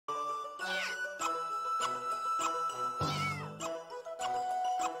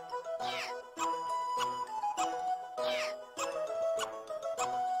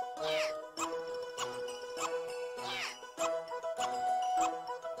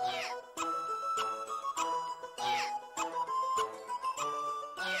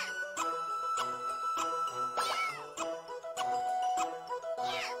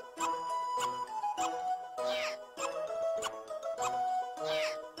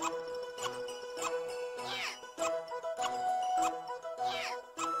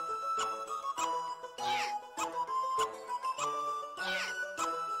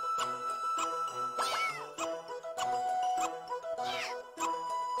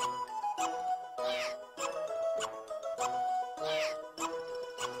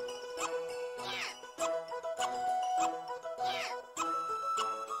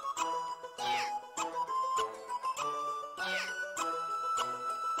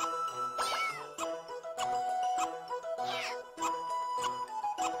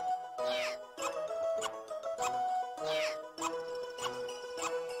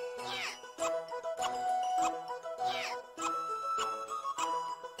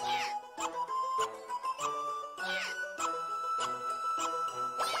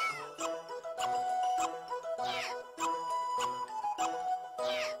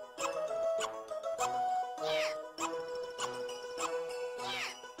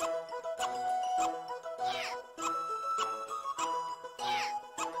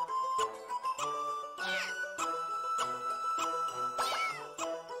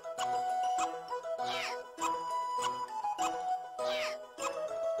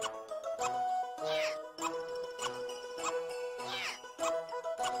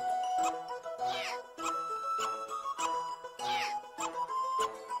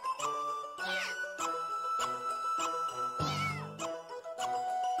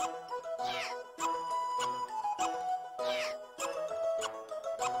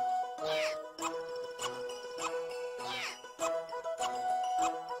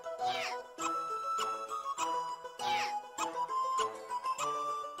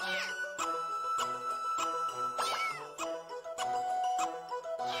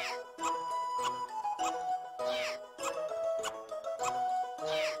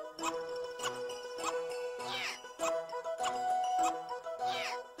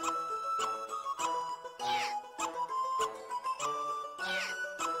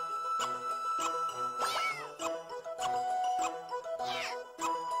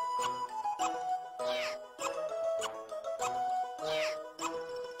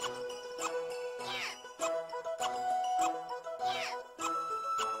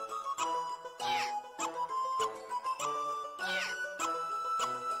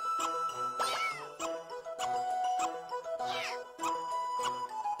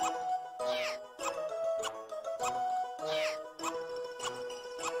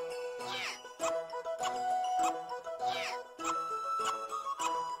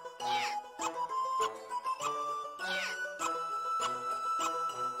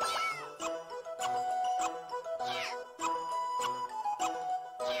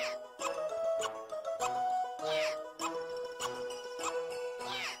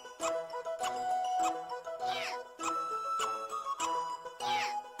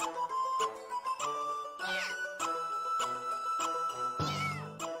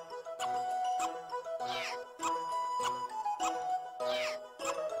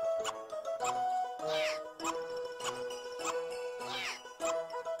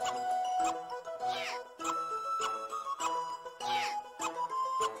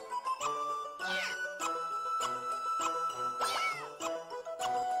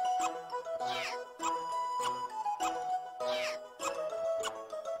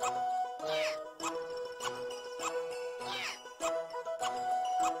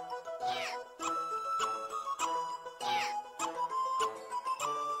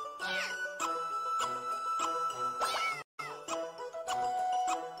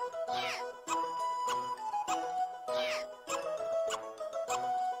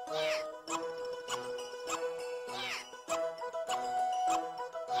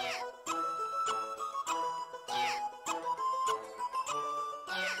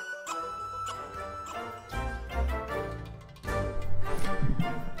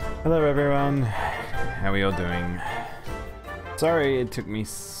Hello everyone, how are you all doing? Sorry it took me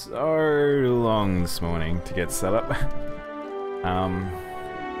so long this morning to get set up.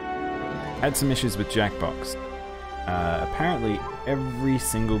 Had some issues with Jackbox. Apparently every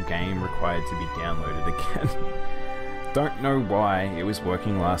single game required to be downloaded again. Don't know why it was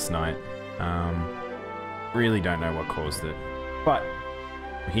working last night. Really don't know what caused it. But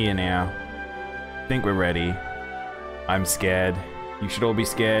we're here now. Think we're ready. I'm scared. You should all be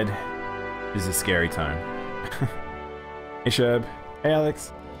scared. This is a scary time. Hey Sherb. Hey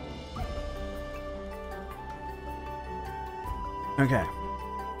Alex. Okay.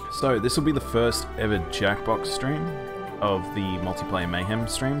 So this will be the first ever Jackbox stream of the multiplayer Mayhem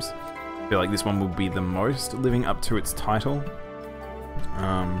streams. I feel like this one will be the most living up to its title.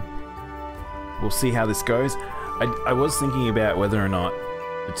 We'll see how this goes. I was thinking about whether or not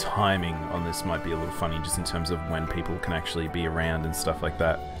the timing on this might be a little funny, just in terms of when people can actually be around and stuff like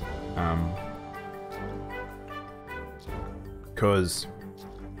that. Because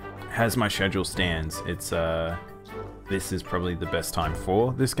as my schedule stands, it's this is probably the best time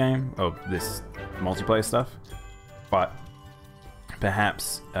for this game, or this multiplayer stuff. But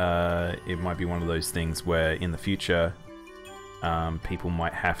perhaps it might be one of those things where in the future people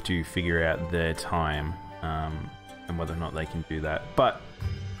might have to figure out their time and whether or not they can do that. But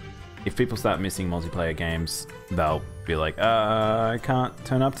if people start missing multiplayer games, they'll be like, I can't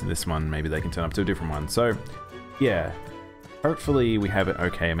turn up to this one. Maybe they can turn up to a different one. So yeah, hopefully we have an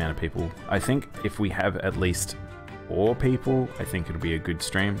okay amount of people. I think if we have at least 4 people, I think it'll be a good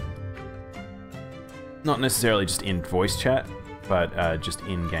stream. Not necessarily just in voice chat, but just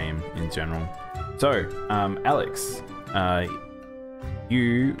in-game in general. So, Alex,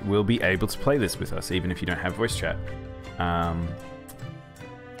 you will be able to play this with us, even if you don't have voice chat.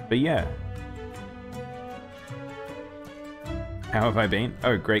 But yeah. How have I been?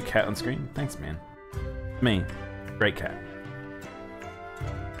 Oh, great cat on screen. Thanks, man. Me. Great cat.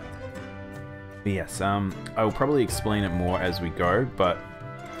 But yes, I will probably explain it more as we go, but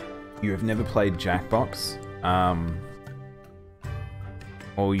you have never played Jackbox.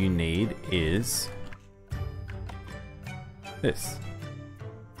 All you need is this.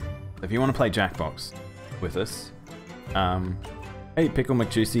 If you want to play Jackbox with us, hey Pickle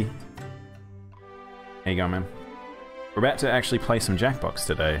McJuicy, how you going, man? We're about to actually play some Jackbox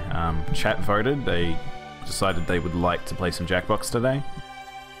today. Chat voted, they decided they would like to play some Jackbox today.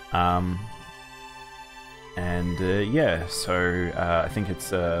 Yeah, so I think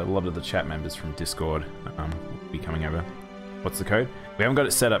it's a lot of the chat members from Discord will be coming over. What's the code? We haven't got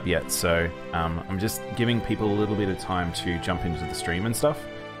it set up yet, so I'm just giving people a little bit of time to jump into the stream and stuff,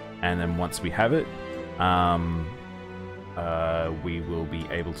 and then once we have it, we will be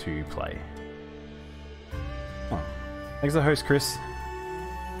able to play. Oh, thanks the host, Chris.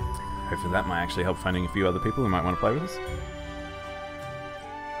 Hopefully that might actually help finding a few other people who might want to play with us.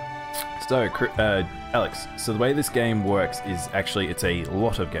 So, Alex, so the way this game works is actually it's a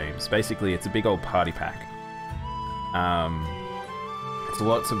lot of games. Basically, it's a big old party pack. It's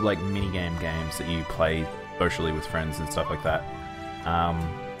lots of like mini-game games that you play socially with friends and stuff like that.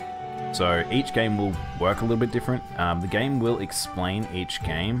 So each game will work a little bit different. The game will explain each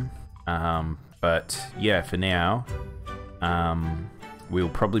game, but yeah, for now, we'll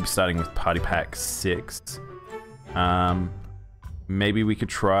probably be starting with Party Pack 6. Maybe we could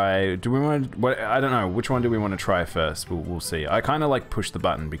try... Do we want to... I don't know. Which one do we want to try first? We'll see. I kind of like push the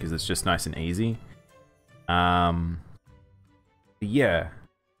button because it's just nice and easy. Yeah.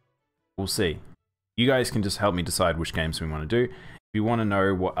 We'll see. You guys can just help me decide which games we want to do. If you want to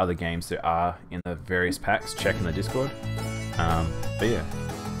know what other games there are in the various packs, check in the Discord. But yeah.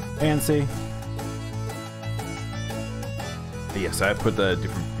 ANC. But yeah, so I've put the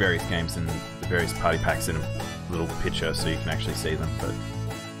different various games in the various party packs in a little picture so you can actually see them, but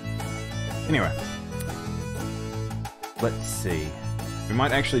anyway, let's see. We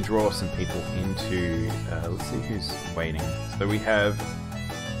might actually draw some people into let's see who's waiting. So we have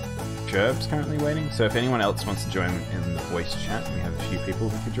Gerbs currently waiting, so if anyone else wants to join in the voice chat, we have a few people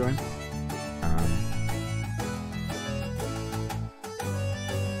who could join.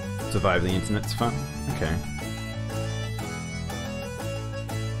 Survive the internet's fun. Okay,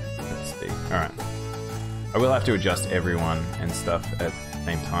 let's see. Alright, I will have to adjust everyone and stuff at the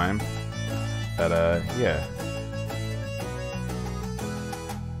same time, but yeah.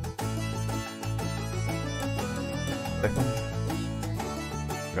 I've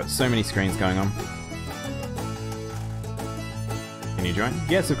got so many screens going on. Can you join?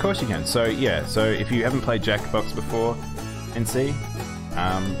 Yes, of course you can. So yeah, so if you haven't played Jackbox before, NC,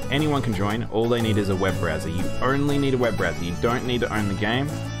 anyone can join. All they need is a web browser. You only need a web browser. You don't need to own the game.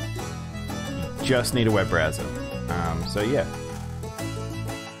 Just need a web browser. So yeah.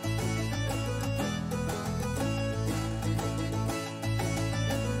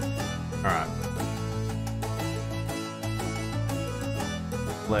 Alright.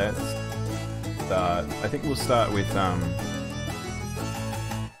 Let's start. I think we'll start with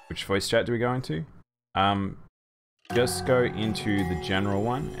which voice chat do we go into? Just go into the general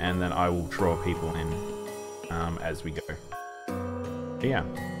one and then I will draw people in as we go. But yeah.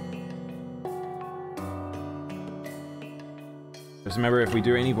 Just remember, if we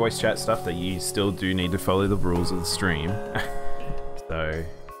do any voice chat stuff, that you still do need to follow the rules of the stream. So,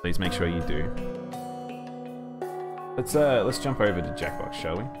 Please make sure you do. Let's jump over to Jackbox,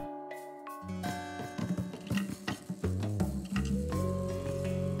 shall we?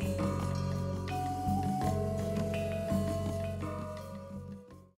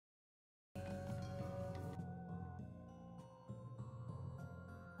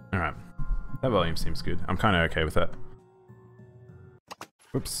 Alright. That volume seems good. I'm kind of okay with that.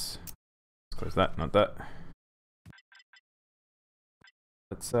 Whoops. Let's close that, not that.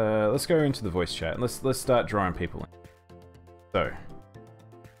 Let's go into the voice chat. Let's start drawing people in. So.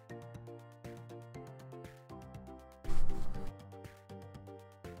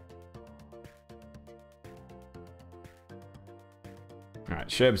 Alright,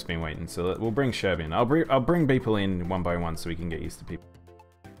 Sherb's been waiting, so we'll bring Sherb in. I'll bring people in one by one so we can get used to people.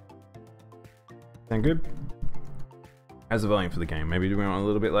 Sound good? How's the volume for the game? Maybe do we want it a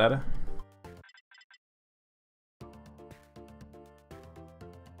little bit louder?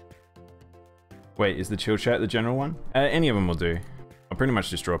 Wait, is the chill chat the general one? Any of them will do. I'll pretty much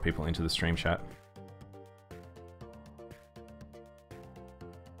just draw people into the stream chat.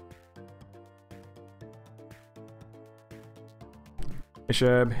 Hey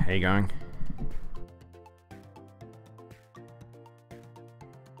Sherb, how you going?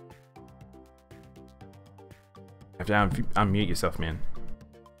 You have to unmute yourself, man.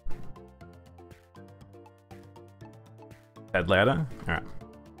 Add louder? Alright.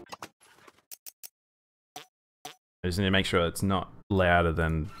 I just need to make sure it's not louder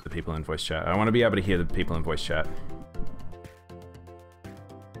than the people in voice chat. I want to be able to hear the people in voice chat.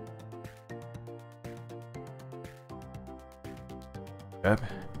 Yep.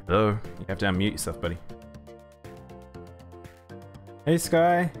 Hello. You have to unmute yourself, buddy. Hey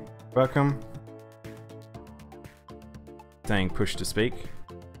Sky. Welcome. Saying push to speak.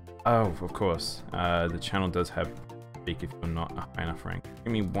 Oh, of course. The channel does have speak if you're not a high enough rank.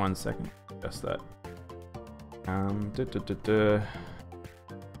 Give me 1 second. Just that.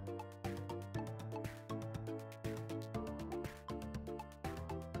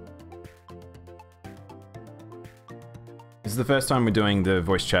 This is the first time we're doing the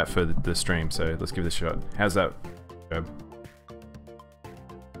voice chat for the stream, so let's give it a shot. How's that, Job?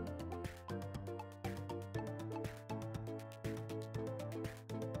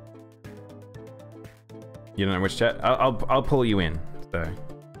 You don't know which chat? I'll pull you in. So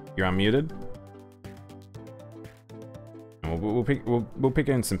you're unmuted. We'll pick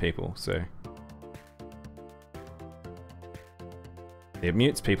in some people. So it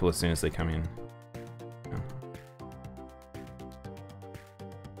mutes people as soon as they come in.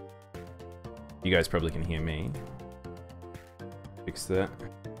 You guys probably can hear me. Fix that.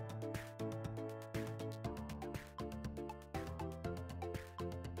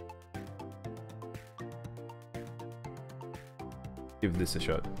 Give this a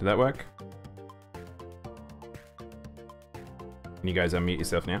shot. Did that work? Can you guys unmute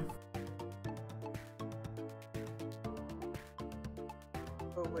yourself now?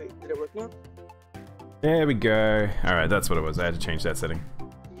 Oh wait, did it work now? There we go. Alright, that's what it was. I had to change that setting.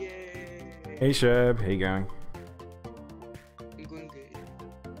 Yay! Hey Sherb, how you going? I'm going good.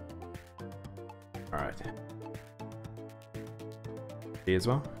 Alright. You as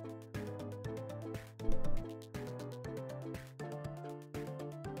well?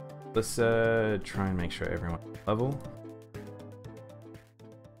 Let's try and make sure everyone's level.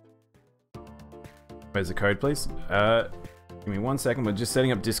 Where's the code, please? Give me 1 second. We're just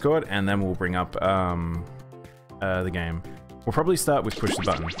setting up Discord, and then we'll bring up the game. We'll probably start with push the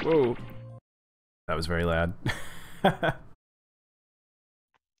button. Whoa, that was very loud.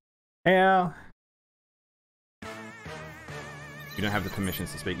 Hey Al. You don't have the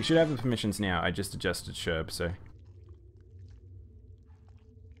permissions to speak. You should have the permissions now. I just adjusted Sherb, so.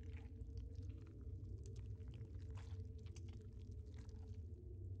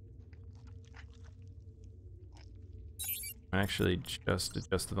 I actually just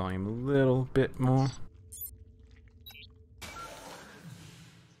adjust the volume a little bit more.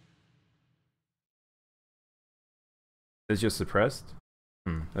 Says you're suppressed?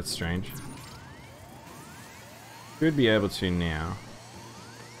 That's strange. Should be able to now.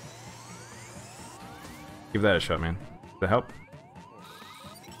 Give that a shot, man. Does that help?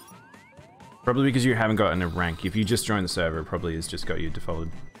 Probably because you haven't gotten a rank. If you just joined the server, it probably has just got you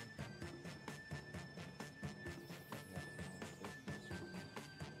defaulted.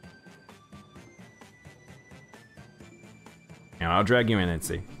 Now I'll drag you in and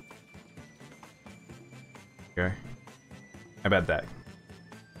see. Go. How about that?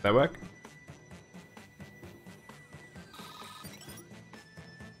 Does that work?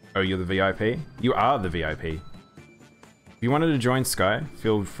 Oh, you're the VIP? You are the VIP. If you wanted to join Sky,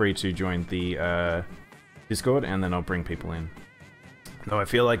 feel free to join the Discord, and then I'll bring people in. Though I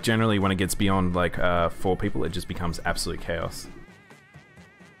feel like generally when it gets beyond like 4 people, it just becomes absolute chaos.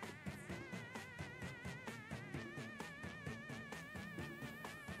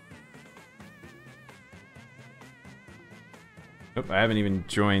 Nope, I haven't even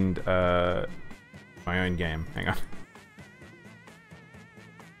joined my own game. Hang on.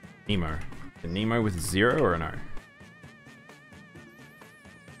 Nemo. Is Nemo with 0 or an O?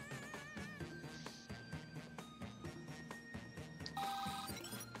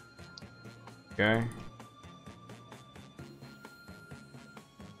 Okay.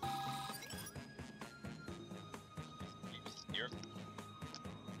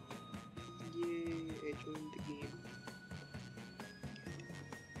 Yay, I joined the game.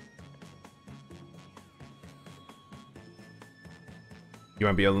 You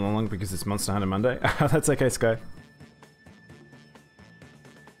won't be able to long because it's Monster Hunter Monday? That's okay, Sky.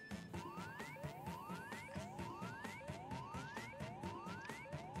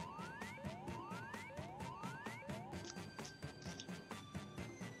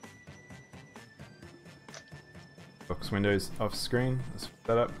 Box windows off screen. Let's put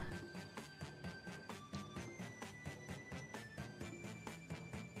that up.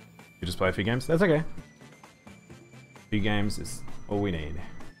 You just play a few games? That's okay. A few games is all we need.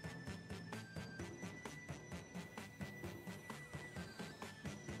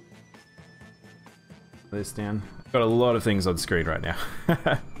 This down. I've got a lot of things on screen right now.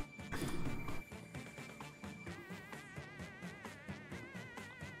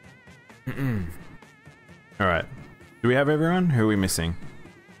 Alright. Do we have everyone? Who are we missing?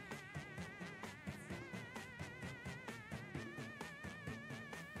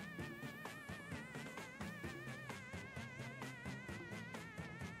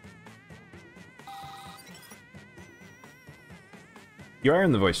 You are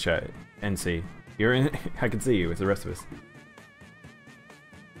in the voice chat, NC. You're in. I can see you with the rest of us.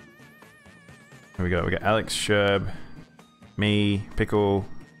 Here we go. We got Alex, Sherb, me, Pickle,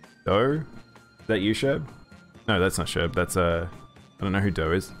 Doe. Is that you, Sherb? No, that's not Sherb. That's I don't know who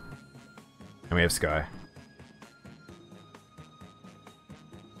Doe is. And we have Sky.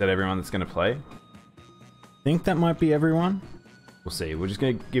 Is that everyone that's gonna play? I think that might be everyone. We'll see. We're just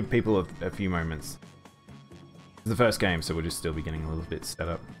gonna give people a few moments. It's the first game, so we'll just still be getting a little bit set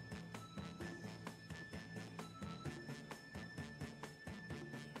up.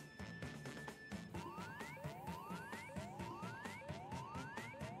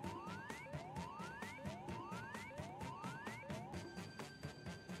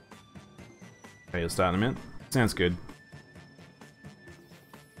 Okay, you'll start in a minute. Sounds good.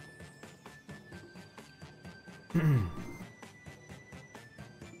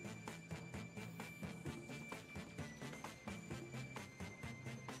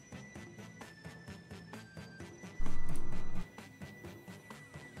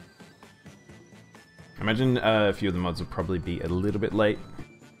 I imagine a few of the mods will probably be a little bit late,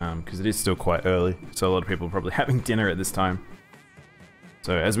 because it is still quite early, so a lot of people are probably having dinner at this time.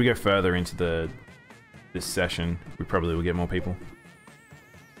 So as we go further into this session, we probably will get more people.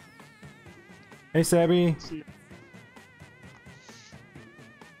 Hey Sabby!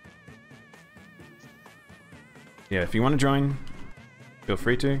 Yeah, if you want to join, feel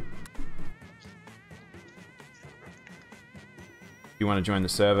free to. If you want to join the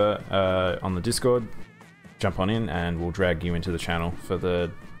server on the Discord, jump on in and we'll drag you into the channel for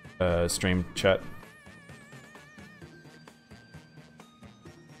the stream chat.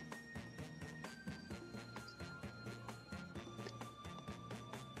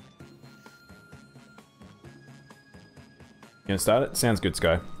 You gonna start it? Sounds good,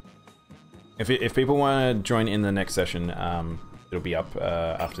 Sky. If people want to join in the next session, it'll be up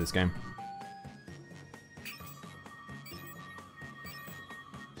after this game.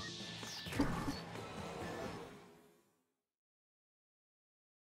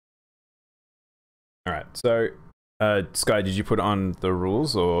 Alright, so Sky, did you put on the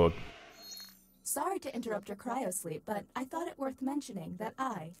rules or? Sorry to interrupt your cryosleep, but I thought it worth mentioning that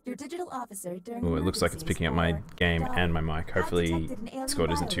I, your digital officer during Oh, it looks like it's picking up my game and my mic. Hopefully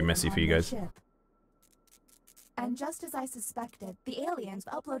Discord isn't too messy for you guys. And just as I suspected, the aliens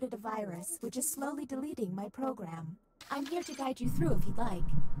uploaded a virus, which is slowly deleting my program. I'm here to guide you through if you'd like.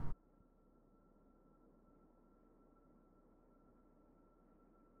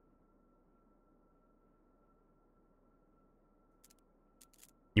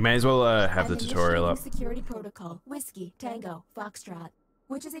 You may as well have the tutorial up. Security protocol, Whiskey, Tango, Foxtrot,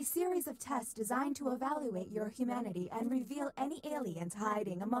 which is a series of tests designed to evaluate your humanity and reveal any aliens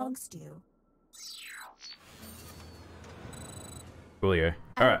hiding amongst you. Coolio.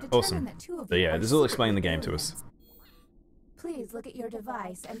 I have Alright, determined awesome. that two of So you yeah, are this will explain the secretly game to us. aliens. Please look at your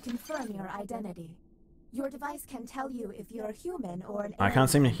device and confirm your identity. Your device can tell you if you're human or an I can't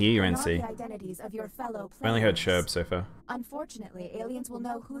seem to alien, hear you, and all NC. the identities of your fellow players. I've only heard Sherb so far. Unfortunately, aliens will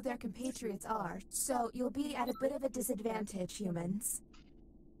know who their compatriots are, so you'll be at a bit of a disadvantage, humans.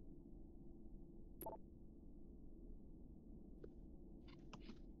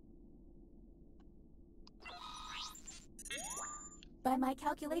 By my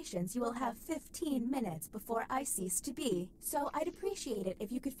calculations, you will have 15 minutes before I cease to be. So I'd appreciate it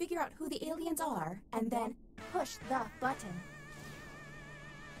if you could figure out who the aliens are, and then push the button.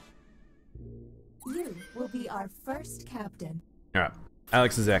 You will be our first captain. Alright,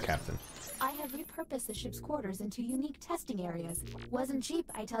 Alex is our captain. I have repurposed the ship's quarters into unique testing areas. Wasn't cheap,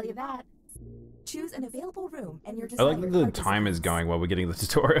 I tell you that. Choose an available room and your I like desired that the timer's going while we're getting the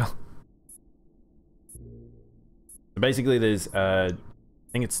tutorial. Basically, there's, I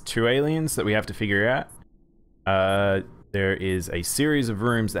think it's 2 aliens that we have to figure out. There is a series of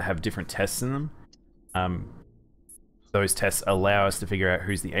rooms that have different tests in them. Those tests allow us to figure out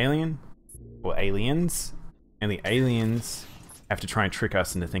who's the alien, or aliens, and the aliens have to try and trick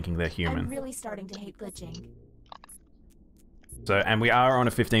us into thinking they're human. I'm really starting to hate glitching. So, and we are on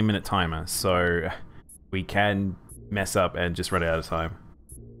a 15-minute timer, so we can mess up and just run out of time.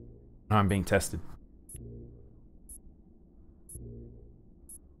 I'm being tested.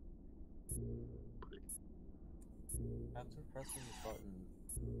 After pressing the button,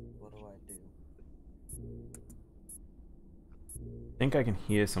 what do I do? I think I can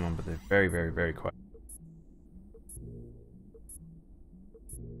hear someone, but they're very, very, very quiet.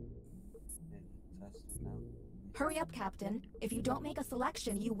 Okay, testing now. Hurry up, Captain. If you don't make a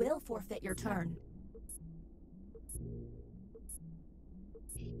selection, you will forfeit your turn.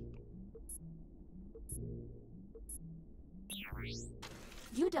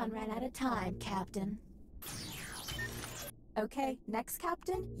 You done ran out of time, Captain. Okay, next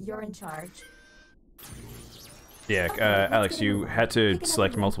Captain, you're in charge. Yeah, Alex, you had to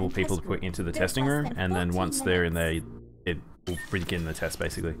select multiple people to put into the testing room, and then once they're in there, it will begin the test,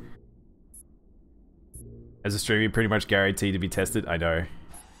 basically. As a streamer, you're pretty much guaranteed to be tested. I know.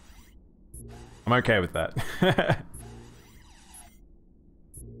 I'm okay with that.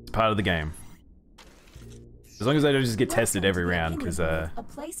 It's part of the game. As long as I don't just get tested every round, because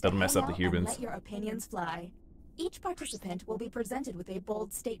that'll mess up the humans. Let your opinions fly. Each participant will be presented with a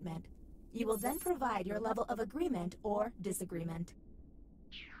bold statement. You will then provide your level of agreement or disagreement.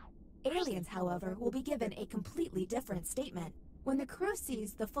 Aliens, however, will be given a completely different statement. When the crew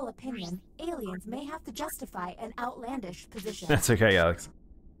sees the full opinion, aliens may have to justify an outlandish position. That's okay, Alex.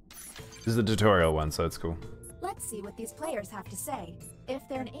 This is the tutorial one, so it's cool. Let's see what these players have to say. If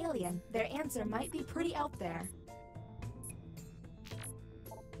they're an alien, their answer might be pretty out there.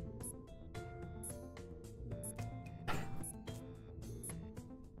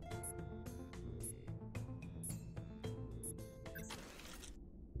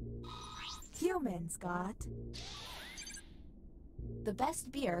 Humans, got. The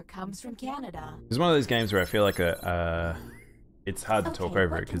best beer comes from Canada. It's one of those games where I feel like it's hard to talk Okay, over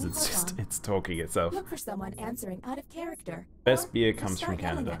what it because can we it's hold just on? it's talking itself. Look for someone answering out of character. Best or beer just comes from start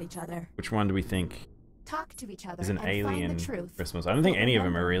yelling Canada. at each other. Which one do we think Talk to each other is an and alien find the truth. response? I don't think But any of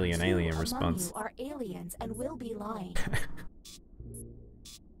them are remember, really an 2 alien among response. You are aliens and will be lying.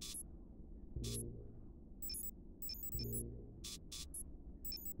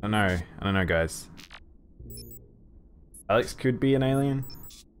 I don't know, guys. Alex could be an alien,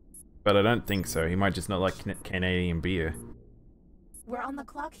 but I don't think so. He might just not like Canadian beer. We're on the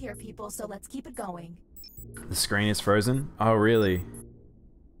clock here, people, so let's keep it going. The screen is frozen? Oh, really?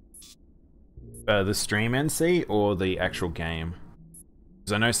 The stream NC or the actual game?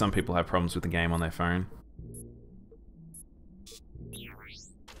 Because I know some people have problems with the game on their phone.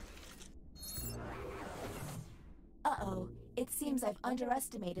 Uh-oh. It seems I've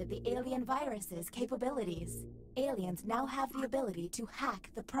underestimated the alien virus's capabilities. Aliens now have the ability to hack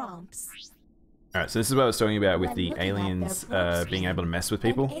the prompts. Alright, so this is what I was talking about with When the looking at their aliens prompts, being able to mess with An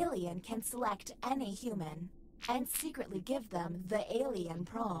people. alien can select any human and secretly give them the alien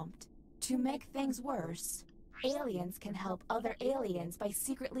prompt. To make things worse, aliens can help other aliens by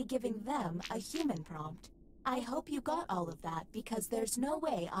secretly giving them a human prompt. I hope you got all of that because there's no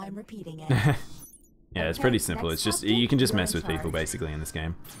way I'm repeating it. Yeah, it's Okay, pretty simple. next It's just, subject, you can just you're mess in with people charge. basically in this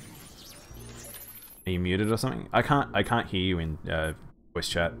game. Are you muted or something? I can't hear you in voice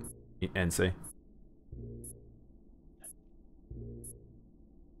chat, NC.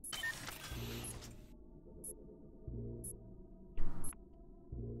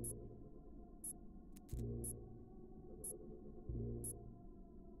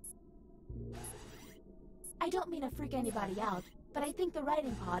 I don't mean to freak anybody out, but I think the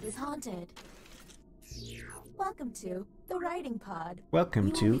writing pod is haunted. Welcome to the writing pod. Welcome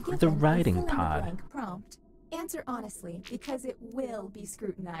You will to be given the a writing pod. fill-in-the-blank prompt. Answer honestly, because it will be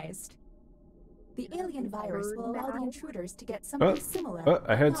scrutinized. The alien virus will allow the intruders to get something similar. Oh,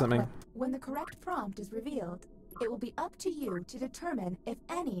 I heard not something. what- When the correct prompt is revealed, it will be up to you to determine if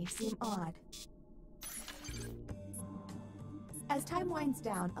any seem odd. As time winds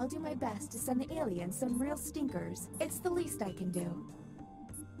down, I'll do my best to send the aliens some real stinkers. It's the least I can do.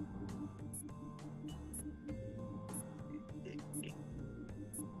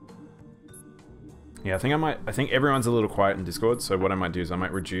 Yeah, I think everyone's a little quiet in Discord, so what I might do is I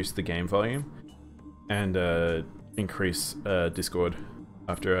might reduce the game volume and increase Discord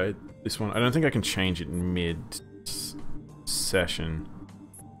after this one. I don't think I can change it mid-session.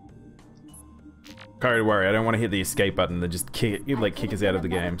 Don't worry, I don't want to hit the escape button and just kick us out of the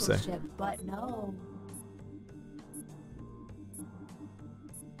game, so... Ship, but no.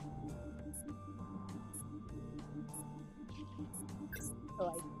 So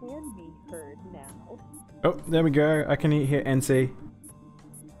I can be heard now. Oh, there we go. I can hear NC.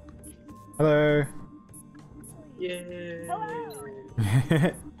 Hello. Yeah. Hello.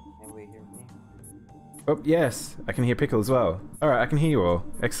 Can we hear me? Oh, yes. I can hear Pickle as well. Alright, I can hear you all.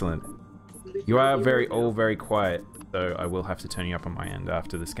 Excellent. You are all very quiet, so I will have to turn you up on my end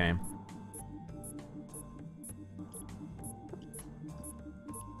after this game.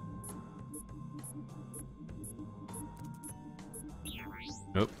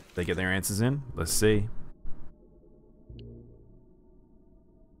 Nope, they get their answers in. Let's see.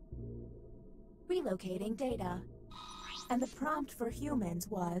 Relocating data. And the prompt for humans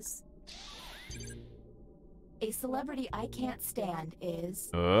was... A celebrity I can't stand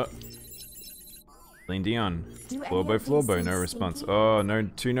is... Celine Dion. Do any Florbo, of these Florbo, seem no response. stinky? Oh, no, no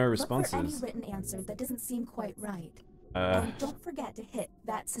Look for any responses. written answer that doesn't seem quite right. And don't forget to hit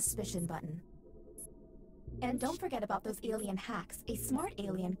that suspicion button. And don't forget about those alien hacks. A smart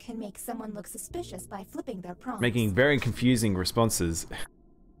alien can make someone look suspicious by flipping their prompts. Making very confusing responses.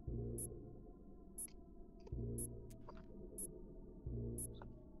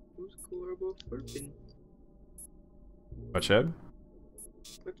 Who's Glorbo Flurpin? What, Chad?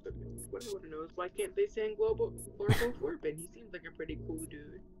 What I want to know is why can't they sing Glorbo Flurpin? He seems like a pretty cool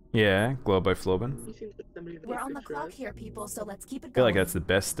dude. Yeah, Globo Florbin. He seems like somebody that We're I on could the clock trust. here, people, so let's keep it I feel going. like that's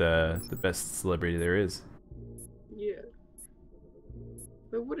the best celebrity there is. Yeah.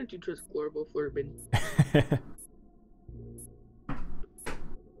 But wouldn't you trust Glorbo Flurpin?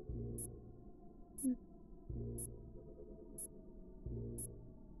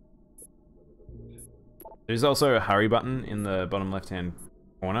 There's also a hurry button in the bottom left-hand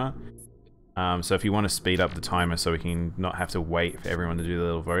corner. So if you want to speed up the timer so we can not have to wait for everyone to do the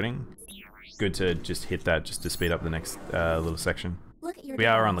little voting, good to just hit that just to speed up the next little section. Look at your We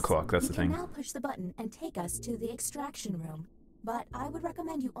are on the device. clock, that's the thing. You can now push the button and take us to the extraction room. But I would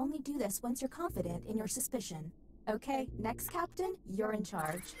recommend you only do this once you're confident in your suspicion. Okay, next captain, you're in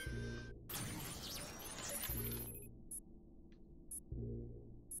charge.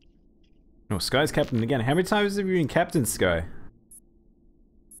 Oh, Sky's captain again. How many times have you been captain, Sky?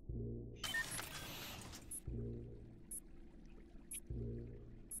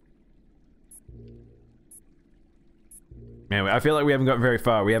 Man, I feel like we haven't gotten very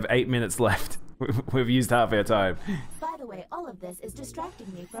far. We have 8 minutes left. We've used half our time. By the way, all of this is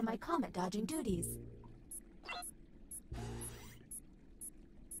distracting me from my comet dodging duties.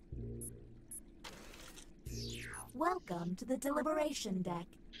 Welcome to the deliberation deck.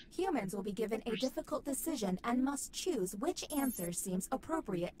 Humans will be given a difficult decision and must choose which answer seems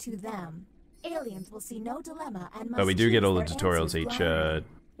appropriate to them. Aliens will see no dilemma and must But we do get choose all the their tutorials answers each blindly.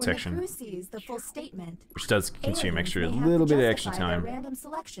 When section, the crew sees the full statement, which does consume aliens a may have little to bit of extra justify their time. random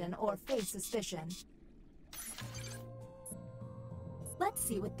selection or face suspicion. Let's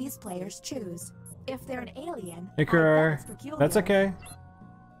see what these players choose. If they're an alien, Hey, I bet Kuro. it's peculiar. That's okay.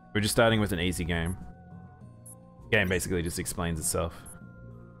 We're just starting with an easy game. Game basically just explains itself.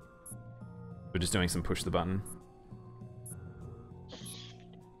 We're just doing some push the button.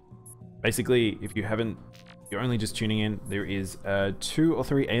 Basically, if you haven't, you're only just tuning in, there is 2 or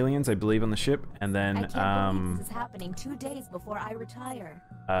 3 aliens, I believe, on the ship, and I then can't believe this is happening 2 days before I retire.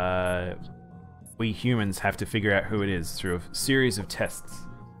 we humans have to figure out who it is through a series of tests.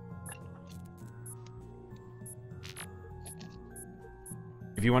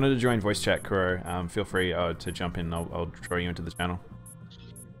 If you wanted to join voice chat, Kuro, feel free to jump in. I'll draw you into the channel.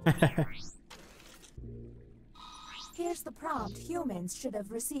 Here's the prompt humans should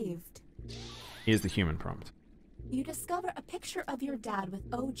have received. Here's the human prompt. You discover a picture of your dad with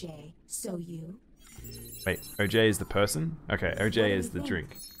OJ, so you... Wait, OJ is the person? Okay, What do OJ you is the think?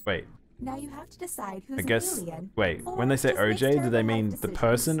 drink. Wait, Now you have to decide who's I guess. an alien. Wait, or when they say just makes OJ, do they terrible mean life the decisions.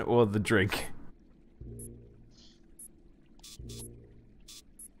 person or the drink?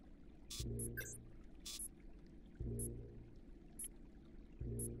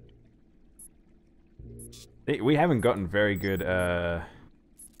 We haven't gotten very good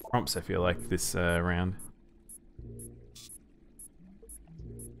prompts, I feel like, this round.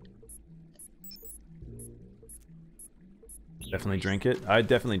 Definitely drink it. I'd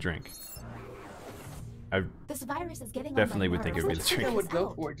definitely drink. I This virus is getting definitely on my would think it nerves. would be the I think I drink. would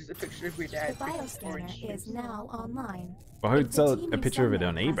go for just a picture of your The dad. bioscanner is now online. Well, If who'd the sell team a you picture of it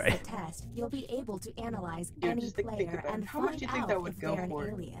summon on passes eBay? the test, you'll be able to analyze Dude, any just think player about it. and How much find do you think out that would if go they're for?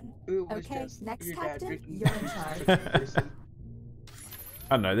 an alien. It was Okay, just next your dad captain, drinking you're in pictures charge. of a person.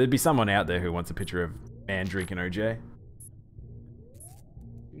 I don't know, there'd be someone out there who wants a picture of man drinking OJ.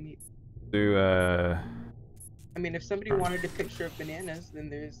 I mean, if somebody wanted a picture of bananas, then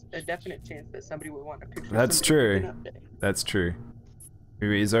there's a definite chance that somebody would want a picture That's of somebody true. drinking up there. That's true.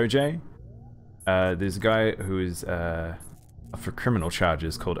 Who is OJ? There's a guy who is up for criminal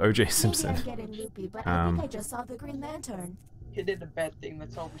charges called OJ Simpson. Maybe I'm getting loopy, but I think I just saw the Green Lantern. He did a bad thing,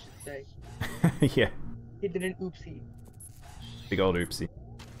 that's all we should say. Yeah, He did an oopsie. big old oopsie.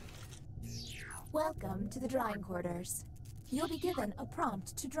 Welcome to the drawing quarters. You'll be given a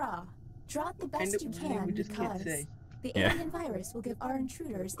prompt to draw. Draw it the Kind best of you one can we just can't because say. the Yeah. alien virus will give our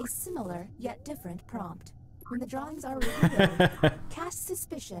intruders a similar yet different prompt. When the drawings are revealed, cast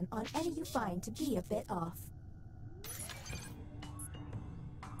suspicion on any you find to be a bit off.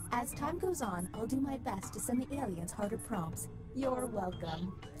 As time goes on, I'll do my best to send the aliens harder prompts. You're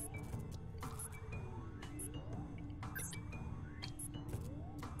welcome.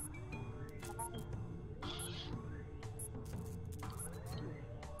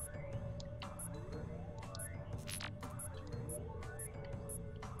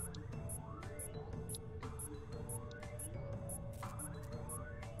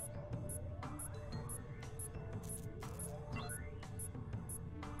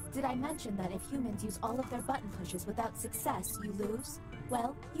 Did I mention that if humans use all of their button pushes without success, you lose?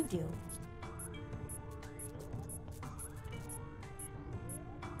 Well, you do.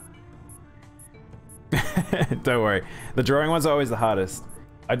 Don't worry. The drawing ones are always the hardest.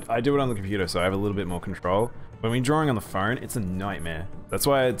 I do it on the computer, so I have a little bit more control. When we're drawing on the phone, it's a nightmare. That's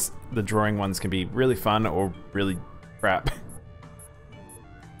why the drawing ones can be really fun or really crap.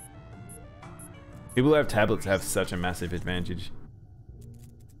 People who have tablets have such a massive advantage.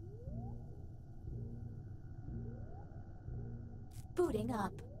 Booting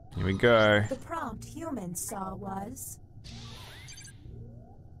up. Here we go. The prompt humans saw was...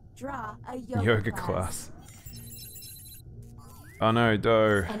 Draw a yoga, Yoga class. Oh no,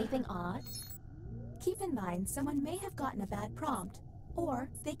 dough. Anything odd? Keep in mind, someone may have gotten a bad prompt, or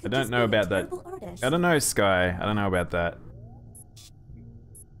they could I don't just know be a about that. terrible artist. I don't know, Sky. I don't know about that.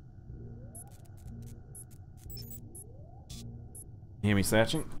 You hear me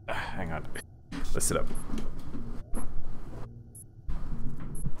searching? Hang on. Let's sit up.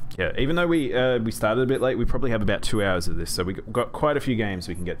 Yeah, even though we started a bit late, we probably have about 2 hours of this, so we got quite a few games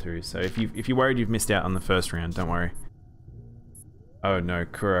we can get through. So if you're worried you've missed out on the first round, don't worry. Oh no,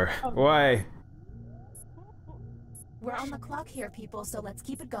 Kuro. Why? We're on the clock here, people, so let's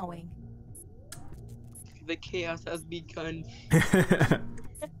keep it going. The chaos has begun.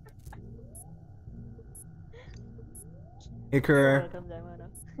 Hey, Kuro. Welcome, Daimono.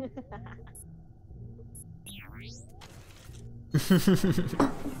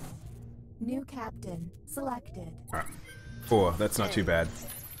 New captain selected. 4. That's not too bad.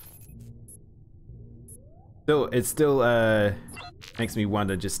 It still makes me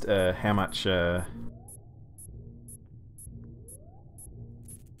wonder just how much you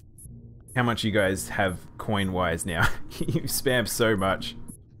guys have coin-wise now. You spam so much.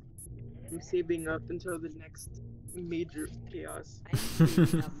 I'm saving up until the next major chaos. I'm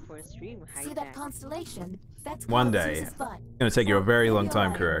saving up for a stream. See that constellation? That's One called day. Zeus's butt. It's gonna take you a very long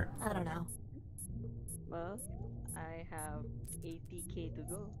time, Kuro. I don't know. Well, I have 80k to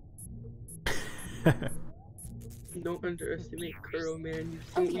go. Don't underestimate Kuro, man.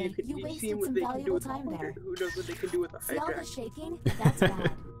 Okay, you you've wasted seen what some they can do valuable with a time hundred. there. Who knows what they can do with a See all the hijack? shaking? That's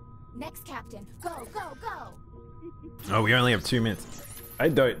bad. Next captain, go, go, go! Oh, we only have 2 minutes. I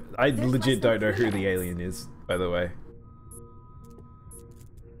legit don't know who the alien is, by the way.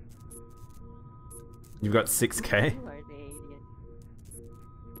 You've got 6k? You are the alien.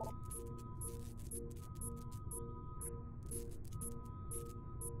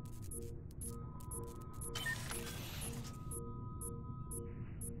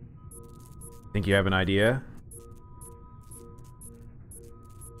 Think you have an idea?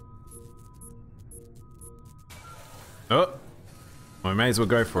 Oh! We may as well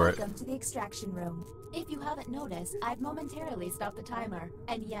go for it. Welcome to the extraction room. If you haven't noticed, I've momentarily stopped the timer.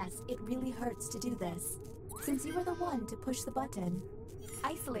 And yes, it really hurts to do this. Since you were the one to push the button,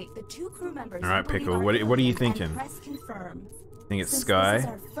 isolate the 2 crew members. Alright, who believe Pickle, are what are you alien thinking? and press confirm. Think it's Since Sky? this is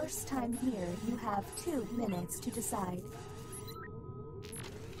our first time here, you have 2 minutes to decide.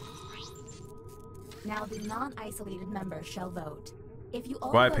 Now the non-isolated members shall vote. If you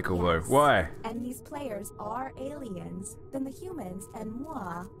all Why, vote Pickle, yes, though? Why? and these players are aliens, then the humans and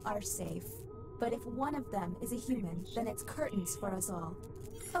moi are safe. But if one of them is a human, then it's curtains for us all.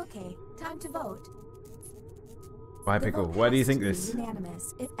 Okay, time to vote. Why, The Pickle? vote Why do you has think to be this?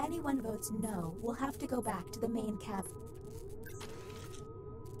 Unanimous. If anyone votes no, we'll have to go back to the main cab.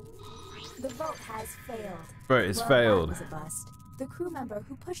 The vote has failed. Bro, it's Well, failed. that was a bust. The crew member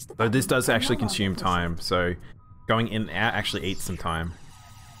who pushed the So this button does can actually no longer consume push it. time, so going in and out actually eats some time.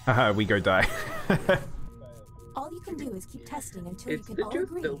 Haha, we go die. All you can do is keep testing until It's you the can all truth,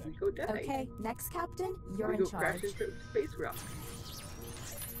 agree. though. We go die. Okay, next captain, you're We in go crash charge. into space rock.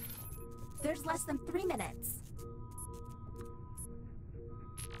 There's less than 3 minutes.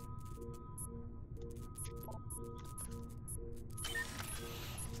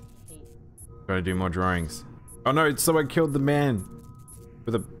 Gotta do more drawings. Oh no, someone killed the man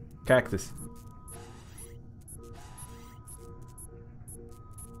with a cactus.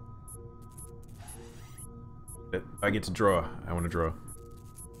 I get to draw. I want to draw.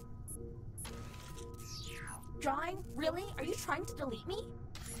 Drawing? Really? Are you trying to delete me?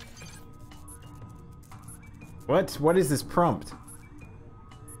 What? What is this prompt?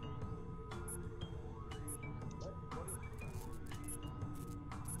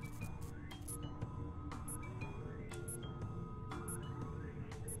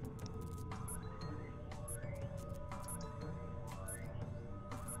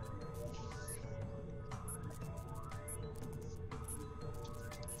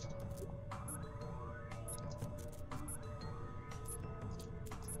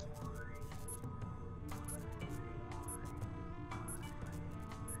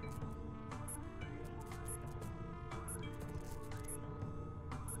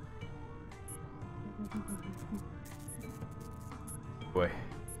 Boy.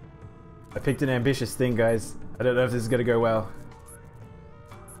 I picked an ambitious thing, guys. I don't know if this is gonna go well.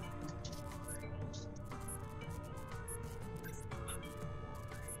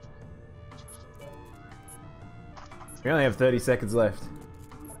 We only have 30 seconds left.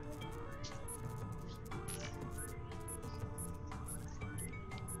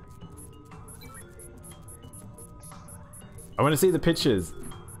 I want to see the pictures.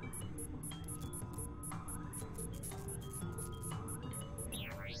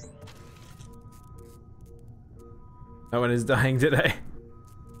 No one is dying today.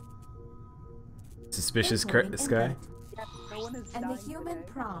 Suspicious Incoming this guy. input. Yeah, no one is And the dying human today.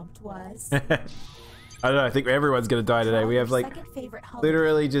 prompt was... I don't know, I think everyone's gonna die today. draw We have your like second favorite holiday.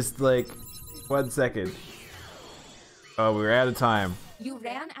 literally just like 1 second. Oh, we're out of time. You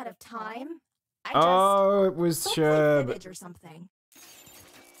ran out of time? I Oh, it was just... Go play Sherb. Quidditch or something.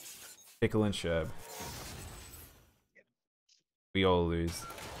 Pickle and Sherb. We all lose.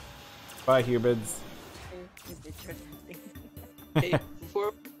 Bye, humans. Is it your thing? Hey,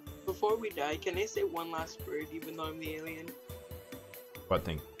 before we die, can I say one last word, even though I'm the alien? What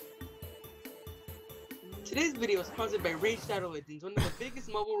thing? Today's video is sponsored by Raid Shadow Legends, one of the biggest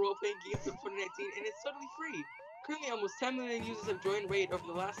mobile role-playing games of 2019, and it's totally free. Currently, almost 10 million users have joined Raid over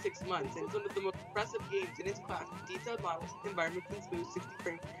the last 6 months, and it's one of the most impressive games in its class with detailed models, environments, and smooth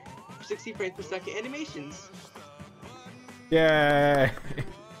 60 frames per second animations. Yay!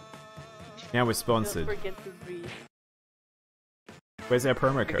 Now we're Don't sponsored. forget to breathe. Where's our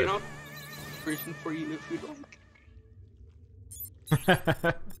promo I can code? offer version for you if you'd like.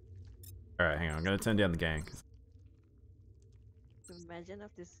 Alright, hang on. I'm gonna turn down the gang. Imagine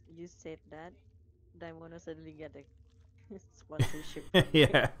if this you said that, Daimono suddenly get a sponsorship.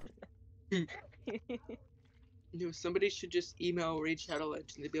 Yeah. No, somebody should just email Raid Shadow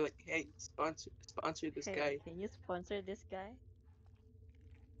Legends and they'd be like, hey, sponsor this Hey, guy. can you sponsor this guy?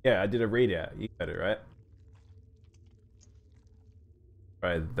 Yeah, I did a readout. You got it, right?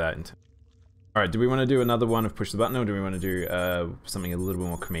 Try that. Alright, do we want to do another one of push the button, or do we want to do something a little bit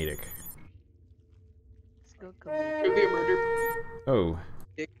more comedic? Let's go comedy. Could be a murder. Oh.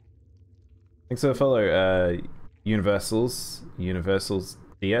 Dick. Thanks for the follow, Universal's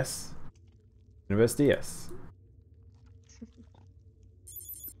DS? Universe DS.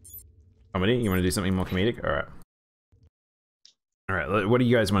 Comedy? You want to do something more comedic? Alright. All right, what do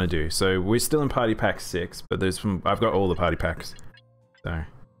you guys want to do? So we're still in Party Pack 6, but I've got all the Party Packs. So.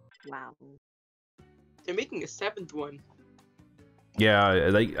 Wow. They're making a 7th one. Yeah,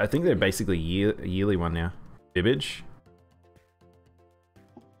 I think they're basically a yearly one now. Bibbage.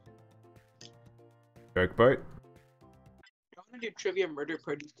 Joke Boat. I want to do Trivia Murder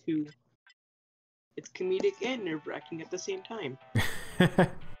Party 2. It's comedic and nerve-wracking at the same time. Yeah,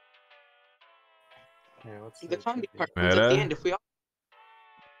 what's The comedy part comes at Murder? the end if we all...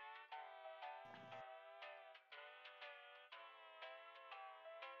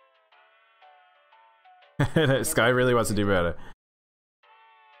 Sky really wants to do murder.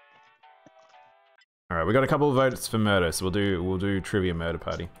 Alright, we got a couple of votes for murder, so we'll do trivia murder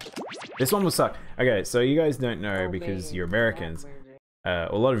party. This one will suck. Okay, so you guys don't know because you're Americans. A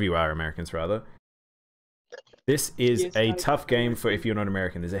lot of you are Americans, rather. This is a tough game for if you're not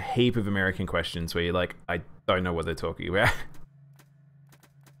American. There's a heap of American questions where you're like, I don't know what they're talking about.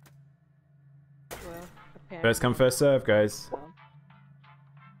 Well, First come, first serve, guys.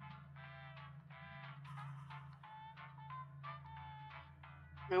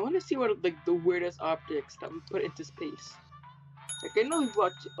 I want to see what like the weirdest objects that we put into space. Like I know we've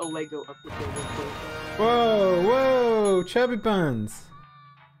watched a Lego up there before. Whoa, whoa, Chubby Buns.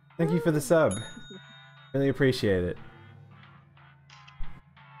 Thank you for the sub. Really appreciate it.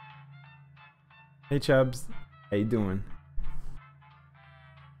 Hey Chubs, how you doing?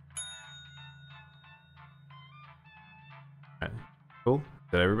 Alright, cool.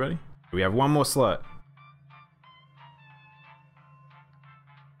 Is that everybody? We have one more slot.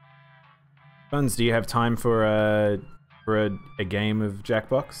 Buns, do you have time for a game of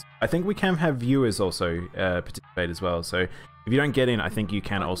Jackbox? I think we can have viewers also participate as well. So if you don't get in, I think you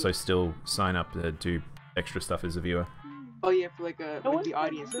can also still sign up to do extra stuff as a viewer. Oh yeah, for like the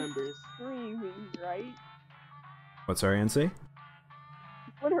audience members. Screaming, right? What's sorry, NC?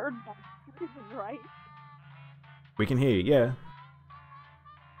 What heard that screaming, right? We can hear you, yeah.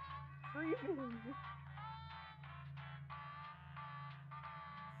 Screaming.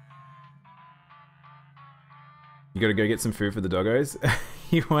 You gotta go get some food for the doggos?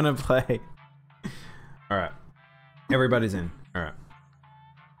 You wanna play? Alright. Everybody's in. Alright.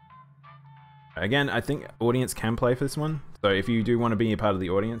 Again, I think audience can play for this one. So if you do want to be a part of the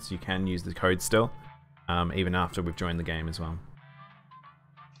audience, you can use the code still. Even after we've joined the game as well.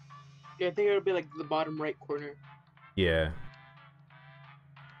 Yeah, I think it'll be like the bottom right corner. Yeah.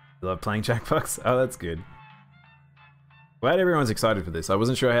 You love playing Jackbox? Oh, that's good. Glad everyone's excited for this. I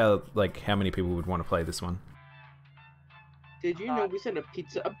wasn't sure how many people would want to play this one. Did you know we sent a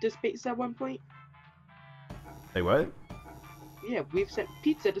pizza up to space at one point? Say what? Yeah, we've sent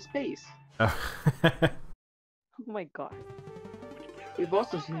pizza to space. Oh. Oh my god. We've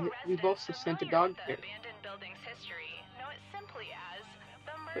also sent a dog there.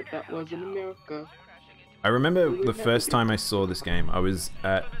 But that was in America. I remember the first time I saw this game, I was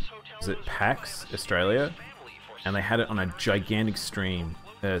at, was it PAX Australia? And they had it on a gigantic screen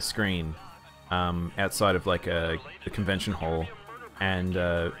outside of like the convention hall. And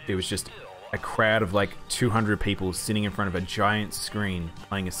it was just a crowd of like 200 people sitting in front of a giant screen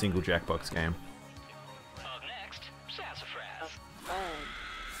playing a single Jackbox game.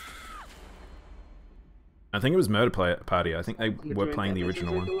 I think it was Murder Party. I think they were playing the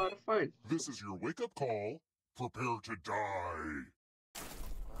original one. A lot of fun. This is your wake-up call. Prepare to die.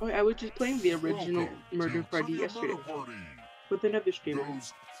 Oh, I was just playing the original Welcome Murder to Party Trivia yesterday Murder Party. with another streamer.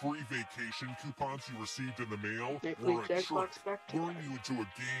 Those free vacation coupons you received in the mail I were played a trick, Jackbox back to luring you into a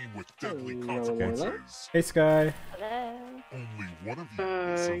game with deadly Hello. consequences. Hey Sky. Hello. Only one of you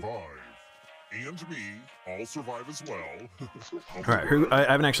will survive. And me, I'll survive as well. Alright, I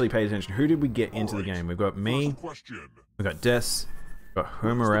haven't actually paid attention. Who did we get into the game? We've got me, First question. we've got Des, we've got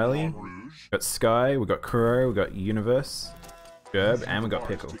Homerelli, Rouge. we've got Sky, we've got Kuro, we've got Universe, Gerb, and we've got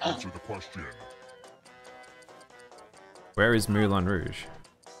Pickle. To answer the question. Where is Moulin Rouge?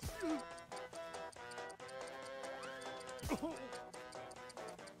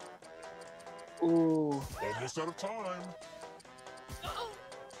 Ooh. Almost out of time.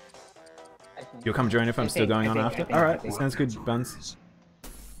 You'll come join if I'm still going on after? Alright, that sounds good, Buns.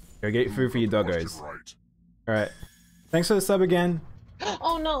 Go get food for your doggos. Right. Alright. Thanks for the sub again.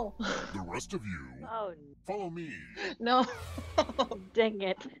 Oh no! The rest of you, Oh, follow me. No! dang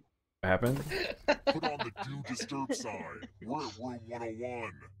it. What happened? Put on the do disturb sign. We're at room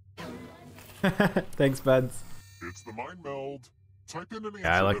 101. Thanks, Buds. It's the mind meld. Type in an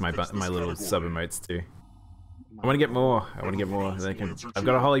Yeah, I like answer that fits my this little category. sub emotes too. I want to get more. I've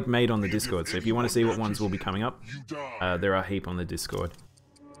got a whole heap made on the Discord, so if you want to see what ones will be coming up, You die. there are a heap on the Discord.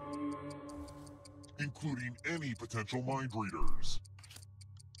 including any potential mind readers.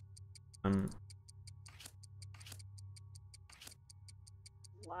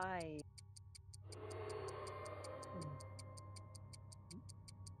 Why?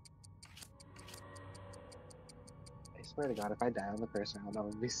 I swear to God, if I die on the first round, I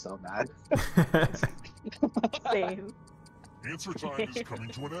would be so mad. Same. Answer time is coming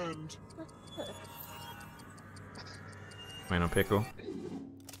to an end. Tomato pickle.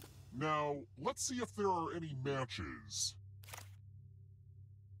 Now, let's see if there are any matches.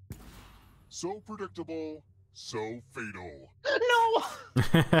 So predictable, so fatal.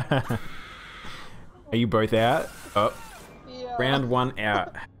 No! Are you both out? Oh, Yeah. round 1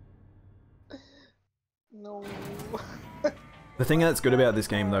 out. No. The thing that's good about this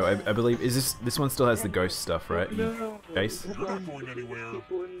game, though, I believe, is this one still has the ghost stuff, right? No. Chase? You're not going anywhere.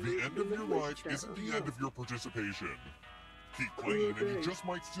 The end of your life isn't the end of your participation. Keep playing and you just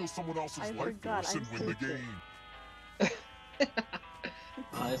might steal someone else's I life forgot, force and I'm win the stupid. game.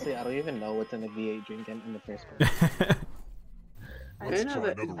 Honestly, I don't even know what's in the V8 drink in the first place. I Let's know try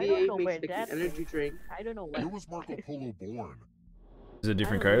that another V8 know makes where like that an energy is. drink. I don't know Where what. was Marco Polo born? Is it a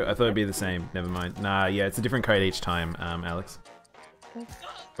different code? I thought it'd be the same. Never mind. Nah, yeah, it's a different code each time, Alex.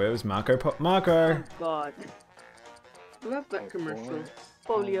 Where was Marco? Marco! Oh God. I love that commercial.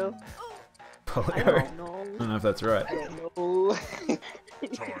 Polio. I Polio. don't know. I don't know if that's right. I don't know.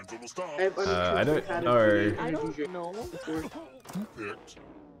 Time's almost up. I've I don't had a know. V8 I energy don't drink know. before. Who picked?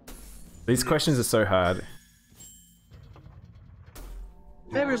 These questions are so hard.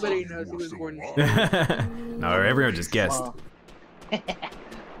 Everybody The knows he was rest of born you in were still alive. No, everyone just guessed. Well,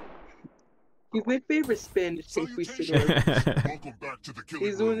 He's my favorite Spanish Salutations. conquistador. Welcome back to the killing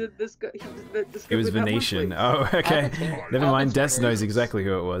He's the one room. that discovered It was that one Venetian. place. Oh, okay. Finger. Never Oh, mind, Des fingers. knows exactly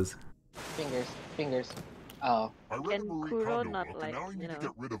who it was. Fingers. Oh, I read a Can Marie Kuro Kondo not, book, like, and now I you need to know,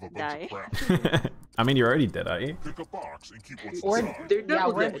 get rid of a bunch die? of crap. I mean, you're already dead, aren't you? Pick a box and keep what's we're inside. They're yeah,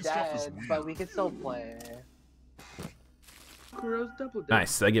 double we're dead. Stuff is dead, weird. but we can still play. Kuro's double dead.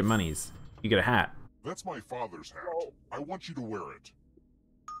 Nice, I get monies. You get a hat. That's my father's hat. I want you to wear it.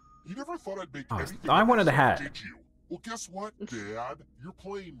 You never thought I'd make Oh, anything I of wanted a myself, hat. did you? Well, guess what, Dad? You're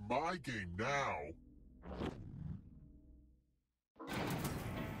playing my game now.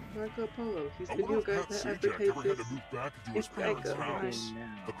 Marco Polo. He's I the wonder new if guy Pat that Sajak ever had advertises. to move back into his It's parents' Geico. house.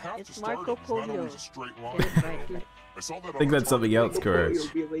 The path It's to Marco stardom is not Polo. always a straight line. Get it right, you know. like, I saw that I think on that's something else, Marco Kuro. Polo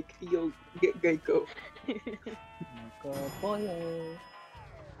be like, yo, get Geico. Marco Polo.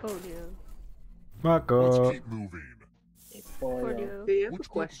 Polio. Marco. Let's keep moving. Polo. Polio. Hey, I have a Which book was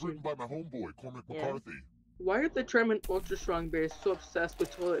question. written by my homeboy, Cormac Yeah. McCarthy? Why are the German Ultra Strong Bears so obsessed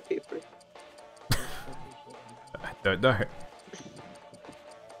with toilet paper? I don't know.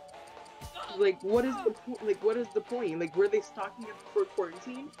 Like, what is the point? Like, what is the point? Like, were they stocking it for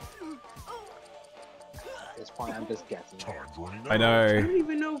quarantine? At this point, I'm just guessing. Time's running out. I I know. don't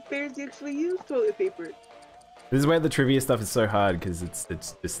even know if bears actually use toilet paper. This is where the trivia stuff is so hard, because it's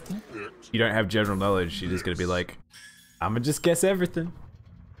just... Who picked? You don't have general knowledge, you're just gonna be like, I'ma just guess everything.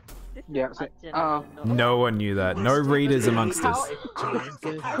 Yeah, so- I generally know. No one knew that. No readers amongst us. Time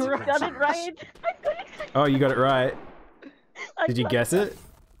for Kuro Got it consequences. right. Oh, you got it right. I Did you got guess it?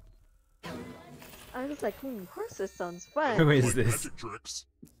 I was like, horses sounds fun. Who is Like this? magic tricks.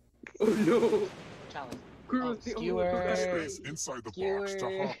 Oh no! Challenge. Kuro's the only one who got There's it space right. inside the box to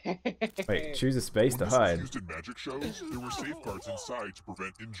hide. Wait, choose a space When to this was hide. used in magic shows, there were safeguards inside to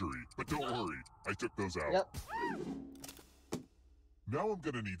prevent injury. But don't worry, I took those out. Yep. Now I'm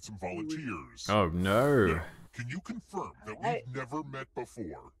gonna need some volunteers. Oh no. Now, can you confirm that we've never met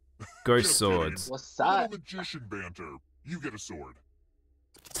before? Ghost Just swords. What's Little up? magician banter. You get a sword.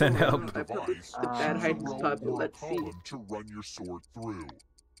 Send Oh, help. I probably Device. the bad Um, hiding Row spot, but or a let's see. column to run your sword through.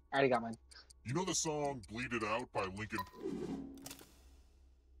 I already got mine. You know the song "Bleed It Out" by Lincoln?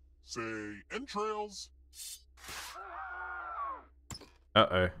 Say entrails.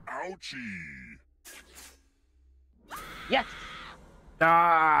 Uh-oh. Ouchie. Yes!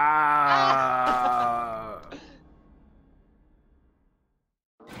 Ah!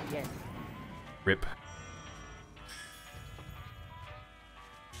 Yes. Rip.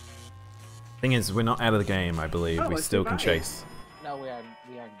 Thing is, we're not out of the game, I believe. Oh, We I still can survived. chase. No, we are not.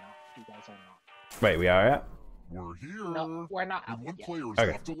 You guys are not. Wait, we are out? We're here. No, we're not out When one yet. player is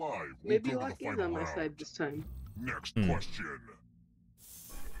Okay. left alive, we'll Maybe go to luck the is final on my round. side this time. Next Hmm. question.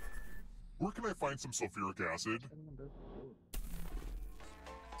 Where can I find some sulfuric acid?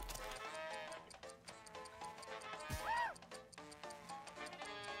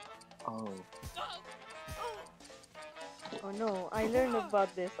 Oh. Oh no, I learned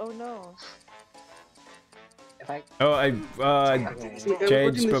about this. Oh no. If effect? Oh, I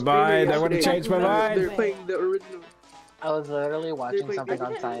changed my mind. I want to change my mind. They're playing the original. I was literally watching They're something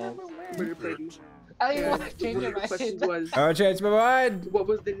playing- on science. Murder Party. I And want to change one my of the questions mind. was, I changed my mind. what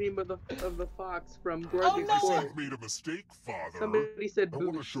was the name of the fox from Jurassic I see World? you've made a mistake, Father. Somebody said I want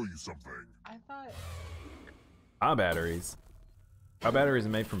to boots. show you something. I thought. Our batteries. Our batteries are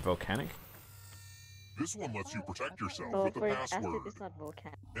made from volcanic. This one lets you protect yourself with the Sulfuric acid password. is not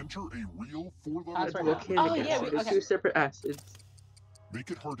volcanic. Enter a real four-letter Password. word. Volcanic Oh, yeah, acid. we- They're two separate acids.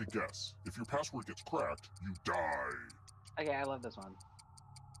 Make it hard to guess. If your password gets cracked, you die. Okay, I love this one.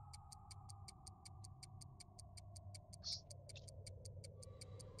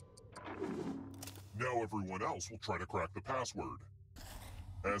 Now everyone else will try to crack the password.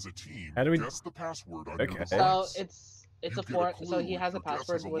 As a team, How do we- guess the password on your Okay. device. So it's You a get four. clue So he if has a your guess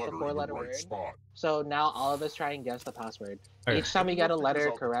password is with a letter in the four-letter right word. spot. So now all of us try and guess the password. Okay. Each time we get a Whoever letter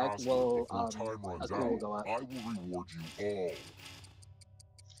figures out the correct, password we'll before time runs a clue will go out, up. I will reward you all.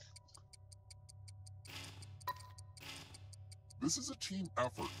 This is a team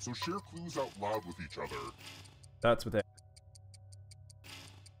effort, so share clues out loud with each other. That's what they.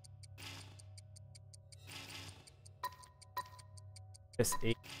 S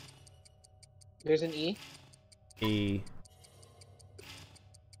E There's an E. E.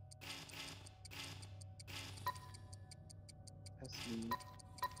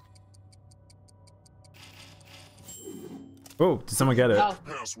 Oh, did someone get it? Oh,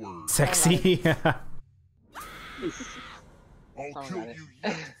 Password. Sexy. I'll Someone kill got it. you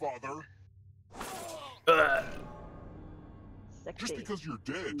yet, Father. Ugh. Just Sexy. because you're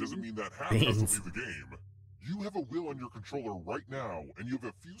dead doesn't mean that hat has Beans. to leave the game. You have a will on your controller right now, and you have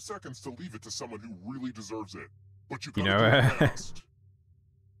a few seconds to leave it to someone who really deserves it. But you You gotta know, do it fast.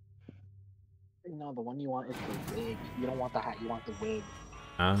 no, the one you want is the wig. You don't want the hat. You want the wig.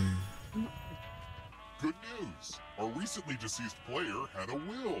 Good news! Our recently deceased player had a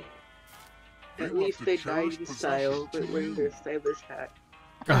will. At left least a they died cherished in possession style, to but wearing you. their stylish hat.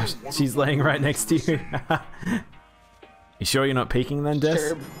 Gosh, she's laying right next to you. You sure you're not peeking then, Des?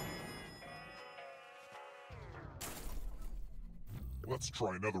 Sure. Let's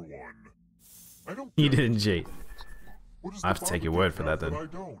try another one. I don't You get it. didn't cheat. What does I have the to take your Bible word for have that then. I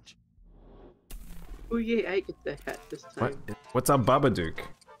don't. Oh yeah, I get the hat this What? time. What's a Babadook?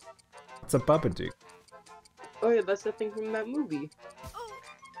 What's a Babadook? Oh yeah, that's the thing from that movie.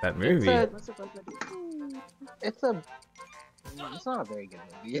 That movie? What's up with that? It's a. It's not a very good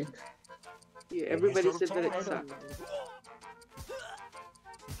movie. Yeah, everybody Almost said out of that it time. sucked.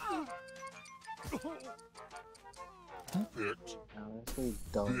 Who picked? I honestly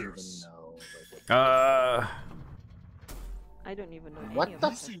don't even This. know. I don't even know What any of the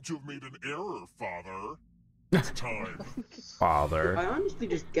You them. seem to have made an error, Father. It's time. Father. I honestly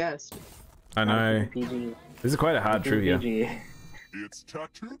just guessed. I know. PG. This is quite a hard trivia. PG. It's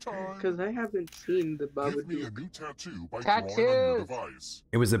tattoo time. Because I haven't seen the Give me a Babadook. new tattoo by drawing on your Tattoos! device.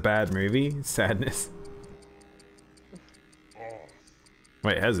 It was a bad movie. Sadness. Oh,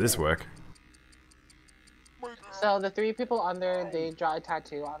 Wait, how does this work? my God. So the three people on there, they draw a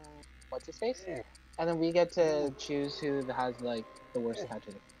tattoo on what's his face, and then we get to choose who has like the worst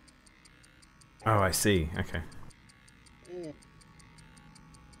tattoo. Oh, I see. Okay.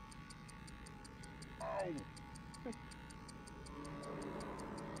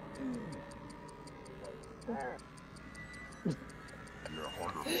 Ow. Yeah,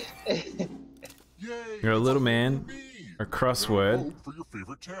 harder. Yay! You're a it's little all man, for me. a Now crossword, vote for your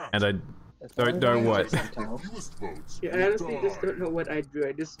favorite tat. and I That's don't one know way what. to The tell. fewest votes. Yeah, will I honestly die. just don't know what I drew.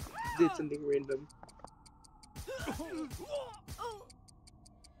 I just did something random.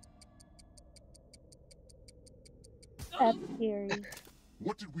 That's scary.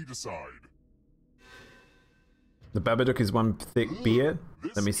 What did we decide? The Babadook is one thick beard.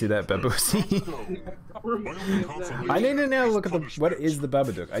 This Let me see that babusi. My only consolation I need to now is look at the. What punishment. is the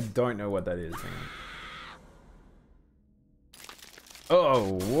Babadook? I don't know what that is. Hang on.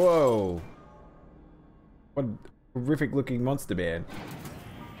 Oh, whoa! What horrific looking monster man.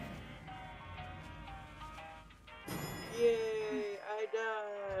 Yay! I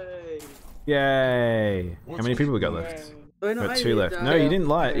died. Yay! How many people we got left? Yay. Oh, no, Got I two didn't left. die. No, you didn't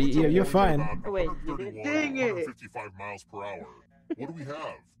lie. It's You're okay. fine. About Wait, 131, dang it. 155 miles per hour. What do we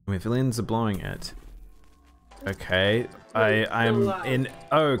have? My villains are blowing it. Okay, I'm alive. in.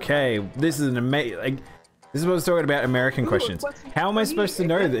 Okay, this is an amazing. Like, this is what I was talking about. American Ooh, questions. what's How am I funny, supposed to if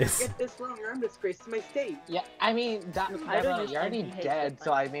know I this? Get this wrong, or I'm disgrace to my state. Yeah, I mean, that, I don't you're already understand dead, hate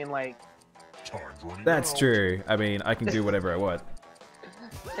so I mean, like, Time's running That's out. true. I mean, I can do whatever I want.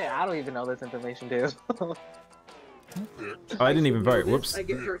 hey, I don't even know this information, dude. Who picked? Oh, I didn't even know vote. this. Whoops. I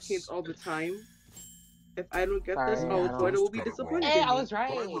get hurricanes all the time. If I don't get this, Sorry, all I of Florida don't- will be disappointed Hey, in I me. was But I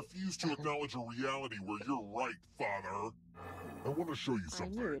right. refuse to acknowledge a reality where you're right, Father. I want to show you I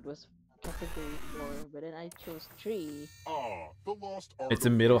something. knew it was category 4, but then I chose 3. Ah, the lost art It's a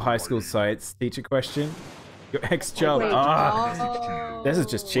of middle high school writing. science teacher question. Your ex job. Wait. Ah, this is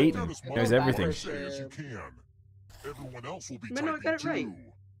just Oh, cheating. That is Knows my everything. part, say as you can. Everyone else will be Man, no, I typing got it too. right.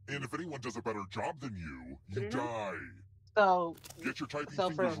 And if anyone does a better job than you, you Didn't I? die. So, Get your typing so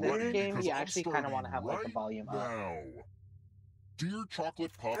for fingers this ready game, because you I'm actually kind of want to have like the starting volume right up. now. Dear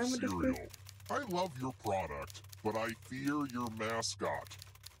Chocolate Puff I'm a Cereal, I love your product, but I fear your mascot.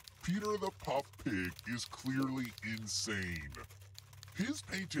 Peter the Puff Pig is clearly insane. His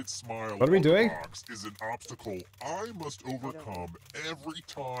painted smile What are we on the doing? box is an obstacle I must overcome every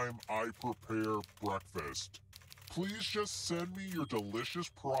time I prepare breakfast. Please just send me your delicious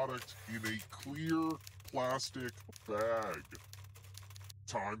product in a clear plastic bag.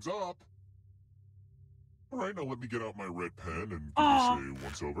 Time's up. Alright, now let me get out my red pen and give you say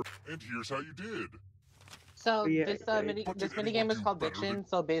once over. And here's how you did. So Yeah, this okay. But this did mini anyone game is do called better Diction. than-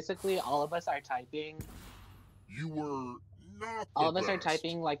 So basically, all of us are typing. You were not All the of us are best.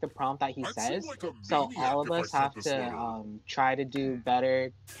 typing like the prompt that he I'd seem says. like a So maniac all of if I us sent have this to letter. try to do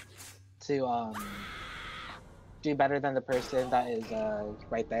better than the person that is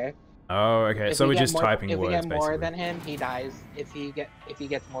right there. Oh, okay. If So we we're get just more, typing if we words, get more basically. than him, he dies. If he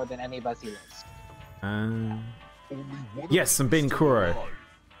gets more than any of us, he lives. Only one of Yes, us I'm is being still Kuro. alive.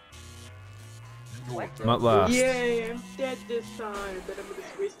 You know what that Not last. Yay, I'm dead this time, but I'm gonna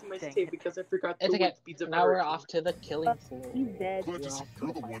disgrace to my Dang state it. because I forgot It's the okay. word speeds of Now we're hurricane. off to the killing floor. He's dead. Glad We're to see off to you're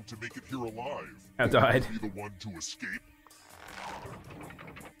the the fight. one to make it here alive. I died. Be the one to escape.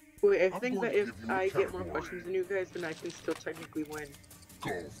 Wait, I I'm think going that to if give you a I get more category. questions than you guys, then I can still technically win.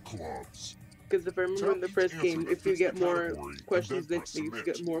 Golf clubs. Because if I remember in the Tap each first answer game, that if you fits the get more category, and questions then than press you submit.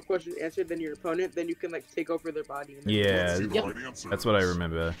 get more questions answered than your opponent, then you can like take over their body. And then Yeah, Let's see the Yep. right answers. that's what I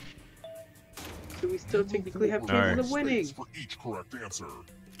remember. So we still You move technically have forward chances Alright. of winning. space for each correct answer.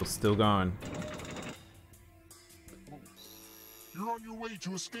 We're still going. You're on your way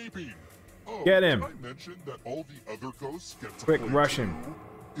to escaping. Oh, Get him. Did I mention that all the other ghosts get to Quick, play rush too? him.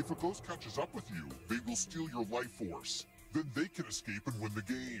 If a ghost catches up with you, they will steal your life force. Then they can escape and win the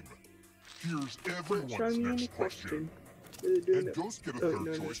game. Here's everyone's Try me any next question. question. And ghosts get a Oh, third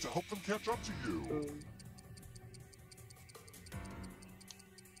no, no. choice to help them catch up to you.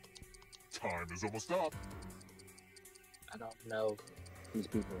 Time is almost up. I don't know these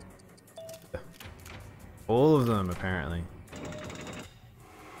people. All of them, apparently.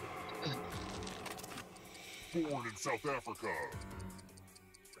 Born in South Africa.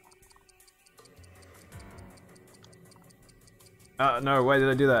 No, why did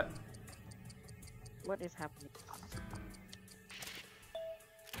I do that? What is happening?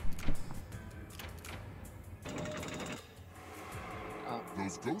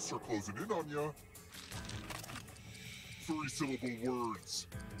 Those ghosts are closing in on ya. 3-syllable words.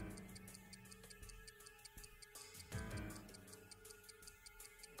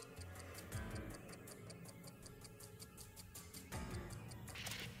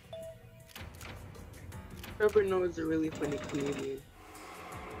 Trevor Noah's a really funny comedian.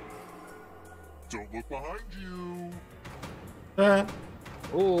 Don't look behind you.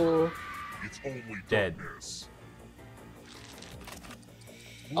 Ooh. It's only Dead. darkness.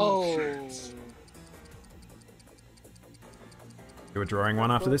 Oh. Shit. Do a drawing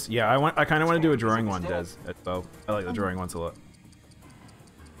one after this? Yeah, I kind of want to do a drawing one, Des. As well. I like the drawing ones a lot.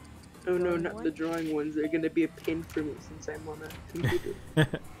 Oh no, not the drawing ones. They're gonna be a pain for me since I'm on a computer.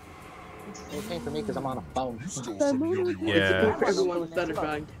 It's okay for me because I'm on a phone. You stole some yummy life. Yeah. For everyone without a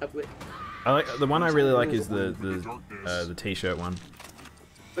drawing tablet. I like the one I really like is the Darkness. the t-shirt one.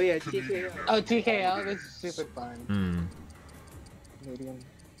 But yeah, TKO. Oh, TKO, this is super fun. Hmm. Medium.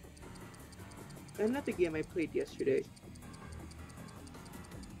 And not the game I played yesterday.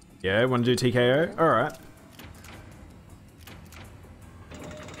 Yeah, want to do TKO? All right.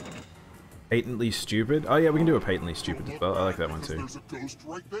 Patently stupid. Oh yeah, we can do a patently stupid as well. I like that one too. There's a ghost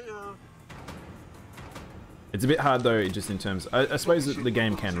right there. It's a bit hard though, just in terms. I suppose that the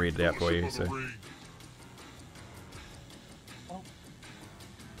game can read it out for you. So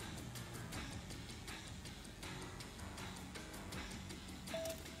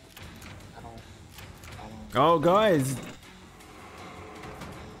oh guys,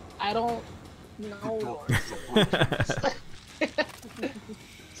 I don't know.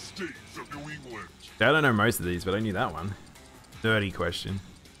 States of New England. I don't know most of these, but I knew that one. Dirty question.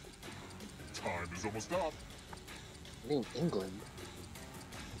 Time is almost up. New England.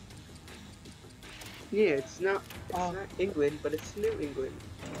 Yeah, it's not England, but it's New England.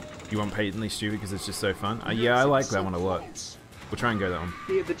 You want Patently Stupid because it's just so fun? Yeah, I like that one a lot. We'll try and go that one.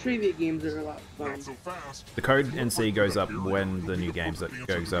 Yeah, the trivia games are a lot of fun. So fast. The code NC goes up when the new games that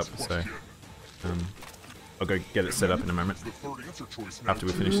goes up, so I'll go get it set up in a moment The third answer choice now. after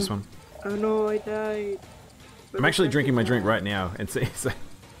we finish this one. Oh no, I died. I'm actually drinking my drink right now, NC. So.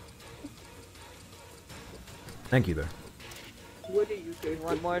 Thank you, though. What do you guys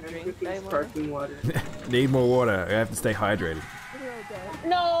Want more drink, Daimono? Sparkling water. Need more water. I have to stay hydrated.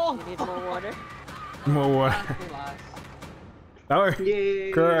 No! You need more water? More water. We lost. Oh,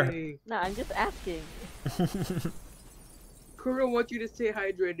 Yay! Kura. No, I'm just asking. Kura wants you to stay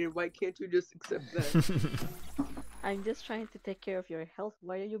hydrated. Why can't you just accept that? I'm just trying to take care of your health.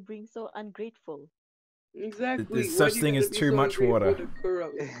 Why are you being so ungrateful? Exactly. There's Why such do you thing gotta as be too so much ungrateful water. to Kura?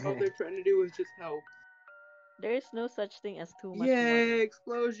 All they're trying to do is just help. There is no such thing as too much Yay! water.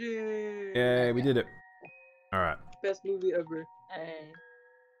 Explosion! Yeah, we did it. Alright. Best movie ever. Hey.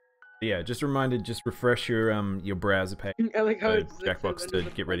 Yeah, just reminded, just refresh your browser page. I like how it's Jackbox to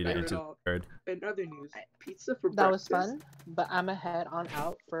get ready to not enter at the all. code. In other news, pizza for That was breakfast. fun, but I'm ahead on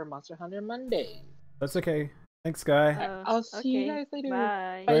out for Monster Hunter Monday. That's okay. Thanks, Guy. I'll see you Okay, guys later.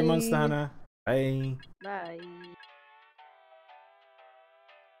 Bye. Sorry, Bye. Monster Hunter. Bye. Bye.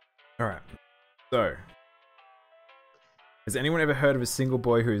 Alright. So. Has anyone ever heard of a single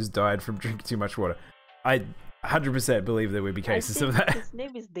boy who has died from drinking too much water? I 100% believe there would be cases I of think that. His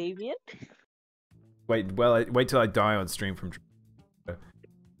name is Damien. Wait till I die on stream from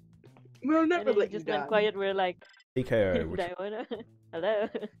We'll And never then he let you just went die. quiet. We're like, TKO. Which... Daimono, hello.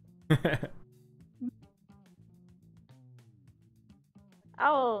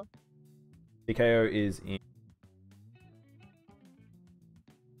 Owl. TKO is in.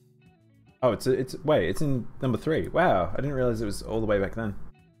 Oh, it's wait, it's in number 3. Wow, I didn't realize it was all the way back then.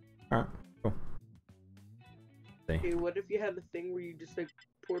 Alright, cool. Okay, what if you had the thing where you just like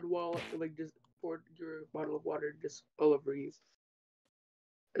poured just poured your bottle of water just all over you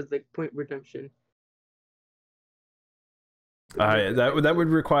as like point redemption? That would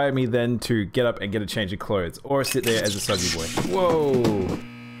require me then to get up and get a change of clothes, or sit there as a soggy boy. Whoa!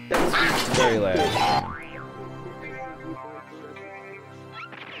 That Very loud.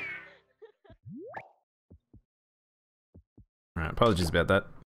 Alright, apologies about that.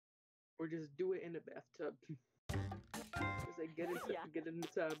 or just do it in a bathtub. Just like Yeah. get in the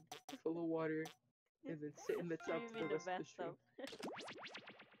tub full of water and then sit in the tub for Swim the in rest of the stream. bathtub.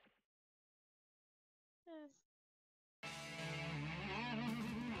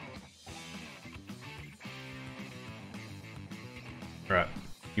 Right.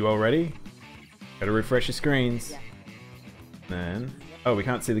 You all ready? Gotta refresh your screens. Yeah. Then... Oh, we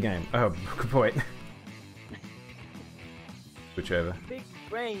can't see the game. Oh, good point. Switch over. Big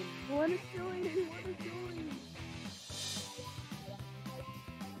brain. What is doing? What is doing?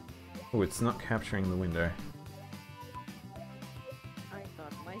 Oh, it's not capturing the window. I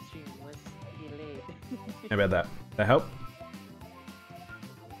thought my stream was delayed. How about that? That help?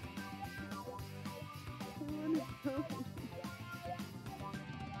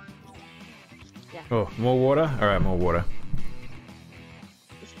 Yeah. Oh, more water? Alright, more water.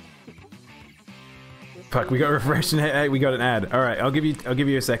 Fuck, we got refreshed and hey, we got an ad. Alright, I'll give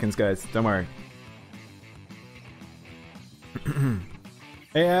you a seconds, guys. Don't worry.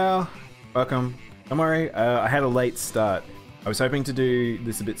 Hey Al, welcome. Don't worry, I had a late start. I was hoping to do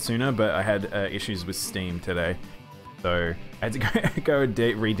this a bit sooner, but I had issues with Steam today. So I had to go and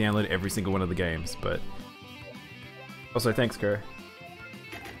re-download every single one of the games, but... Also, thanks, Kura.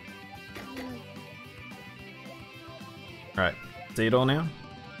 Alright, see it all now?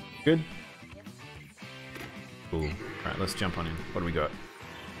 Good? Cool. Alright, let's jump on in. What do we got?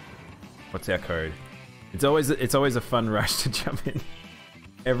 What's our code? It's always a fun rush to jump in.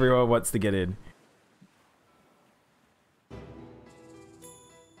 Everyone wants to get in.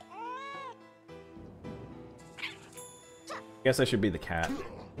 Guess I should be the cat.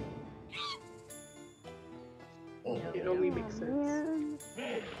 It only makes sense.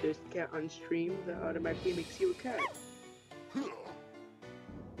 If there's a cat on stream, that automatically makes you a cat.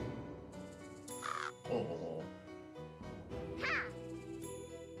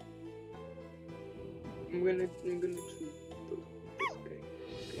 I'm gonna choose this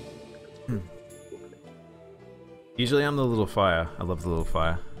guy. Usually I'm the little fire. I love the little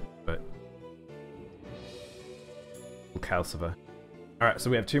fire, but little calcifer. All right, so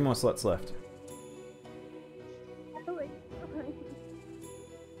we have 2 more slots left.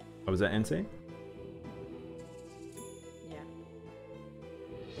 Oh, was that NC? Yeah.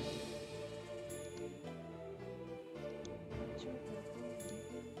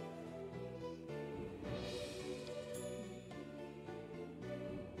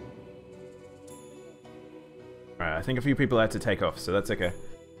 Alright, I think a few people had to take off, so that's okay.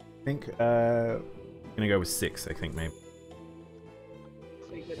 I think, I'm gonna go with 6, I think, maybe.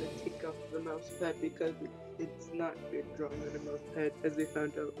 So you gotta take off the mouse pad because it's not good drawing on a mouse pad, as we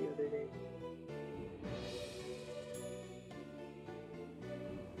found out the other day.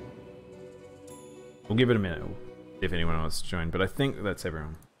 We'll give it a minute if anyone wants to join, but I think that's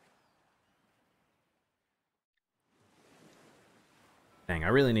everyone. Dang, I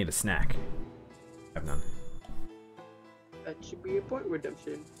really need a snack. I have none. That should be your point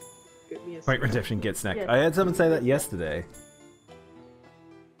redemption. Get me a Point snack. redemption, get snack. Yes. I had someone say that yesterday.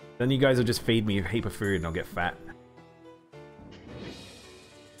 Then you guys will just feed me a heap of food and I'll get fat.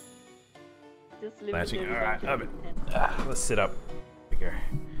 Just live Latching. with your Alright, redemption let's sit up. There we go.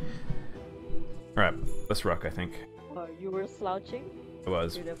 Alright, let's rock, I think. and- you were slouching? I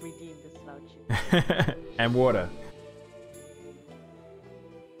was. You'd have redeemed the slouching. And water.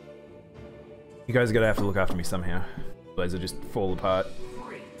 You guys are gonna have to look after me somehow. Otherwise I'll just fall apart.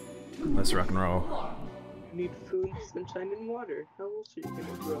 Let's rock and roll. You need food, sunshine, and water. How else are you gonna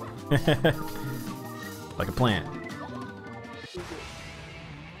grow? Like a plant.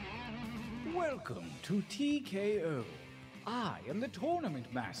 Welcome to TKO. I am the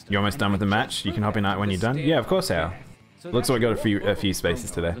tournament master. You almost done with the match? You can hop in when you're done? Yeah, of course, Al. Looks like we got a few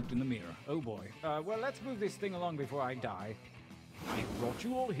spaces today. Looked in the mirror. Oh boy. Well, let's move this thing along before I die. I brought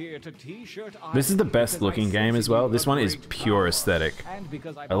you all here to T-shirt. This is the best looking game as well. This one is pure aesthetic.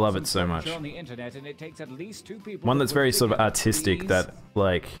 I love it so much. One that's very sort of artistic, that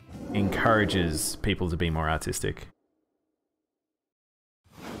like encourages people to be more artistic.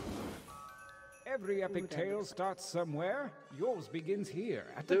 Every epic tale starts somewhere. Yours begins here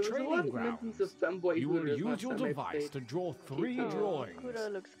at There the was a lot training of grounds. mentions of femboy You will hooters use last your time I device played. to draw 3 Oh, drawings. Kuro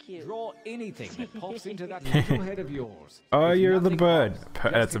looks cute. Draw anything that pops into that little head of yours. Oh, If you're the nothing bird.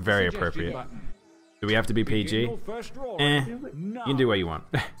 pops, That's just hit the very suggestion appropriate. button. Do we have to be Begin PG? your first drawing. You can do what you want.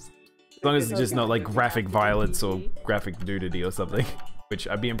 As long as it's just not like graphic violence or graphic nudity or something. Which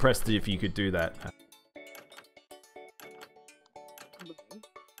I'd be impressed if you could do that.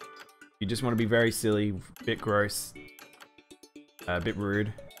 You just want to be very silly, bit gross, a bit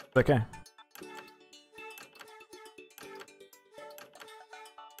rude. It's okay.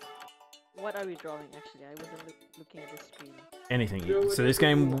 What are we drawing actually? I wasn't looking at the screen. Anything. So this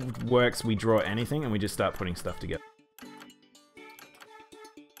game works, we draw anything and we just start putting stuff together.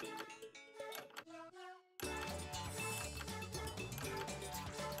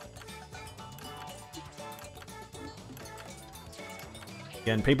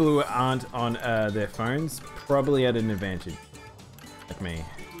 Again, people who aren't on their phones probably at an advantage. Like me.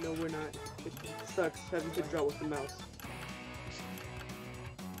 No, we're not. It sucks having to draw with the mouse.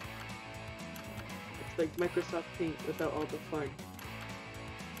 It's like Microsoft Paint without all the fun.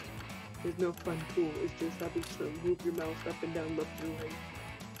 There's no fun tool, it's just having to move your mouse up and down, left and right.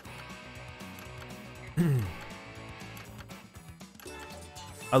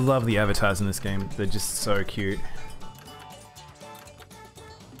 I love the avatars in this game. They're just so cute.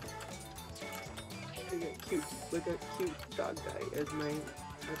 Like a cute dog guy as my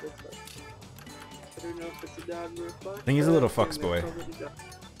avatar. I don't know if it's a dog or a fox. I think he's a little but fox I'm boy. gonna call it a dog.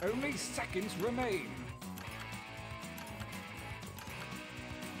 Only seconds remain.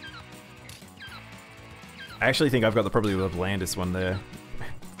 I actually think I've got probably the blandest one there.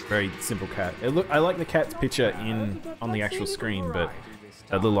 Very simple cat. I like the cat's picture on the actual screen, but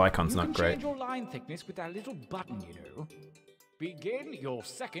that little icon's not You can great. change your line thickness with that little button, you know. Begin your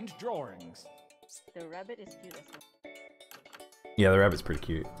second drawings. The rabbit is cute as well. Yeah, the rabbit's pretty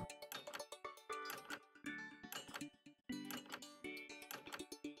cute.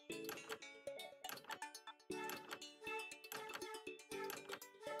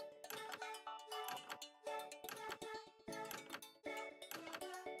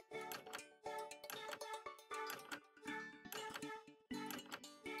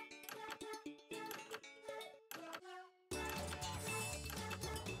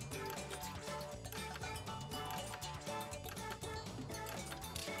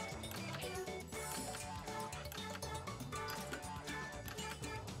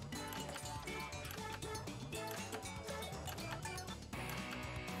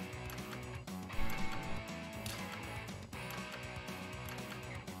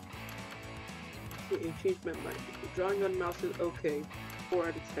 And changed my mind. Drawing on mouse is okay. 4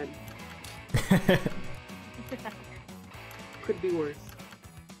 out of 10. Could be worse.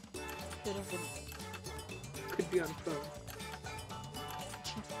 Could have been. Could be on phone.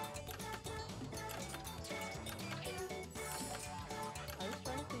 I was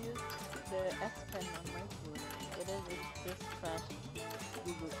trying to use the S Pen on my phone, but then it just crashed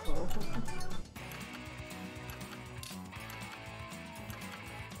Google Chrome.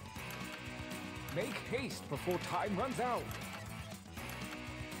 Make haste before time runs out.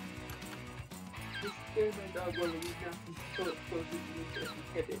 Just scared my dog while we got some short closes and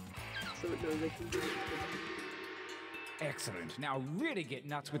hit it, so it knows I can do it. Excellent. Now really get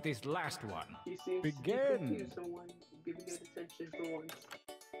nuts with this last one. He seems Begin. to be confused someone, giving it attention for once.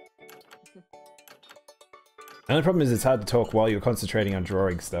 The only problem is it's hard to talk while you're concentrating on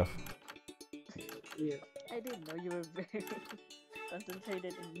drawing stuff. Yeah. I didn't know you were very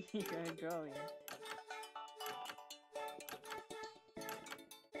concentrated in your drawing.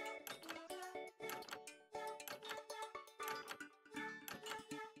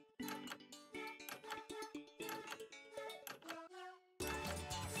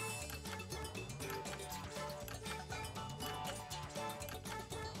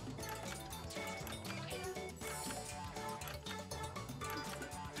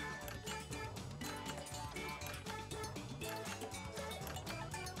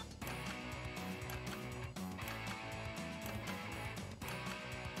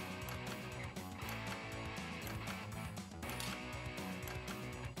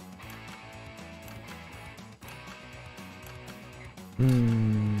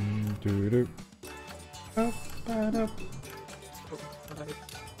 Doo-doo. This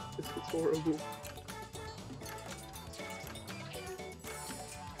is horrible.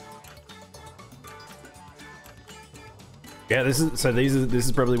 Yeah, this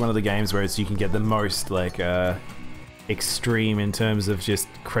is probably one of the games where you can get the most like extreme in terms of just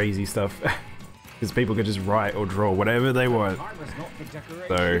crazy stuff. Because people can just write or draw whatever they want.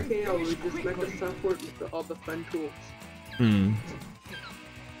 So Okay, I would just make us support with all the fun tools.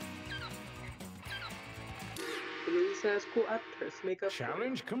 Louise has cool actors, makeup,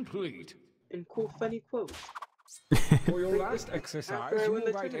 Challenge complete. and cool funny quotes. For your last exercise, After I win you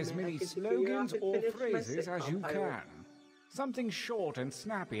the write as tournament, many I can figure out slogans and or finish my phrases as sitcom you pilot. can. Something short and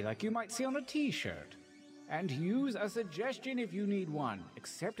snappy like you might see on a t-shirt. And use a suggestion if you need one.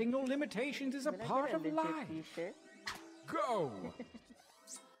 Accepting your limitations is a Can I part get a of legit life. t-shirt? Go!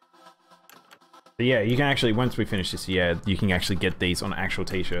 but yeah, you can actually once we finish this, yeah, you can actually get these on actual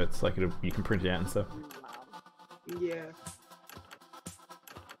t-shirts. Like you can print it out and stuff. Yeah.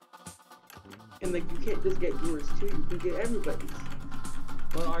 And like, you can't just get yours too, you can get everybody's.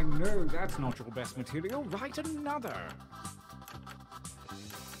 Well, I know that's not your best material. Write another.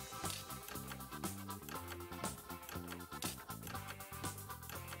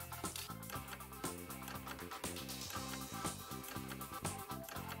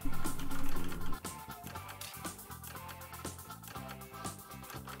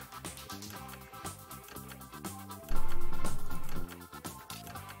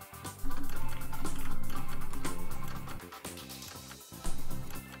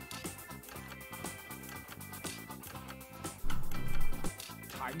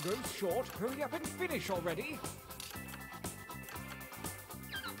 Time goes short. Hurry up and finish already.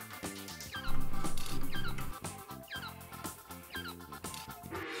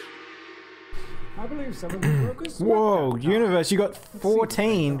 I believe some of you broke a sweat Whoa, that universe, you got see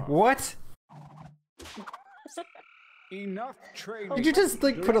 14. what they are. What? Enough training. Did you just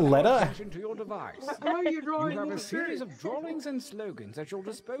like put a Direct your letter? attention to your device. How are you drawing You have a these series shirts? of drawings and slogans at your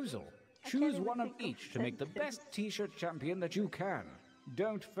disposal. Choose even one of think of each to make the best t-shirt champion that you can.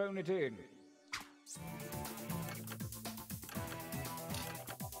 Don't phone it in.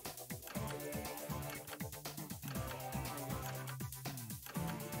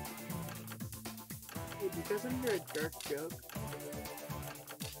 Hey, because I'm hear a dark joke.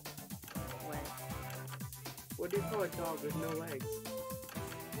 When? What do you call a dog with no legs?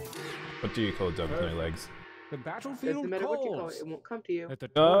 What do you call a dog with no legs? The Doesn't battlefield matter what you call calls. it, it won't come to you. Let the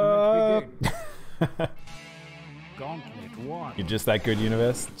tournament begin. You're Gauntlet 1. just that good,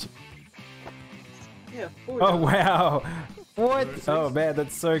 universe. Yeah, 4 Oh dogs. wow! What? Oh man,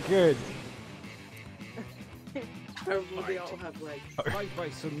 that's so good. However, they all have legs. Fight by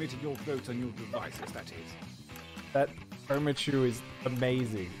submitting your votes on your devices, that is. That Omachu is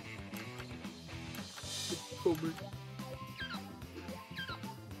amazing. Homer.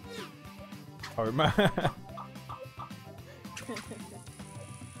 Homer.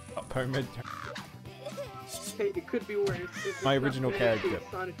 Homer. Hey, it could be worse. If it's My not original connected to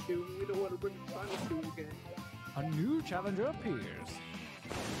character. Sonichu, we don't want to bring Sonichu again. A new challenger appears.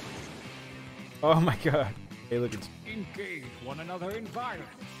 Oh my god. Hey, look, it's. Engage one another in violence.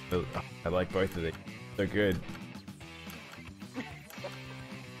 Oh, I like both of these. So good.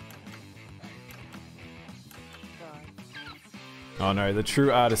 Oh no, the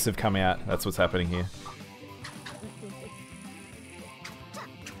true artists have come out. That's what's happening here.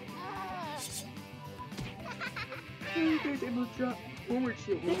 Hey, there's Emma drop. Homer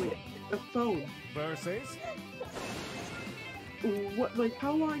shield. Wait. a phone. Versus What? Like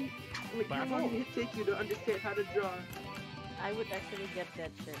how long? Like how long did it take you to understand how to draw? I would actually get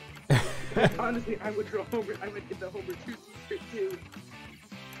that shit. Like, honestly, I would draw Homer. I would get the Homer 2 secret too.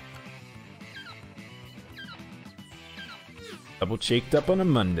 Double cheeked up on a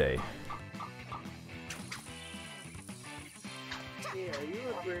Monday. Yeah, you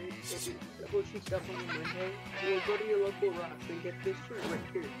remember if you double cheeked up on a Monday, you will go to your local rocks and get this shirt right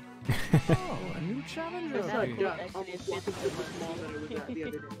here. oh, a new challenger. I saw a That duck actually almost is walking through the mall that I was at the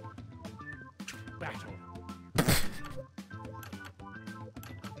other day. Battle.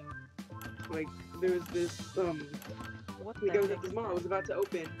 Like, there was this, What like I the was heck at this is mall, I that? was about to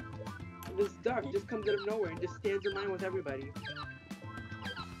open. And this duck just comes out of nowhere and just stands in line with everybody.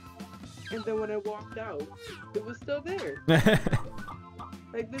 And then when I walked out, it was still there.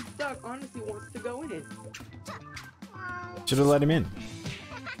 Like, this duck honestly wants to go in. Should have let him in.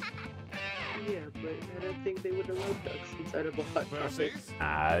 Yeah, but I don't think they would allow ducks inside of a hot topic. Versus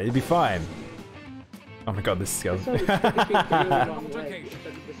Ah, it'd be fine. Oh my god, this I skeleton. saw this chicken with a really long leg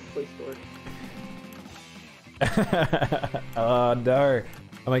instead of this toy store. Oh no.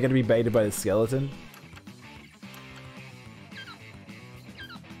 Am I going to be baited by the skeleton?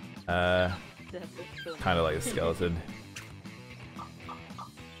 That is so Kind of like a skeleton.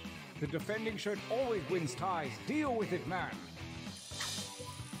 the defending shirt always wins ties. Deal with it, man.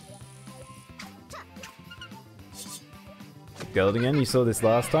 Skeleton again? You saw this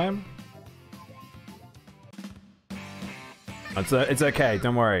last time? It's okay,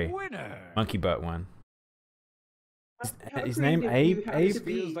 don't worry. Winner. Monkey butt one. How His name creative do you Abe? have Abe? to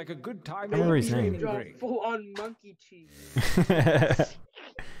be? Feels like a good time. I remember his in the name. training Draw break. full-on monkey cheese.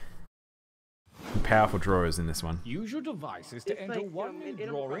 Powerful drawers in this one. Use your devices to It's enter like, one new in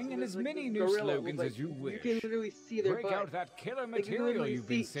Animal drawing Crossing, and there's as like many this new gorilla with, slogans like, as you You wish. can literally see their Break butt. out that killer Like, you can material literally you've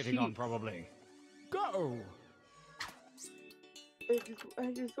been see sitting on, cheeks. probably. Go!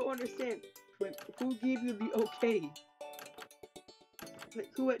 I just don't understand. Like, who gave you the okay? Like,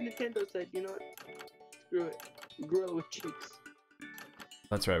 who at Nintendo said, you know what? Screw it. Gorilla with cheeks.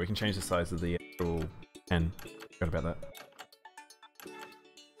 That's right, we can change the size of the actual pen. Forgot about that.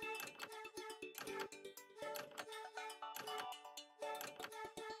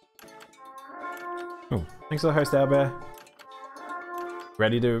 Oh, thanks for the host, Albert.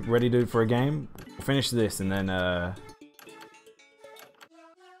 Ready for a game? We'll finish this and then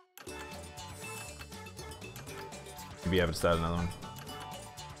you'll be able to start another one.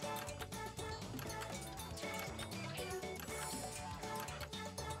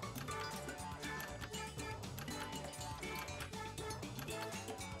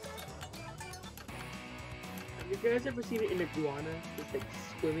 Have you guys ever seen an iguana just like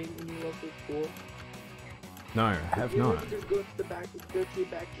swimming in your local pool? No, I have You not. ever just go to the back, go to your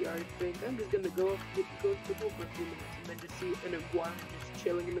backyard, think I'm just gonna go to the pool for a few minutes, and then just see an iguana just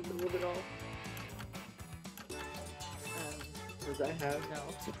chilling in the middle of it all. As I have. No.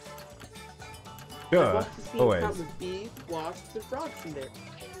 I've Sure, watched the scenes always. count with bees, wasps, and frogs in there.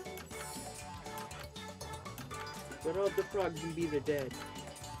 But all the frogs and bees are dead.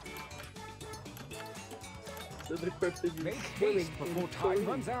 So the corpses are Make just swimming haste before in time chlorine.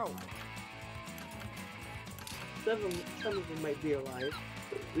 runs out. Some of them might be alive,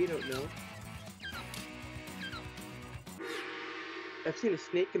 but we don't know. I've seen a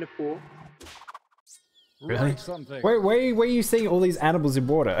snake in a pool. Really? Write something. Where are you seeing all these animals in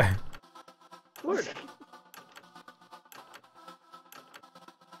water? Florida.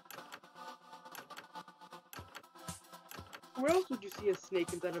 Where else would you see a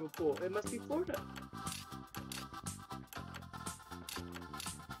snake inside of a pool? It must be Florida.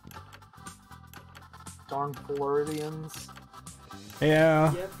 Darn Floridians.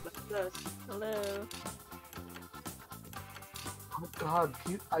 Yeah. Yep, that's us. Hello. Oh god,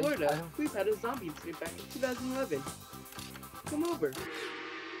 Florida, we've had a zombie incident back in 2011. Come over.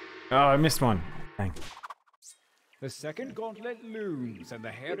 Oh, I missed one. Dang. The second gauntlet looms, and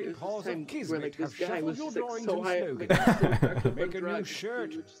the hairy There's this paws time of where, Kismet like, have this guy shuffled was your just, like, drawings so and high, slogans. like, so packed up Make on a new drugs,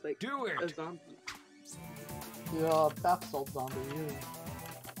 shirt. he was just, like, Do a it! zombie. yeah, bath salt zombie. Yeah.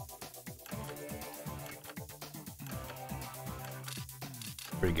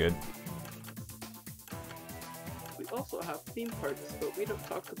 Pretty good. We also have theme parks, but we don't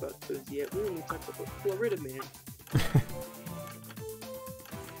talk about those yet. We only talk about Florida Man.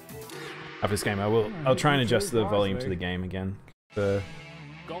 After this game, I'll try and adjust the volume to the game again. I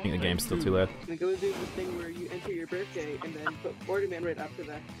think the game's still too loud. We're gonna do this thing where you enter your birthday and then put Florida Man right after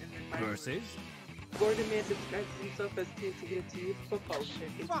that. And then my Versus Florida Man describes himself as team to get into youth football shirt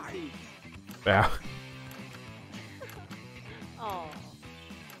into Fine. seeds. Wow. Oh.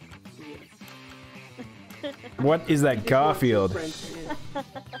 What is that, Garfield?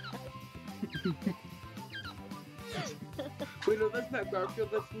 Wait, no, that's not Garfield,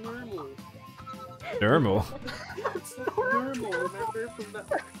 that's normal. Normal. It's normal, remember?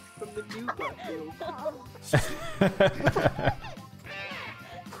 From the new Garfield.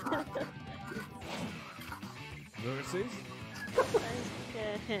 Versus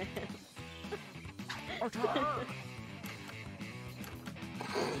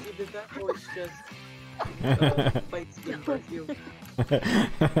Either that or it's just fight skin Garfield. Is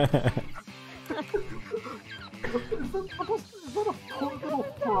that a poor little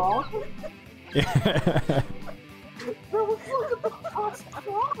frog? Yeah. That was like the first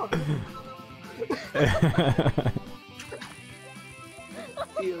frog!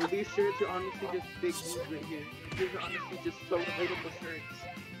 Yo, these shirts are honestly just big moves right here. These are honestly just so relatable shirts.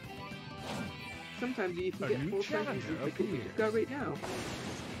 Sometimes you can A get new full sentences challenger like what we appears. just got right now.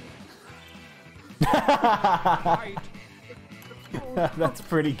 fight. That's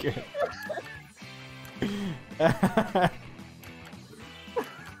pretty good.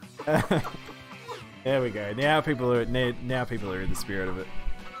 There we go. Now people are in the spirit of it.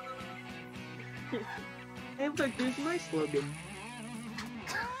 Hey, look, there's my slogan.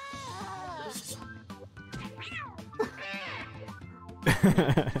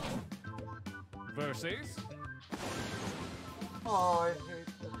 Versus Oh, I hate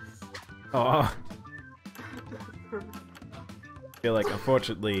this. Oh. I feel like,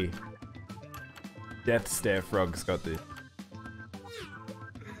 unfortunately, Death Stare Frog's got this.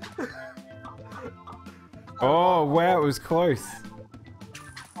 Oh, wow, it was close.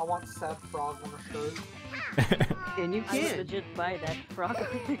 I want sad frog on the shirt. And you I would can. legit buy that frog.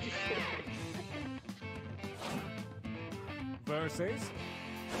 versus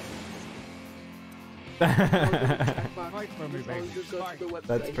Fight for me, baby. Fight.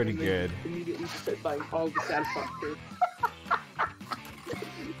 That's pretty good. Immediately start buying all the sad fuck shirts.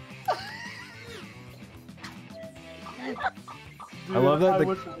 I love that the-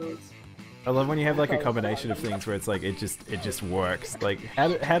 wish it was. I love when you have like a combination of things where it's like it just works. Like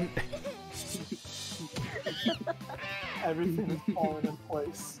how Everything is falling in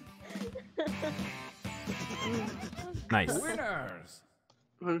place. nice. winners.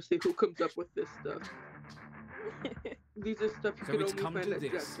 Honestly, who comes up with this stuff? These are stuff you So can it's only come find to at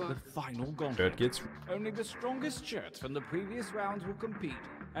this, the Jackbox. final Shirt gauntlet. gets Only the strongest shirts from the previous rounds will compete,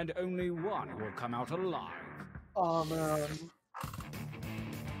 and only one will come out alive. Oh man.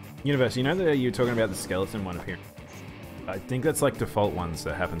 Universe. You know that you were talking about the skeleton one appearing. I think that's like default ones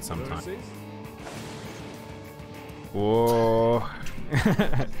that happen sometimes. Versus Whoa.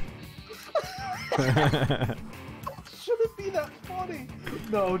 Shouldn't be that funny.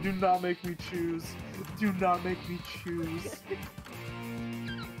 No, do not make me choose. Do not make me choose.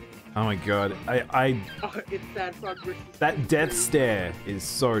 Oh my god. I Oh, it's Sad Frog versus that death stare is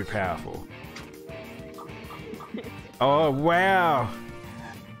so powerful. Oh wow.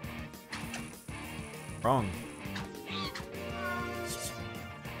 Wrong.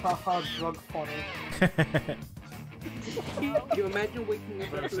 Haha, drug funny. You imagine waking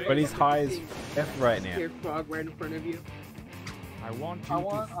up after But he's high as F right now. scared frog right in front of you. I want you I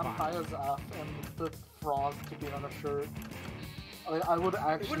want to I'm high fight. as F and the frog to be on a shirt. I would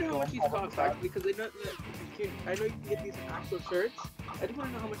I actually wonder how go much these all cost that. actually, because I know that I know you can get these in actual shirts. I just want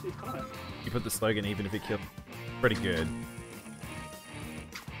to know how much these cost. You put the slogan even if it killed. Pretty good.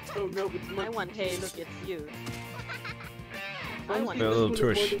 Oh no, it's I much want, hey, look, it's you. I Honestly, want A this little one is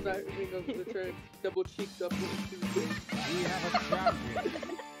tush. more deserving of the term double cheeked up Tuesday. We have a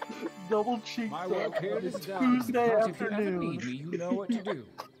champion. Double cheek My work here is done. Tuesday But if you ever afternoon. need me, you know what to do.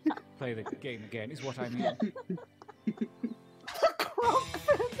 Play the game again is what I mean.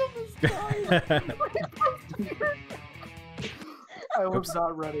 I was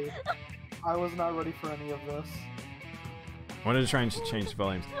not ready. I was not ready for any of this. I wanted to try and change the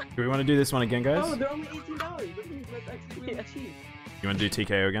volumes. Do we want to do this one again, guys? Oh, they're only $18. That's actually really Yeah. cheap. You want to do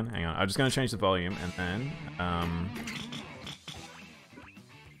TKO again? Hang on. I'm just going to change the volume and then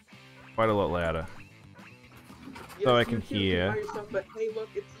quite a lot louder. Yes, So I you can too hear. buy yourself, but hey, look,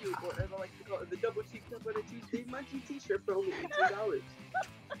 it's you. Or as I like to call it, the double cheeked up on a Tuesday Munchie t-shirt for only $18.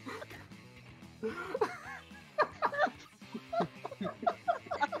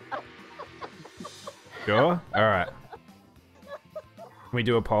 Sure? Alright. Can we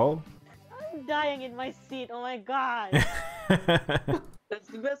do a poll? I'm dying in my seat, oh my god. That's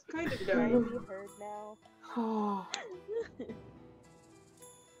the best kind of Can I dying. be heard now?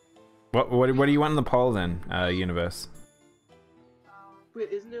 What do you want in the poll then, Universe? Wait,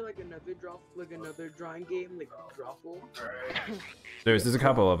 isn't there like another drawing game, like Drawful? There's a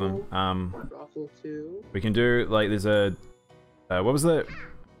couple of them. Drawful 2. We can do like there's a what was the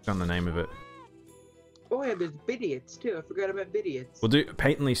on the name of it? Oh yeah, there's Bidiots too. I forgot about Bidiots. We'll do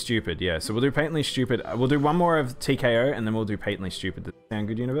Patently Stupid. Yeah, so we'll do Patently Stupid. We'll do one more of TKO and then we'll do Patently Stupid. Does that sound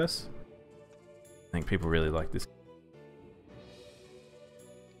good, Universe? I think people really like this.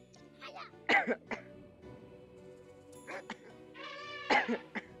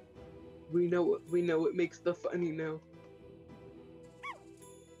 We know what makes the funny now.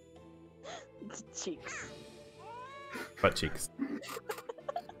 It's cheeks. Butt cheeks.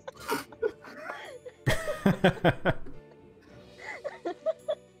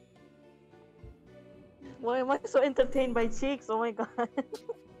 Why am I so entertained by cheeks? Oh my god.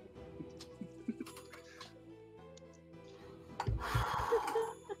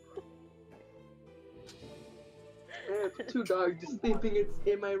 I have 2 dogs just sleeping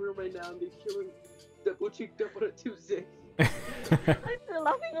in my room right now, and they're showing double cheeked up on a Tuesday. I'm still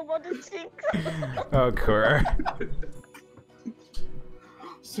laughing about the cheeks. Oh, Kuro.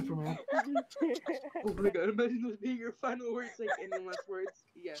 Superman. Oh my god, imagine those being your final words, like any last words.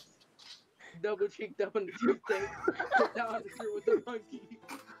 Yes. Double cheeked up on the Tuesday. Put down on the shirt with the monkey.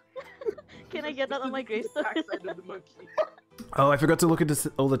 Can I get that on my gravestone? Backside of the monkey. Oh, I forgot to look at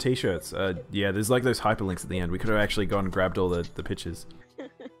all the t-shirts. Yeah, there's like those hyperlinks at the end. We could have actually gone and grabbed all the pictures.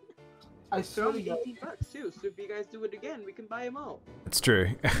 I They're swear to only God. $18 too, so if you guys do it again, we can buy them all. It's true.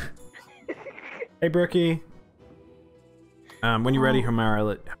 Hey, Brookie. When you're ready,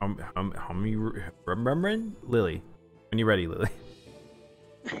 Lily. When you're ready, Lily.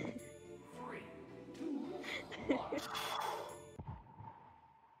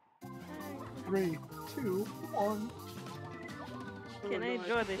 3, 2, 1. Can I no,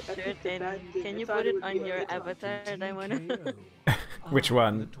 draw I this think shirt the and bad thing- can I you thought put it it would on be your a good avatar, Daimono? Which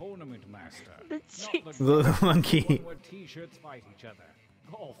one? The tournament master. The cheeks. The monkey. Where t-shirts fight each other.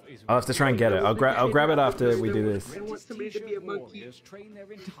 Golf is I'll have to try and get it. I'll grab it after we do this. I want somebody to be a monkey. warriors train their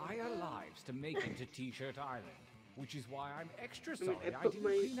entire lives to make it to T-shirt Island, which is why I'm extra I sorry mean, I I put didn't my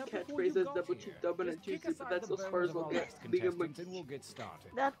clean up before you catchphrase as got double here. cheeked up on a Just kick Tuesday, but aside that's the as far as bones we'll of our get last being a contestants monkey. and we'll get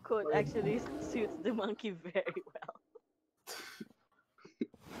started. That coat actually suits the monkey very well.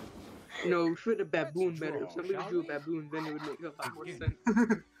 No, we should have baboon better. If draw, somebody shall drew a we? baboon, then it would make a lot more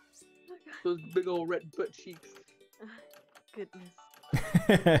sense. Those big old red butt cheeks. Goodness.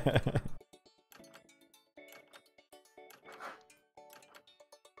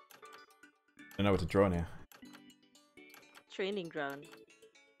 I know what to draw now. Training ground.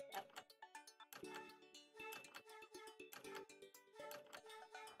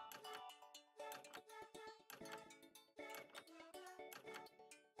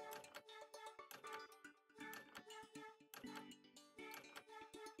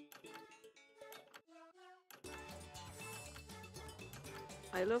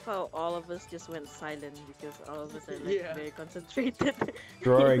 I love how all of us just went silent because all of us are like Yeah. very concentrated.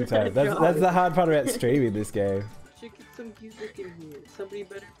 Drawing time. That's the hard part about streaming this game. Should get some music in here. Somebody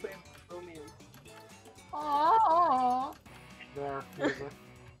better play romance. Aww. There, music.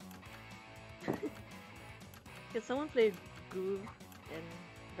 Can someone play Groove and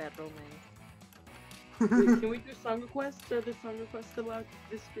Bad Romance? Wait, can we do song requests? Are there song requests allowed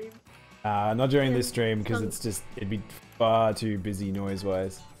this stream? Not during this stream because it's just it'd be far too busy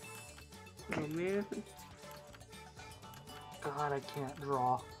noise-wise. Oh man. God, I can't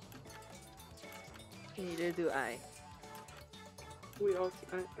draw. Neither do I. We all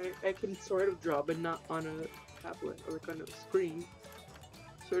I can sort of draw, but not on a tablet or like on a screen.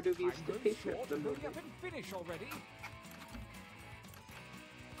 Sort of used to I'm paper sure at the to hurry moment. up and finish already.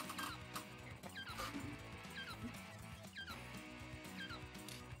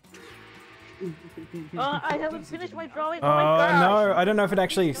 Oh, I haven't finished my drawing. Oh Oh my gosh! no, I don't know if it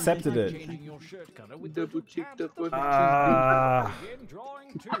actually accepted it. Changing your shirt color with Double little cheeked tabs up at the on the bottom. Ah. Begin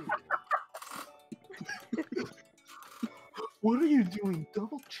drawing two. What are you doing?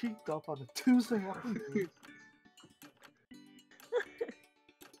 Double cheeked up on a Tuesday afternoon?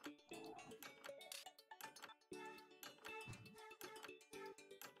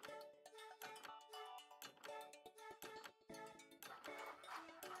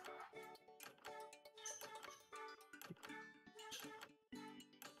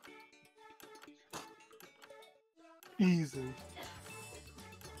 Easy.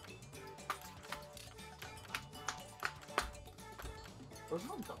 There's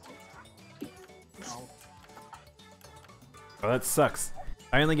no double. No. Oh, that sucks.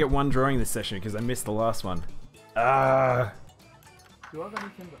 I only get one drawing this session because I missed the last one. Ah. Do you have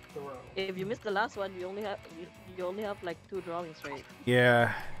anything to throw? If you missed the last one, you only have like 2 drawings, right?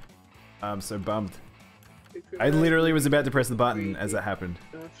 Yeah. I'm so bummed. I literally was about to press the button as it happened.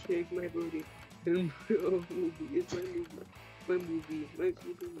 I'll shake my booty. Movie. It's my movie. My movie. My movie.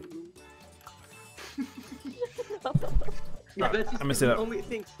 That's just gonna sit the up. only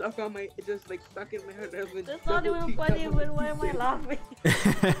thing stuck on my, just like stuck in my head. That's not even funny, but why am I laughing?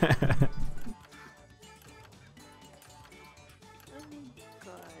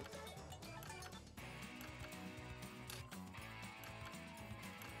 God.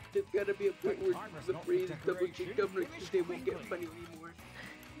 There's gotta be a point where the phrase double cheek governor Tuesday won't get funny anymore.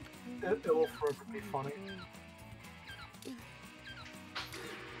 It will forever be funny.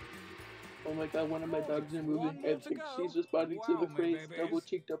 Oh my god, one of my dogs are moving. I think she's responding to the phrase double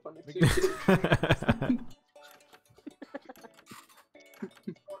cheeked up on a Tuesday.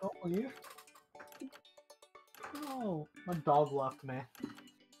 Don't leave. No, my dog left me.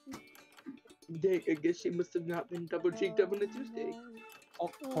 Dang, I guess she must have not been double cheeked up on a Tuesday. Oh,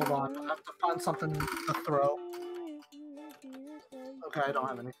 hold on, I have to find something to throw. Okay, I don't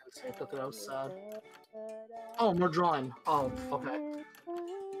have anything safe to throw, sad. Oh, more drawing. Oh, okay.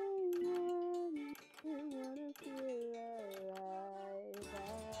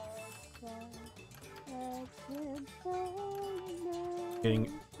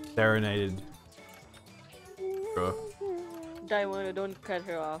 Getting serenaded. Sure. Daimono, don't cut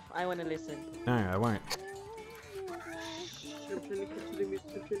her off. I want to listen. No, I won't. I'm trying to catch the music.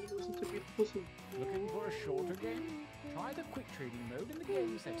 I'm trying to listen to beautiful song. Looking for a shorter game? Try the quick trading mode in the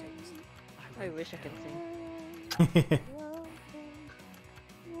game settings. I wish I could sing.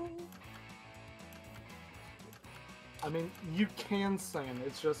 I mean, you can sing,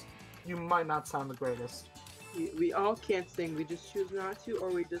 it's just, you might not sound the greatest. We all can't sing. We just choose not to, or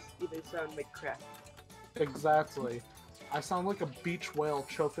we just either sound like crap. Exactly. I sound like a beach whale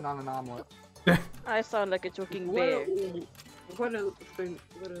choking on an omelet. I sound like a choking bear.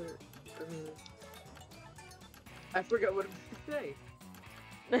 I forgot what I was to say.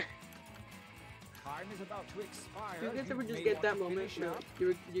 Time is about to expire. Do you guys ever You just may get want that to moment finish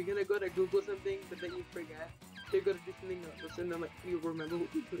where up. you're gonna go to Google something, but then you forget? You go to do something else, and then like you remember what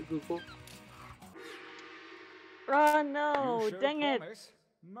you put to Google, Oh no, You show dang it. promise.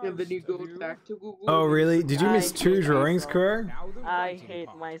 and then you Most go of you. back to Google. Oh, and really? Did you I miss 2 hate drawings, myself. Kuro? Now the I writing hate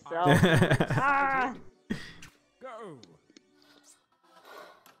part. myself. I'm Ah! Go.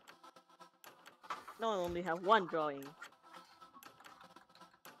 No, I only have 1 drawing.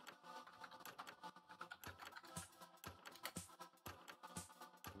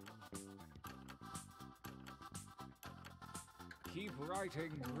 Keep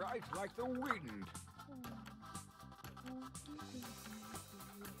writing, write like the wind.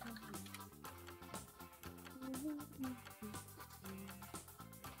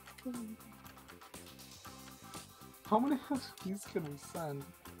 How many of these can we send?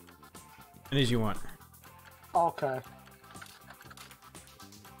 Any as you want. Okay.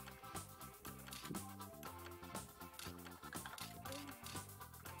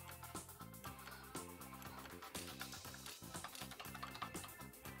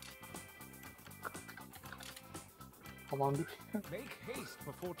 How long do we have? Make haste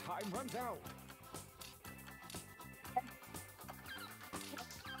before time runs out.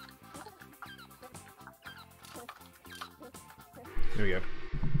 Here we go.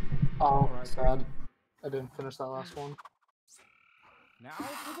 Oh, Alright, sad. I didn't finish that last one. Now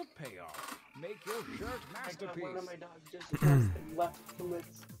for the payoff. Make your shirt I got masterpiece. one of my dogs just crossed and left from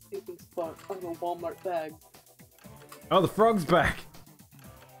its sleeping spot on a Walmart bag. Oh, the frog's back!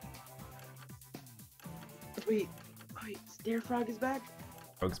 Wait, Stare Frog is back?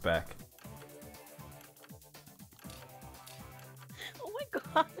 Frog's back. Oh my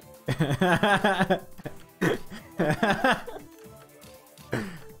god.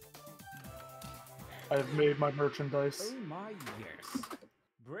 I have made my merchandise. Oh my yes.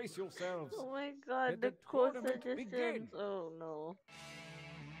 Brace yourselves. Oh my god, Let the the cool tournament suggestions. begin. Oh no.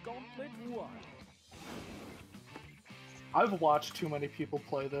 Gauntlet 1. I've watched too many people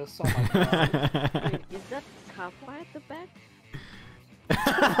play this. Oh my god. Wait, is that Kappa at the back?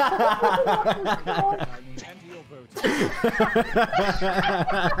 And your vote.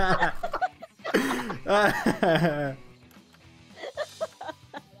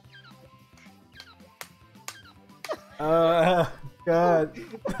 God.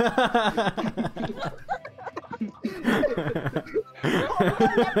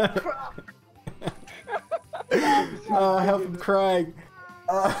 Oh, help him crying.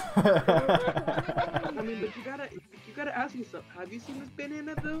 I mean, but you gotta ask you something. Have you seen this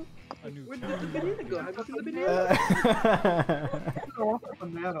banana though? A new Where did the banana go? Have you seen the banana? I want a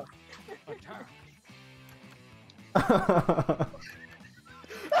banana. attack.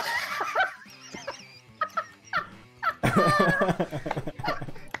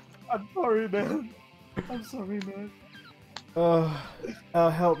 I'm sorry, man. I'm sorry, man. Oh,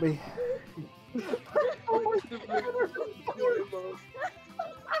 help me.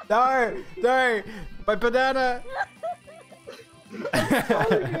 No, no, my banana.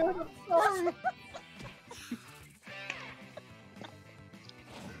 Sorry, man. I'm sorry.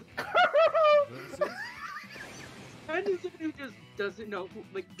 I just somebody who just doesn't know,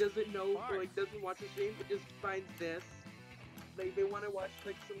 or like doesn't watch the stream, but just finds this. Like they want to watch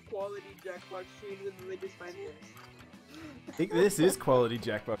like some quality Jackbox streams, and then they just find this. I think this is quality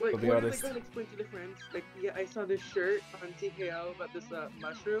Jackbox, Like, I'll be what honest. are they going to explain to their friends? Like, yeah, I saw this shirt on TKO about this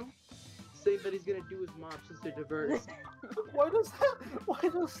mushroom, saying that he's gonna do his mom since they're diverse. Why does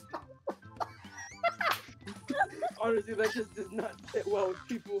that? Honestly, that just does not sit well with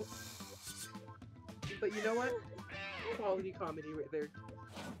people. But you know what? Quality comedy right there.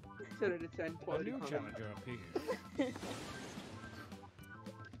 10 out of 10 A quality new comedy. challenger appears.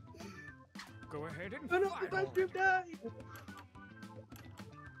 Go ahead and Oh no, fight the on mushroom it. died!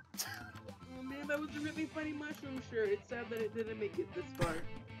 Oh man, that was a really funny mushroom shirt. It's sad that it didn't make it this far.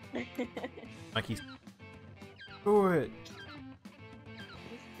 Like he's... Do it.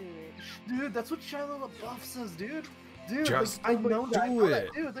 Just do it. Dude, that's what Shiloh LaBeouf says, dude. Dude, Just like, I know that. do it.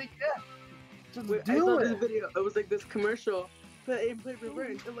 Dude, like, yeah. Just Wait, I do saw it. this video. It was like this commercial. But in play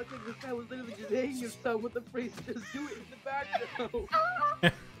reverse, it looked like this guy was literally just hanging himself with the phrase "just do it" in the background.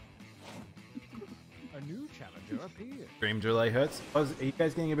 A new challenger appears. Stream delay hurts. Oh, are you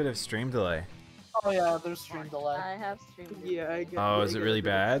guys getting a bit of stream delay? Oh yeah, there's stream delay. I have streamed it. Yeah, I get. Oh, I is it get really a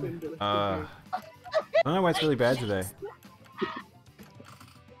bit of bad? swing delay. I don't know why it's really bad today.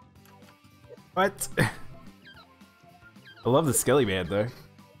 What? I love the Skelly Band though.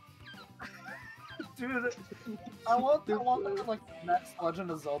 Dude, I want that in, like the next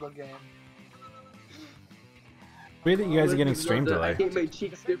Legend of Zelda game. Weird that you guys are getting Legend of stream Zelda, I delay. hate my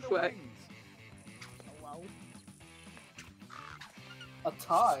cheeks get flat. Wow. A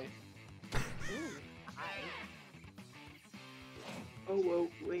tie. Ooh, hi. Oh whoa,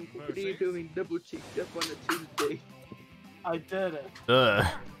 Link, what are you doing? Double cheeked up on a Tuesday. I did it. Ugh.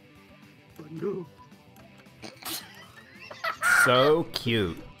 Oh no. So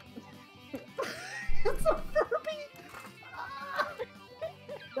cute. It's a Furby.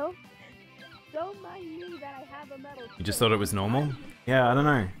 Don't mind me that I have a metal. You just thought it was normal? Yeah, I don't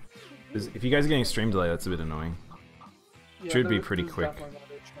know. 'Cause if you guys are getting stream delay, that's a bit annoying. Yeah, Should be there's pretty quick. definitely gonna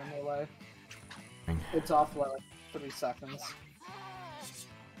be a stream delay. It's off like 3 seconds.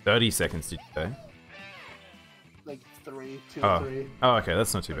 30 seconds, did you say? Like 3, 2, Oh. 3. Oh, okay,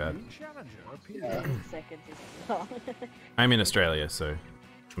 that's not too A bad. new challenger appears. Yeah. 30 seconds is long. I'm in Australia, so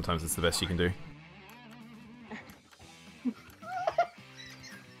sometimes it's the best you can do.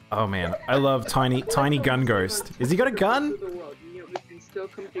 Oh man, I love Tiny Gun Ghost. Has he got a gun? The world, and yet we can still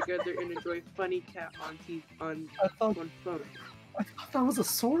come together and enjoy funny cat on I thought phone. that was a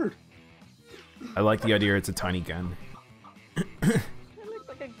sword. I like the idea it's a tiny gun. It looks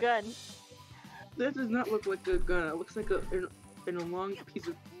like a gun. That does not look like a gun. It looks like a long piece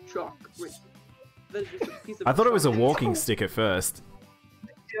of chalk. Right. That is just a piece of. I thought it was a chalk. walking stick at first.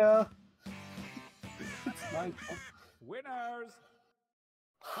 Yeah. It's nice. Winners.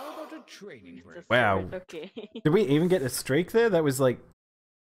 How about a training break? Just Wow. sword, okay. Did we even get a streak there? That was like...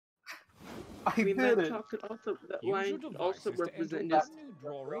 I I mean, did that it. chalk could also that Use line your could also devices to represent enter just one new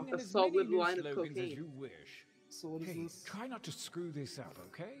drawing a and as solid many new line of slogans as cocaine. you wish. So what is Hey, this? try not to screw this up,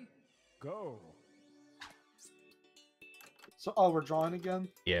 okay? Go. So we're drawing again?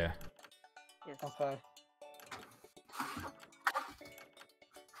 Yeah. Yes. Okay.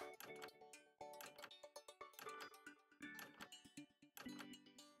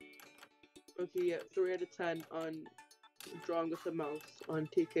 Okay, yeah, 3 out of 10 on drawing with the mouse on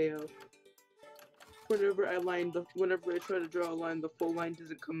TKO. Whenever I try to draw a line, the full line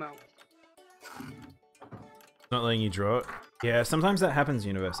doesn't come out. Not letting you draw it. Yeah, sometimes that happens,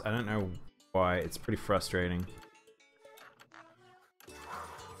 Universe. I don't know why. It's pretty frustrating.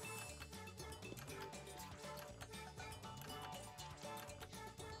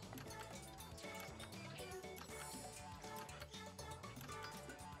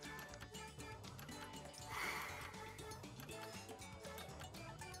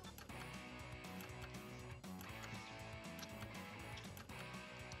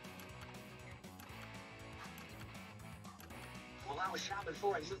 Well, I was shopping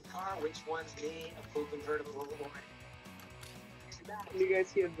for a new car. Which one's me? A full convertible or You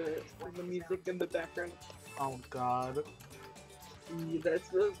guys hear the music in the background? Oh god. Yeah, that's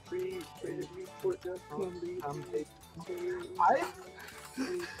the free credit report.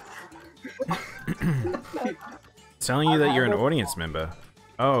 It's telling you that you're an audience member.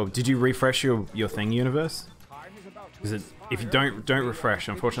 Oh, did you refresh your thing, universe? Is it? If you don't refresh,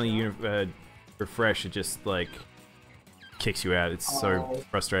 unfortunately, refresh, it just like kicks you out. It's so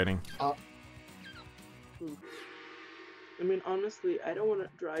frustrating. I mean, honestly, I don't want to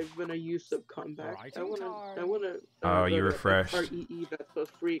drive when I use subcombat. I want to. Oh, you refreshed. REE, that's the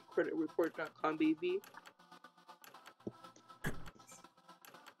free creditreport.com, baby.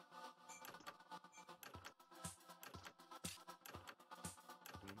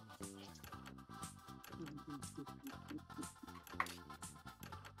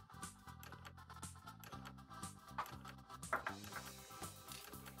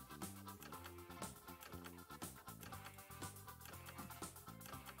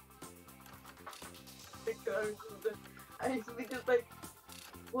 I actually just like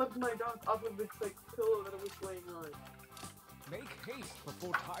flipped my dog off of its like pillow that I was laying on. Make haste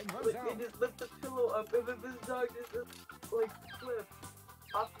before time runs Like, out. they just lift the pillow up and then this dog just like flipped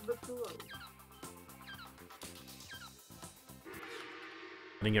off of the pillow.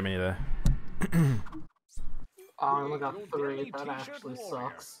 I didn't get many there. I only got 3. That actually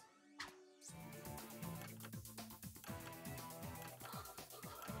sucks.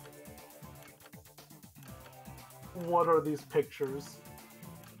 What are these pictures?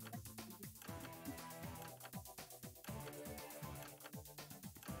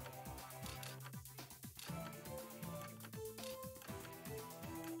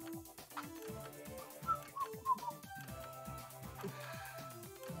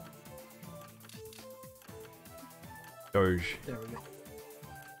 Doge. There we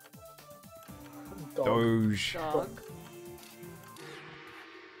go. Doge. Dog.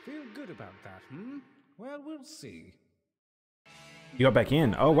 Feel good about that, hmm? Well, we'll see. You got back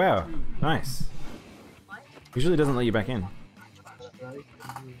in. Oh wow, nice. Usually doesn't let you back in.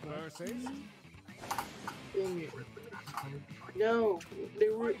 Versus? Dang it. No,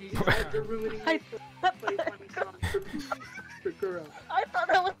 these guys are ruining my play funny songs for Kuro. I thought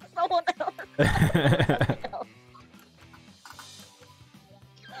that was someone else.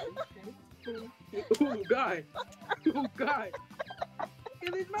 Oh god! Oh god!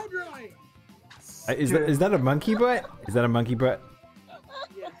 It is my drawing! Is that a monkey butt? Is that a monkey butt?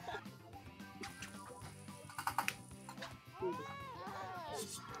 Yes.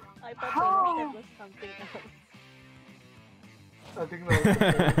 I thought that was something else. I think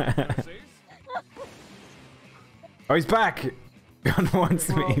that was the Oh, he's back! God wants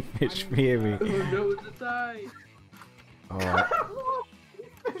me, fish fear me. Oh no, it's a tie! Oh,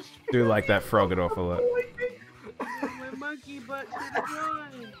 I do like that frog an awful lot. My monkey butt to the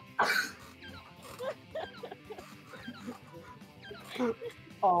drawing!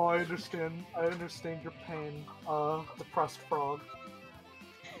 Oh, I understand. I understand your pain, depressed frog.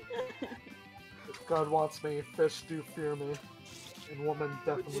 God wants me, fish do fear me, and women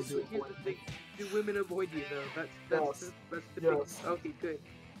definitely do Here's avoid the me. thing. Do women avoid you though? That's the Yes. thing. Okay, good.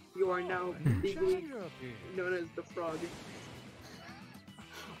 You are now legally known as the frog.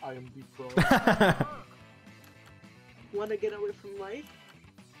 I am the frog. Want to get away from life?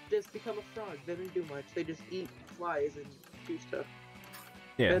 Just become a frog. They don't do much. They just eat flies and do stuff.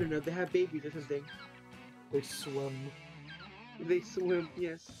 I Yeah. don't know. They have babies or something. They swim. They swim,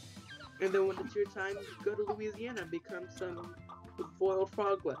 yes. And then when it's your time, go to Louisiana and become some boiled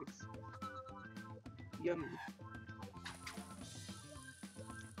frog legs. Yummy.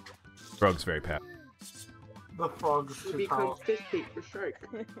 Frog's very powerful. The frog's You too become powerful. fish bait for shark.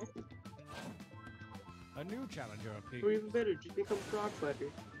 A new challenger Or appears. even better, just become frog butter.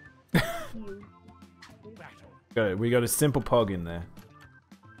 Battle. We got a simple pog in there.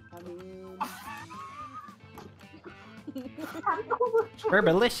 I mean, We're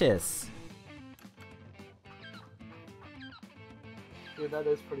delicious. Yeah, that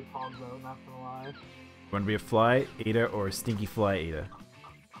is pretty pog though, not gonna lie. You want to be a fly eater or a stinky fly eater?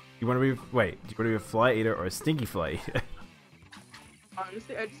 You want to be do you want to be a fly eater or a stinky fly eater?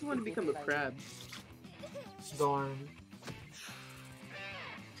 Honestly, I just want to become a crab. Darn.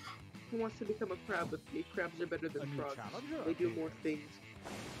 Who wants to become a crab? But crabs are better A than new frogs. challenger They do appears. more things.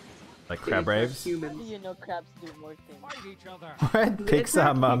 Like They crab attack raves? how do Humans. you know crabs do more things? Fight each other. What They Pixar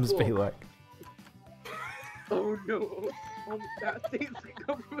attack mums be people. like? Oh no! Bad things that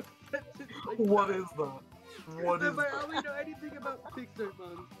come from a sentence like What that. is that? What is If I that? only know anything about Pixar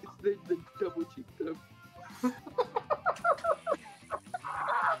moms, it's the double cheek dub.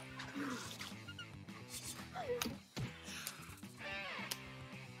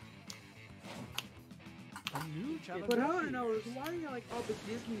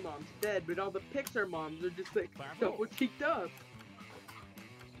 the Disney moms dead, but all the Pixar moms are just like double cheeked up.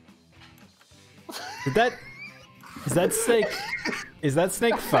 Is that snake? Is that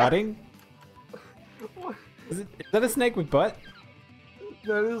snake farting? Is that a snake with butt?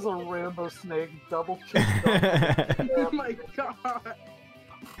 That is a Rambo snake, double cheeked up. Oh my god!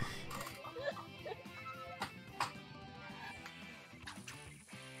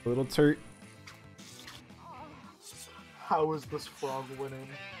 A little toot. How is this frog winning?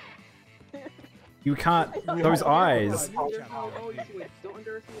 You can't. Those eyes. Don't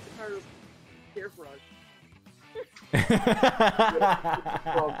underestimate the power of Care Frog.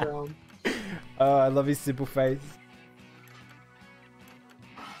 Frog down. Oh, I love his simple face.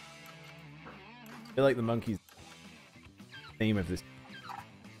 I feel like the monkey's theme of this.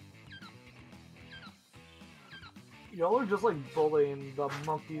 Y'all are just like bullying the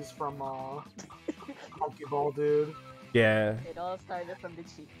monkeys from Monkey Ball, dude. Yeah. It all started from the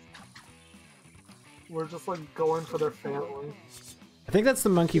cheeks. We're just like going for their family. I think that's the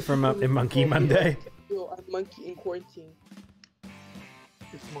monkey from in Monkey Monday. Yo, I'm monkey in quarantine.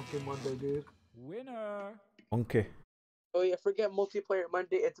 It's Monkey Monday, dude. Winner. Monkey. Oh yeah, forget multiplayer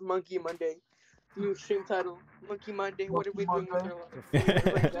Monday. It's Monkey Monday. New stream title, Monkey Monday. What are we doing with our The life?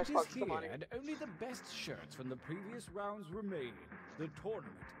 final Jackbox, is come on. here, and only the best shirts from the previous rounds remain. The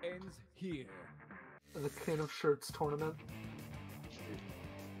tournament ends here. The King of Shirts tournament.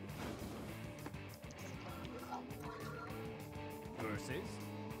 Versus.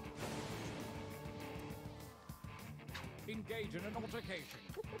 Engage in an altercation.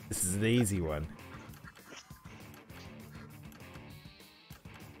 This is the easy one.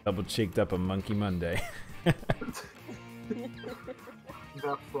 Double cheeked up on Monkey Monday. That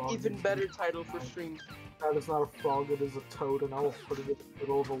frog. Even better title for stream. That is not a frog, it is a toad, and I will put it in the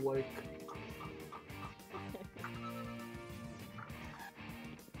middle of a lake.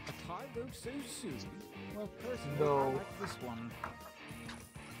 A tie broke so soon? Well, personally, No. I like this one.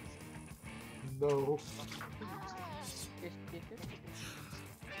 No.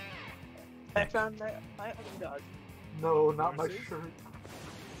 I found my underdog. No, not my Versus? shirt.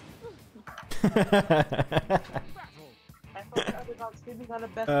 Battle. I found my underdog sleeping on a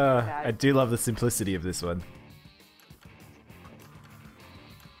best pad. I do love the simplicity of this one.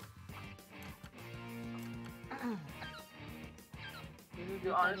 It would be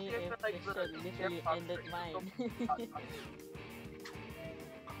Yo, funny honestly, I if feel like the the shirt literally Jackbox ended is mine.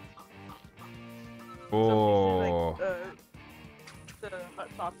 Oh. The hot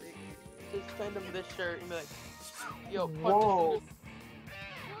topic. Just send them this shirt and be like, yo, punch Whoa. this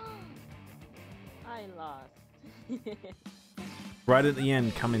I lost. Right at the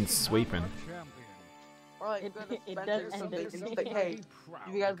end, come in sweeping. Champion. or like It- go to it Spencer does or end something it. and just like, hey,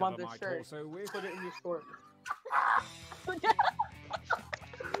 Proud you guys to want cover this my shirt? torso with- Put it in your store.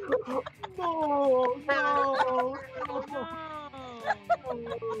 No, no, no, no.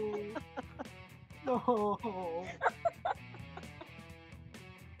 No.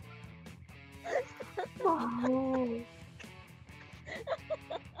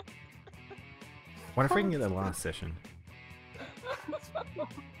 What if we can get the last session?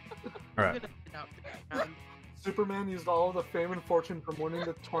 Alright. Superman used all of the fame and fortune from winning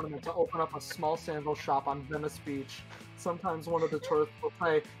the tournament to open up a small sandal shop on Venice Beach. Sometimes one of the tourists will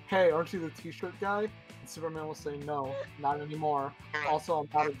say, "Hey, aren't you the t-shirt guy?" And Superman will say, "No, not anymore. Also, I'm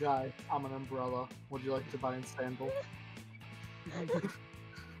not a guy. I'm an umbrella. Would you like to buy a sandal?"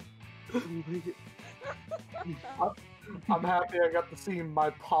 I'm happy I got to see my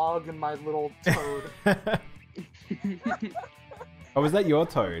pog and my little toad. Oh, was that your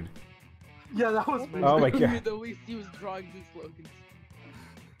toad? Yeah, that was me. Oh my You're god. the least used drawings and slogans.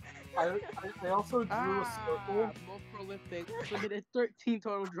 I also drew a circle. Most prolific. Submitted 13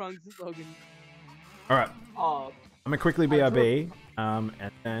 total drawings and slogans. Alright. Uh, I'm gonna quickly BRB, and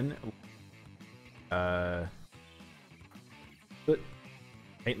then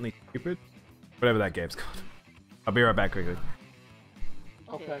Patently Stupid? Whatever that game's called. I'll be right back quickly.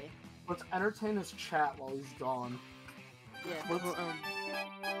 Okay. Let's entertain his chat while he's gone. Yeah. Let's,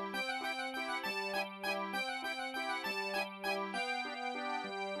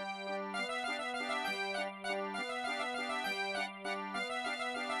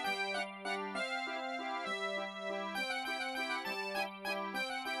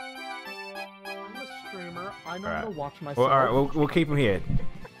 I'm a streamer. I know how to watch myself. Well, alright, we'll keep him here.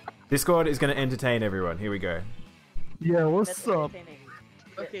 Discord is gonna entertain everyone. Here we go. Yeah, what's That's up? entertaining.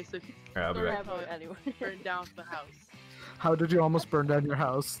 Okay, so Alright, I'll be Don't back. have no anyone. burned down the house. How did you almost burn down your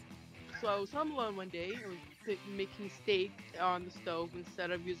house? So I was home alone one day. I was making steak on the stove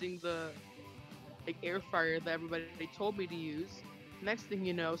instead of using the air fryer that everybody told me to use. Next thing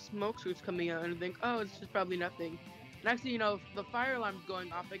you know, smoke starts coming out, and I think, oh, it's just probably nothing. Next thing you know, the fire alarm's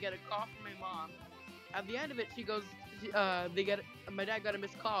going off. I get a call from my mom. At the end of it, she goes, my dad got a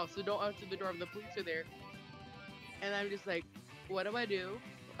missed call, so don't answer the door if the police are there. And I'm just like, what do I do?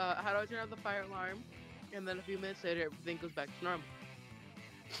 How do I turn off the fire alarm? And then a few minutes later, everything goes back to normal.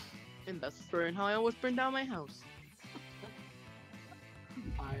 And that's the story on how I almost burned down my house.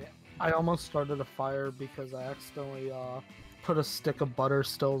 I almost started a fire because I accidentally put a stick of butter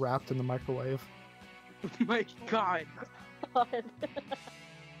still wrapped in the microwave. Oh my god.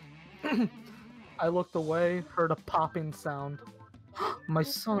 I looked away, heard a popping sound. My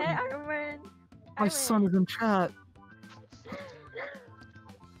son. Hey, Armin. My son is in chat.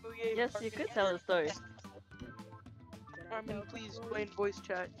 Yes, you could tell a story. Armin, please join voice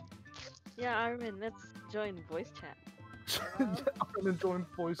chat. Yeah, Armin, let's join voice chat. Armin, join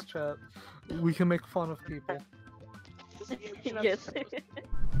voice chat. We can make fun of people. Yes.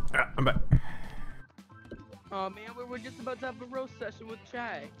 I'm back. Oh man, we were just about to have a roast session with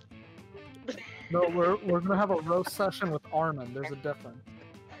Chai. No, we're gonna have a roast session with Armin. There's a difference.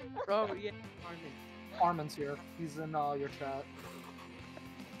 Oh yeah, Armin. Armin's here. He's in your chat.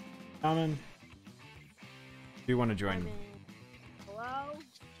 Armin, do you want to join? Armin. Hello?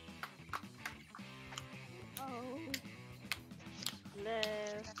 Oh.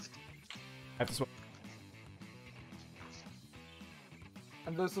 Left. Have to swap.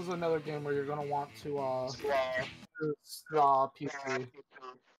 And this is another game where you're gonna want to use PC.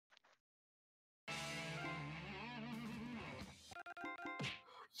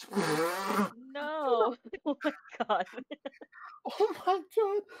 No! Oh my god. Oh my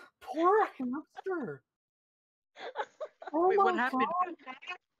god! Poor hamster! Oh Wait, my what happened? god!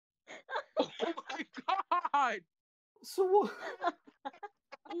 Oh my god! So what?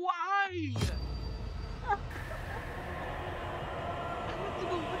 Why? I went to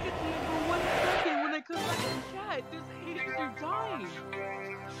go look at you for 1 second when I come back to chat. This hamster dying.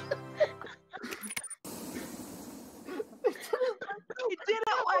 It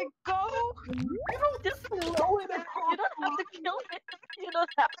didn't let go. You don't just blow it out. You don't have to kill it. You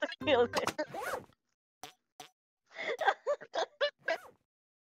don't have to kill it.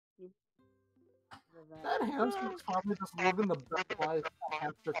 That hamster's probably just living the best life a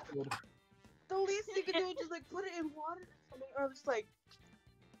hamster could. The least you could do is just like put it in water or something, or just like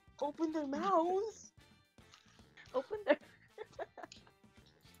open their mouths. Open their.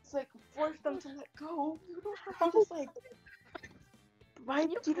 It's like force them to let go. You don't have to just like. Why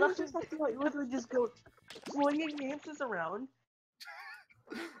do you don't just have to like literally just go flinging hamsters around?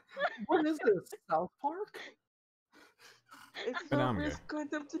 What is this? South Park? It's But not I'm good. risk going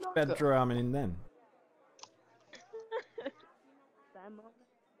them to knock Better up. throw Armin in then.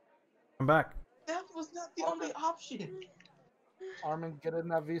 I'm back. That was not the only option. Armin, get in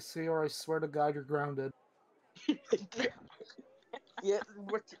that VC or I swear to God you're grounded. Yeah,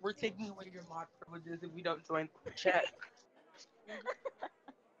 we're taking away your mod privileges if we don't join the chat.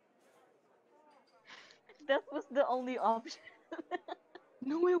 That was the only option.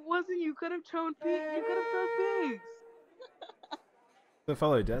 No, it wasn't. You could have chosen pigs. You could have chosen pigs. So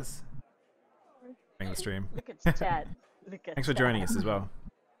follow Des. Bring the stream. Look at chat. Look at Thanks for chat. joining us as well.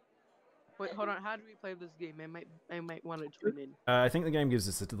 Wait, hold on. How do we play this game? I might want to join in. I think the game gives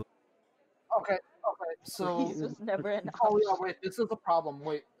us a Okay, so... This was never an Oh option. yeah, wait, this is a problem,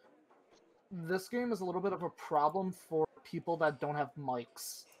 wait. This game is a little bit of a problem for people that don't have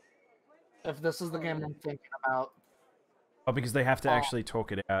mics. If this is the game I'm thinking about. Oh, because they have to actually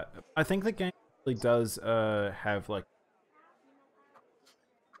talk it out. I think the game really does have like.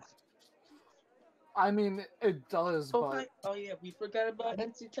 I mean, it does, Oh, but... hi. Oh yeah, we forgot about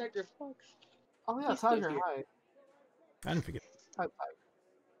NC Tiger Fox. Oh yeah, He's still Tiger, here. hi. I didn't forget. Hi,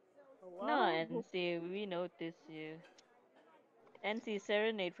 No, NC, we notice you. NC,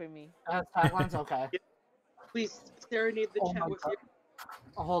 serenade for me. Tiger. Taglines? Okay. Please serenade the Oh chat my with God. your.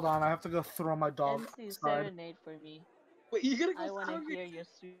 Oh, hold on, I have to go throw my dog NC, outside. serenade for me. Wait, you gotta go. I want to song hear it. your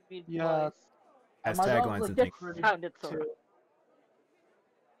sweet Yeah. voice. Has My dog's taglines and legit things. pretty Sounded so. too.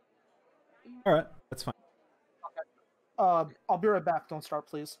 Alright, that's fine. I'll be right back. Don't start,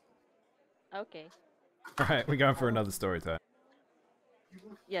 please. Okay. Alright, we're going for another story time.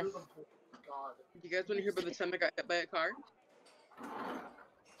 Yes. You guys want to hear about the time I got hit by a car?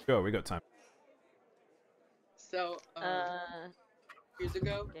 Sure, we got time. So, years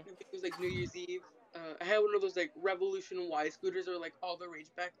ago, okay. I think it was like New Year's Eve. I had one of those like Revolution Y scooters, or like all the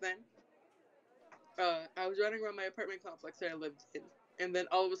rage back then. I was running around my apartment complex that I lived in, and then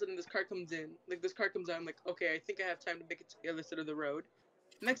all of a sudden this car comes in. Like this car comes out, I'm like, okay, I think I have time to make it to the other side of the road.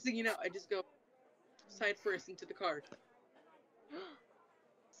 Next thing you know, I just go side first into the car.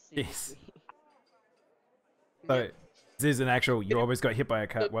 Jeez. So this is an actual. You always got hit by a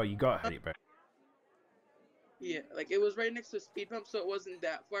car. Well, you got hit by. Yeah, like it was right next to a speed bump, so it wasn't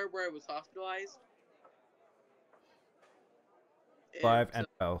that far where I was hospitalized. Alive and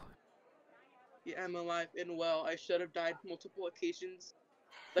well. Yeah, I'm alive and well. I should have died multiple occasions.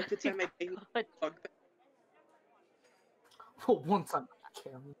 Like the time I gave bug. For one time,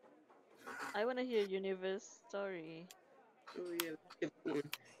 Cam. I wanna hear Universe story. Oh yeah.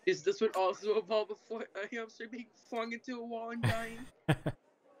 Is this what also evolved before a hamster being flung into a wall and dying?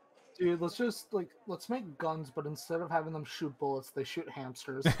 Dude, let's make guns, but instead of having them shoot bullets, they shoot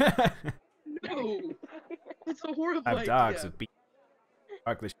hamsters. No, it's a horrible Have idea. dogs with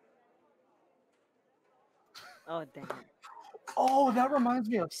ugly. Oh damn. Oh, that reminds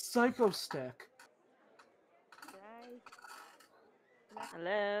me of Psycho Stick.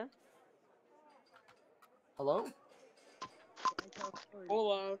 Hello. Hello?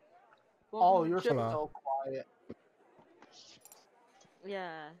 Hola. Oh, you're Hello. so quiet.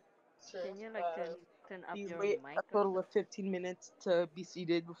 Yeah. Can you like turn up Please your wait mic? a total of 15 minutes to be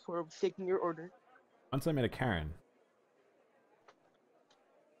seated before taking your order. Once I met a Karen.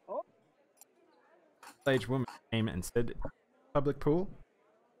 Oh. Stage woman came and said, "Public pool."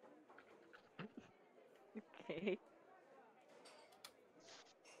 Okay.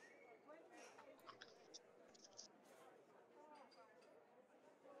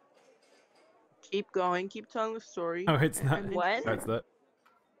 Keep going. Keep telling the story. Oh, it's not. What? That's that.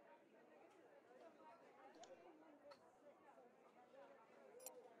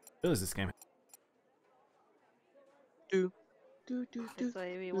 What is this game? That's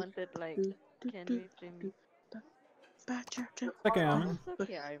why we wanted like, can we stream? Okay, Oh, it's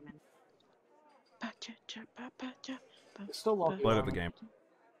okay, Iron. Still love Load up the game.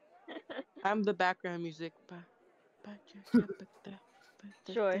 I'm the background music.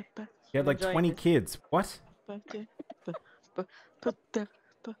 Sure. You had like enjoying 20 this. kids. What?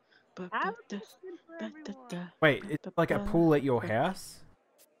 Wait, it's like a pool at your house?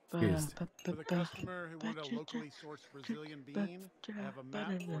 Confused. For the customer who wanted a locally sourced Brazilian bean, I have a map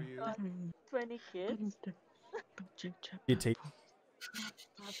for you. 20 kids? You take.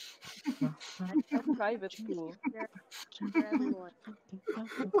 A private pool. For everyone.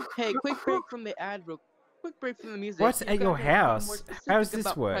 Hey, quick break from the ad, bro. Quick break from the music. What's You at your gotta be more house? specific How does this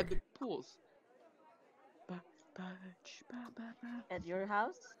about work? private pools. At your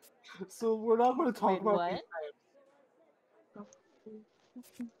house? So we're not going to talk Wait, about what?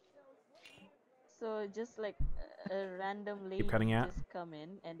 these So just like a random lady cutting out. just come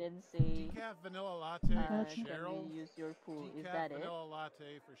in and then say, Decaf vanilla latte for can Cheryl. we use your pool? Is Decaf that it? vanilla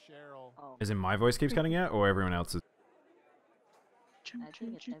latte for Cheryl. Oh, As in my voice keeps cutting out, or everyone else's? I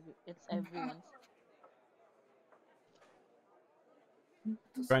think it's everyone's.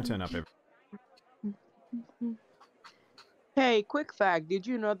 Try and turn up every. Hey, quick fact. Did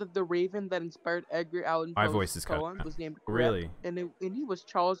you know that the raven that inspired Edgar Allan My Poe's voice is cutting poem out. was named Grip, Really? and he was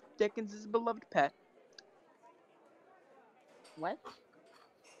Charles Dickens' beloved pet? What?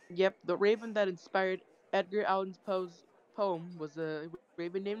 Yep, the raven that inspired Edgar Allan Poe's poem was a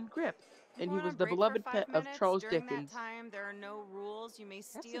raven named Grip, and he was the beloved pet of Charles Dickens. That time, there are no rules. You may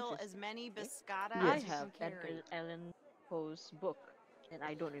steal as many biscotta I as you have can carry. Edgar Allan Poe's book, and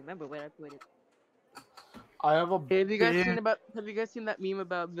I don't remember where I put it. I have a Have you guys big- seen that meme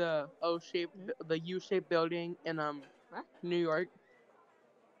about the the U-shaped building in New York?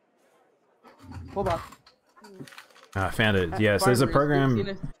 Hold on. I found it. Yes, there's a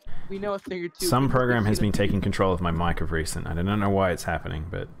program. We know a thing or two. Some We've program has seen been taking control of my mic of recent. I don't know why it's happening,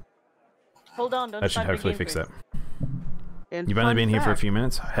 but Hold on, don't that should start the hopefully game fix first. that. You've only been here for a few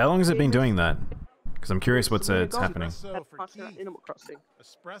minutes. How long has it been doing that? Because I'm curious what's happening. Espresso for Keith. Animal Crossing.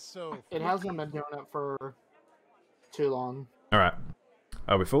 Espresso. It hasn't been doing it for too long. All right.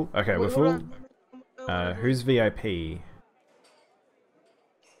 Are we full? Okay, we're full. Who's VIP?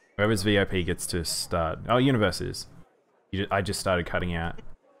 Whoever's VIP gets to start. Oh, Universe is. I just started cutting out.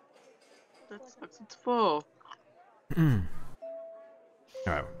 That sucks. It's full.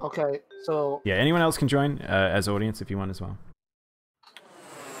 Alright. Okay, so Yeah, anyone else can join as audience if you want as well.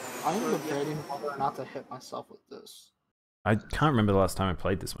 I'm debating whether or not to hit myself with this. I can't remember the last time I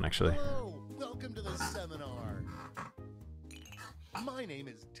played this one actually. Hello, welcome to the seminar. My name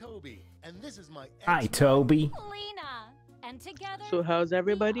is Toby, and this is my Hi, Toby. Lena, and together. So how's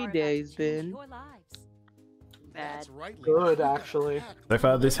everybody days been? Your lives. Bad. right, Good, actually. So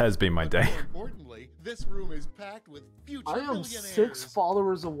far, this has been my day. More importantly, this room is packed with future I am millionaires. 6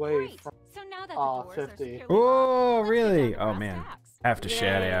 followers away Great. from So now that the doors are 50. securely Oh, locked, let's get really? down to Oh, brass man. tacks. have to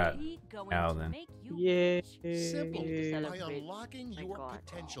shout out Al then. Yeah. Simple. By Celebrate. unlocking My your God.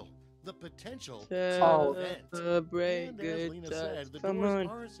 potential. The potential Oh. to event. Celebrate And as good Lena times. said, the Come doors on.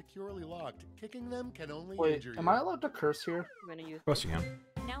 are securely locked. Kicking them can only Wait, injure am you. I allowed to curse here? I'm gonna use Of course you can.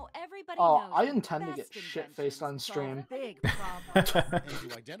 Now everybody Oh, knows I the intend to best get shit-faced on inventions solve stream. big problems. And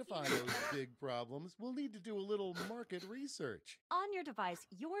to identify those big problems, we'll need to do a little market research. On your device,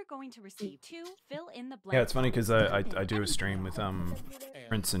 you're going to receive 2 fill-in-the-blank. Yeah, it's funny because I forms. do a stream with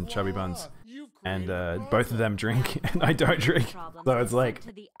Prince and Chubby Buns, You've and created a both of them drink and I don't drink, so it's like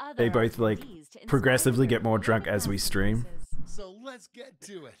they both like progressively get more drunk as we stream. So let's get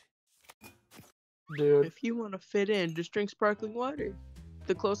to it. Dude. If you want to fit in, just drink sparkling water.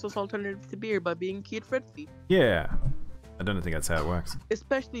 The closest alternative to beer by being kid-friendly. Yeah, I don't think that's how it works.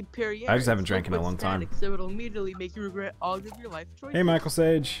 Especially Perrier. I just haven't drank in a long time. So it'll immediately make you regret all of your life choices. Hey, Michael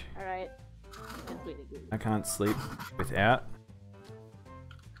Sage. Alright. I can't sleep without.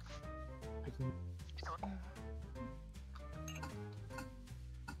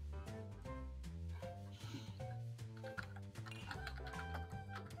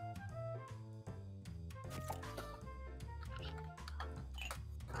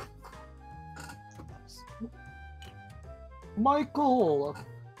 Michael!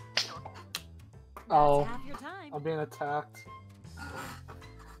 Oh, half your time. I'm being attacked.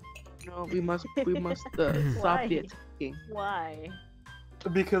 No, we must stop the attacking. Why?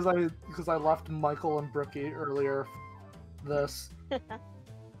 Because I left Michael and Brookie earlier. This.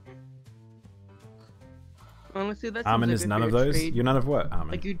 Honestly, that's Armin is none of those. You're none of what,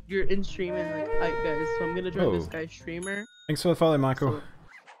 Armin? Like you're in streaming, like, alright guys, so I'm gonna join this Oh. guy's streamer. Thanks for the follow, Michael. So,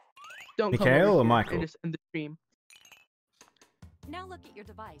 don't come Mikhail over or here Michael? and just end the stream. Now look at your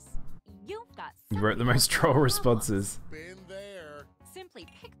device. You've got You wrote the most troll responses. Been there. Simply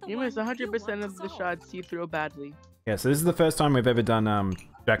pick the You one miss 100% want of to the solve. shots you throw badly. Yeah, so this is the first time we've ever done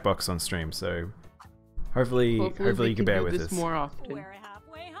Jackbox on stream, so hopefully we you can bear do with this us. more often. We're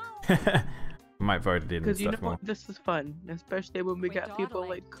halfway home. Might vote it in and Because you stuff know more. this is fun, especially when we Quit got people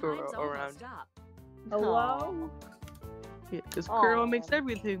dawdling. like Kuro Time's around. almost up. Hello? Yeah, because Kuro Aw. makes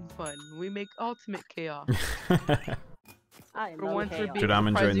everything fun. We make ultimate chaos. I For love once we're chaos. being Should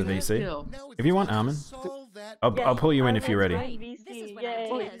Armin join the surprisingly VC? chill. Now it's If you want time to Armin, solve that I'll pull you in if you're ready. VC, This is when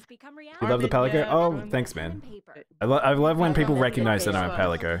yay. ideas become reality. You love the Armin, Palico? yeah, Oh, Armin. thanks, Pen man. and paper. I love when people love recognize that I'm a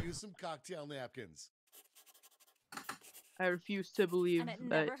chaos. Palico. Use some cocktail napkins. I refuse to believe And it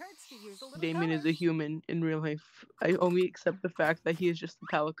that never hurts to use a little Damien is a color. human in real life. I only accept the fact that he is just a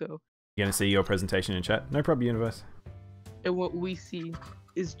Palico. You gonna see your presentation in chat? No problem, universe. And what we see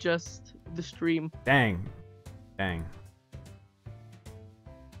is just the stream. Dang. Dang.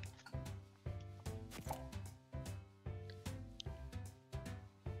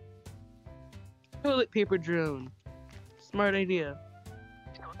 Toilet paper drone. Smart idea.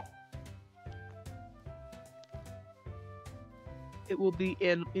 It will be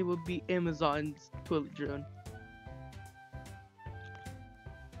Amazon's toilet drone.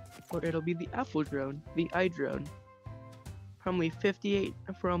 Or it'll be the Apple drone, the iDrone. For only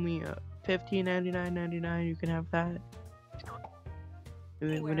 $15.99.99 you can have that. And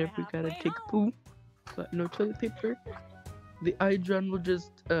then We're whenever you gotta halfway take a poo, but no toilet paper, the iDrone will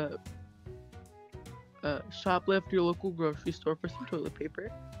just shoplift your local grocery store for some toilet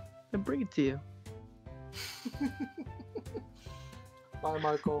paper and bring it to you. Bye,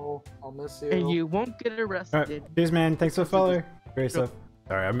 Michael. I'll miss you. And you won't get arrested. Alright, cheers, man. Thanks for the follow. Great stuff.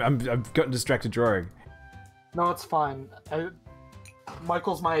 Sorry, I've gotten distracted drawing. No, it's fine.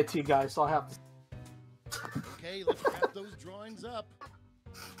 Michael's my IT guy, so I have to. Okay, let's wrap those drawings up.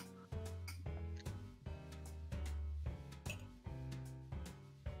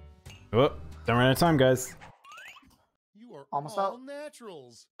 Oh, don't run out of time, guys. You are Almost all out.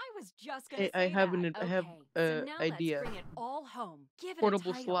 naturals. I was just gonna Hey, say I have that. I have Okay, so now idea. Let's bring it all home. Give it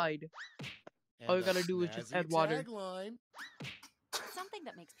Portable a title. slide. And All you a gotta do is just snazzy add water. Tagline. Something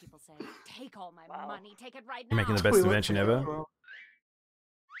that makes people say, "Take all my money, take it right You're now." making the best Wait, invention ever.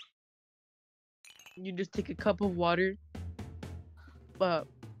 You just take a cup of water,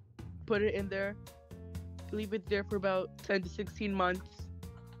 put it in there, leave it there for about 10 to 16 months,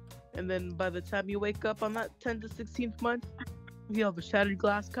 and then by the time you wake up on that 10 to 16th month, you have a shattered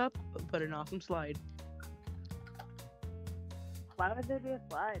glass cup, but an awesome slide. Why would there be a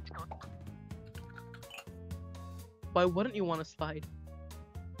slide? Why wouldn't you want to slide?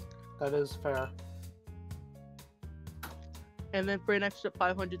 That is fair. And then for an extra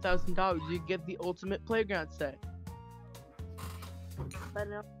 $500,000, you get the ultimate playground set. But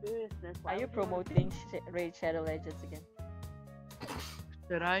no seriousness. Are you promoting Raid Shadow Legends again?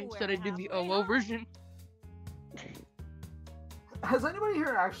 Should I do the halfway OO home. version? Has anybody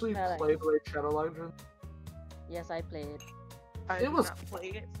here actually No, played Raid Shadow Legends? Yes, I played. I It did was- not play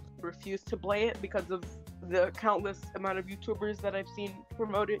it. Refuse to play it because of the countless amount of YouTubers that I've seen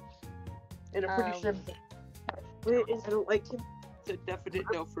promote it. And I'm pretty sure I don't like him. It's a definite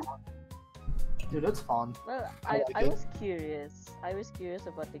no for me. Dude, it's fun. Well, I I like was curious. I was curious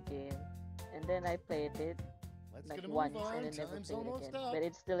about the game, and then I played it like once and then never played it again. But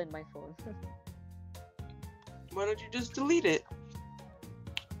it's still in my phone. Why don't you just delete it?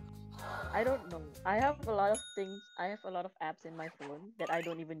 I don't know. I have a lot of things. I have a lot of apps in my phone that I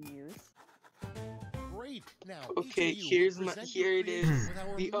don't even use. Great. Now, Okay, here it is.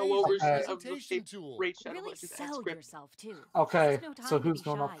 The OO version of the Raid Shadow Really Legends sell script. yourself too. Okay, There's no time so to who's be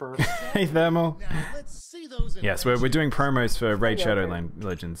going up shy. first? Hey, Thermal. Let's see those. Yes, we're doing promos for Raid Yeah, Shadow okay.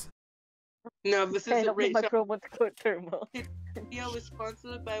 Legends. No, this Hey, is a don't put Raid my Shadow. promo code Thermal. Video is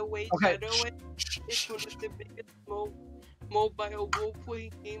sponsored by Raid Okay. Shadow. It's one of the biggest mobile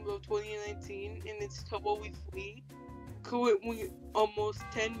role-playing games of 2019, and it's totally free. Currently, almost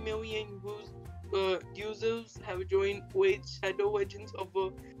 10 million users have joined Raid Shadow Legends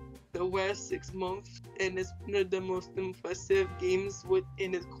over the last 6 months, and it's one of the most impressive games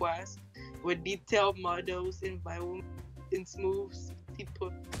within its class, with detailed models, environment, and smooth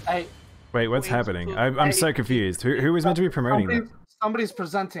people. Hey, Wait, what's happening? I'm so confused. Who was meant to be promoting that? somebody's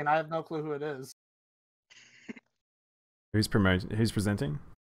presenting. I have no clue who it is. Who's presenting?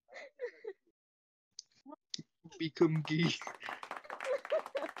 Become gay.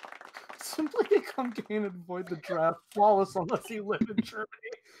 Simply become gay and avoid the draft. Flawless unless you live in Germany.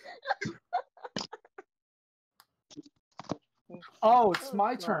 Oh, it's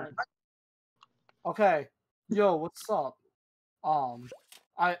my turn. Okay. Yo, what's up?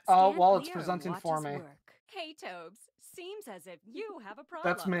 While it's presenting for me. Hey, Tobes. Seems as if you have a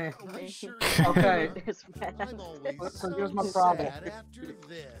problem. That's me. Sure Okay. I'm always So here's my problem. sad after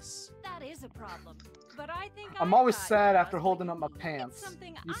this. That is a problem. But I think I'm always sad after holding up my pants.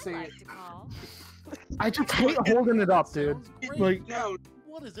 something You I see, like to call. I just hate holding it up, dude. Like,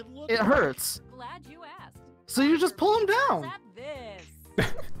 What does it look it like? hurts. Glad you asked. So you just pull them down. At this.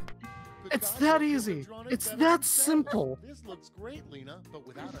 It's that easy. It's that simple. This looks great, Lena, but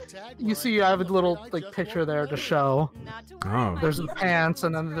without a tagline. You see, I have a little like picture there to show. Oh. There's the pants,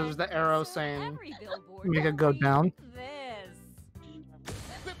 and then there's the arrow saying, "Make it go down."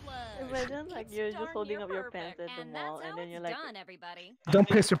 Imagine like you're just holding up your pants at the mall, and then you're like, Done, everybody. Don't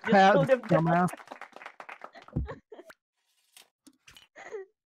piss your Just pants, hold them down. dumbass.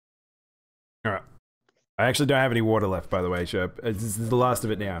 All right. I actually don't have any water left, by the way, Sherp. This is the last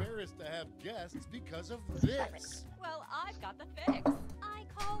of it now. Embarrassed to have guests because of this. Well, I've got the fix. I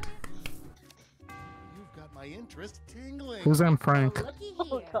call it. You've got my interest tingling. Who's Anne Frank? Looky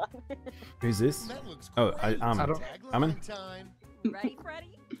oh here. god. Who's this? That looks Oh, great. I don't- Amin? Time. Ready,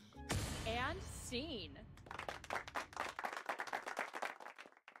 Freddy? And scene.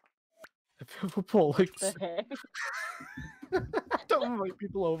 If you ever pull like, The heck? don't invite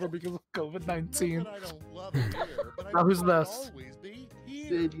people over because of COVID-19. Not that I don't love it here, but I Now who's want to this? always be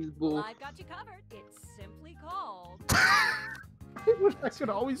here. Well, I've got you covered. It's simply called. I should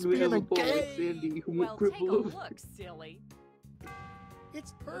always be in a game. Sandy who Well, went take a purple. look, silly.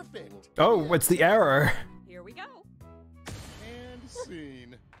 It's perfect. Oh, it's the arrow. Here we go. And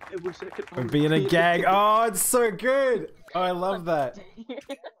scene. I wish I could. I'm being a gag. Oh, it's so good. Oh, I love that.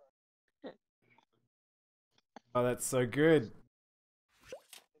 Oh, that's so good.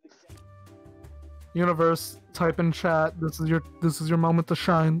 Universe, type in chat. This is your moment to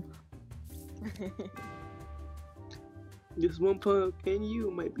shine. This one point, can you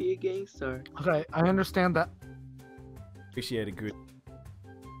might be a gangster. Okay, I understand that. Appreciate a good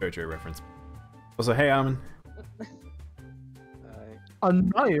JoJo reference. Also, hey, Armin. A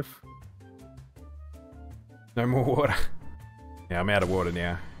knife. No more water. Yeah, I'm out of water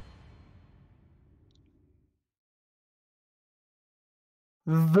now.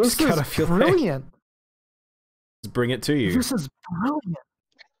 This Just gotta is feel brilliant. Just bring it to you. This is brilliant.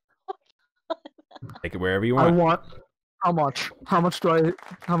 Take it wherever you I want. want. How much? How much do I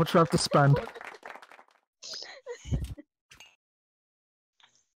have to spend?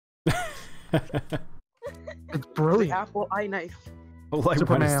 It's The brilliant. Apple eye knife. All I want is to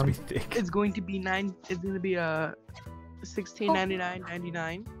Superman. be thick. It's going to be It's going to be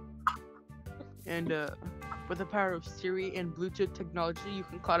 $16.99.99, and with the power of Siri and Bluetooth technology, you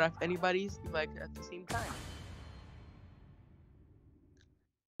can cut off anybody's like at the same time.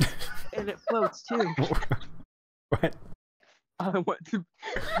 And it floats too. What? I want to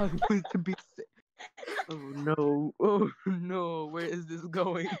be. Oh no! Oh no! Where is this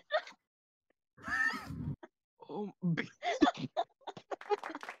going? Oh,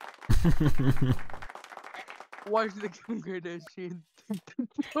 Watch the Kim Kardashian.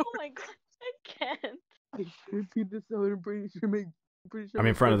 Oh my god, I can't. I should be this out. I'm pretty sure I'm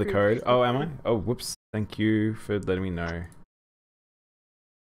in front of the code. Oh, am I? Oh, whoops. Thank you for letting me know.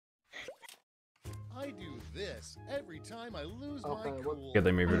 I do this every time I lose my cool. Yeah,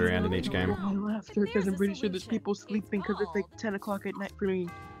 they move it around in each game. My laughter, because I'm pretty sure there's people sleeping because it's like 10 o'clock at night for me.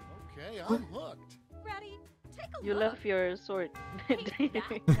 Okay, I'm hooked. Ready? Take a You look. left your sword.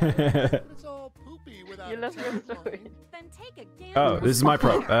 It's all poopy without You left your sword. Then take a gander. Oh, this is my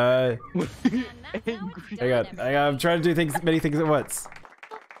prop. And that's how it's done, I'm trying to do many things at once.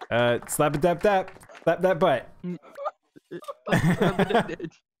 Slap a dap dap. Slap that butt.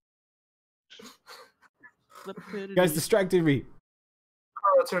 You guys distracted me.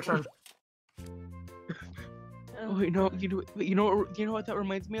 Oh, it's your turn. Oh, you know what that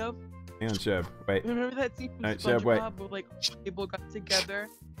reminds me of? Hang on, Sheb. Wait. Remember that scene from Alright, Sheb, wait. SpongeBob where like people got together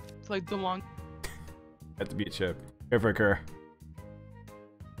to like the long. Had to beat Sheb. Go for it, Kerr.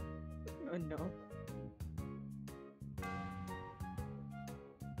 Oh no.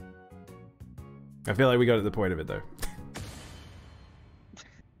 I feel like we got to the point of it though.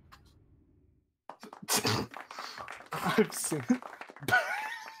 I've seen it.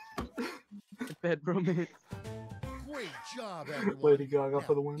 Bad romance. Great job, everyone. Lady Gaga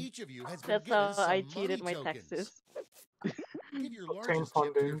for the win. Each of you has been That's given how some I money cheated my tokens. taxes. Give your Obtain largest tip to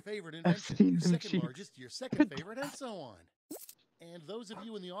your funding. favorite I've invention, seen your them second cheat. largest to your second favorite, and so on. And those of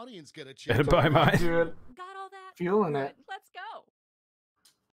you in the audience get a Better chance. buy mine. Dude, Got all that? feeling Good. it. Let's go.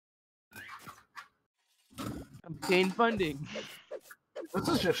 Obtain funding. This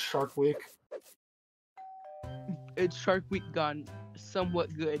is just Shark Week. It's Shark Week gone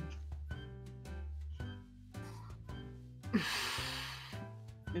somewhat good.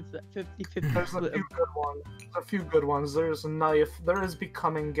 It's a 50-50 There's a split. few good ones. A few good ones. There's Knife. There is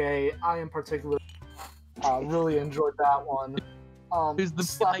Becoming Gay. I in particular really enjoyed that one. There's the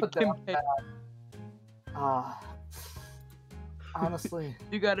Slap like It Kim Down K. Bad. Honestly,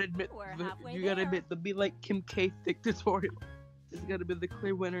 You gotta admit, We're the, halfway you gotta there. admit the Be Like Kim K thick tutorial is gotta be the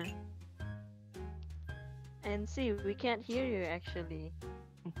clear winner. And see, we can't hear you actually.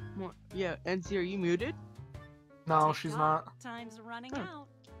 Yeah, NC, are you muted? no, she's not. Time's running Huh. out.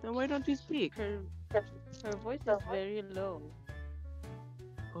 Then why don't you speak? Her voice is very low.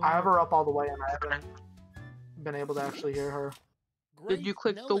 I have her up all the way, and I haven't been able to actually hear her. Did you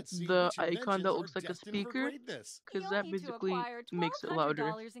click Now the let's see which icon inventions that are looks like a destined for speaker? greatness. Because You'll that need to basically acquire makes it louder.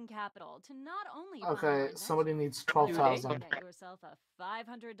 $1,200 in capital to not only buy Okay, an somebody invention, needs but 12,000. get yourself a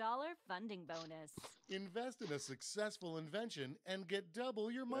 $500 funding bonus. Invest in a successful invention and get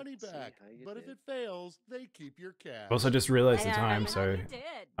double your money Let's see back. how you But if did. it fails, they keep your cash. Also, just realized the Yeah, time, I so you did.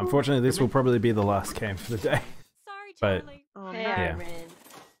 unfortunately, this will probably be the last game for the day. Sorry, But- Charlie. Oh, Hey, no. Yeah. Armin.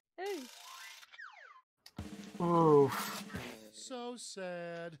 Hey. Oof. So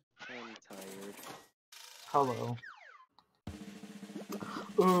sad. I'm tired. Hello.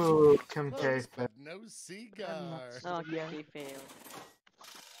 Ooh, Kim K. Close, but no cigar. No, Yeah. he failed.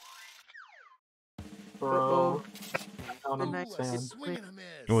 Bro. I don't The night- Ooh, a understand. swing and a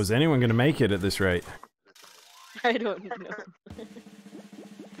miss. Was anyone going to make it at this rate? I don't know.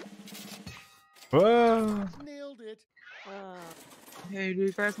 Whoa! Nailed it. Hey, do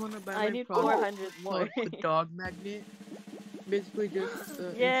you guys want to buy I my need product? 400 more. The dog magnet. Basically just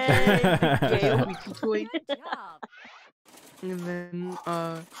Yay! a Yay. squeaky toy. Good job. And then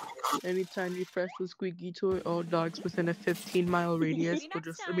anytime you press the squeaky toy, all dogs within a 15-mile radius will next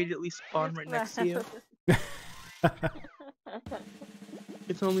just time. immediately spawn right next to you. Wow.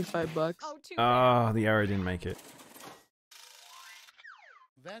 It's only $5. Oh, too bad. Oh, the arrow didn't make it.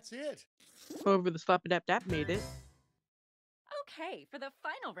 That's it. However, the slap dap dap made it. Okay, for the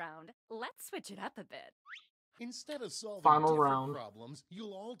final round, let's switch it up a bit. Instead of solving Final different round. problems,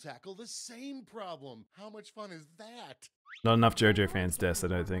 you'll all tackle the same problem. How much fun is that? Not enough JoJo Once fans, you have Des, I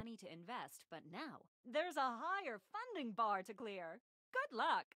more don't think. money to invest, but now there's a higher funding bar to clear. Good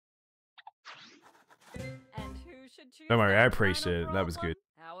luck. And who should choose? Don't worry, that I appreciate final it. That was problem? good.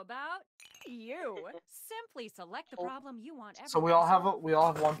 How about you? Simply select the problem you want. So we all have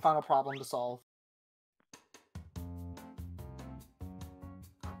everyone to one final problem to solve.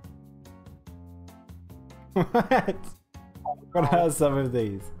 What? What are some of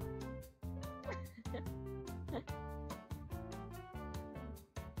these?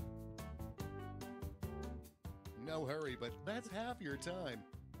 No hurry, but that's half your time.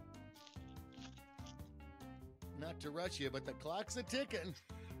 Not to rush you, but the clock's a ticking.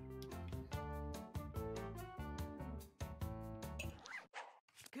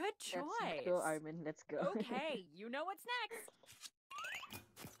 Good choice. Let's go, Armin. Let's go. Okay, you know what's next.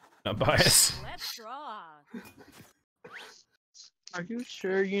 Not biased. Let's draw. Are you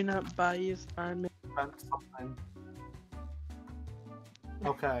sure you're not biased, Simon?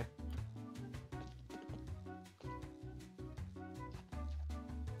 Okay.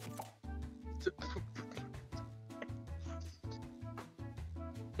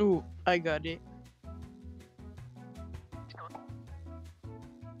 Ooh, I got it.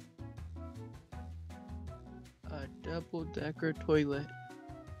 A double-decker toilet.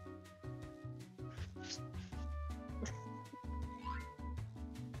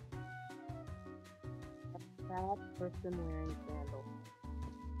 That person wearing sandals.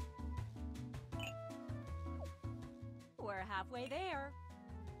 We're halfway there.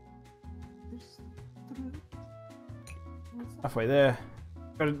 Halfway there.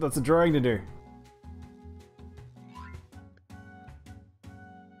 Got lots of drawing to do.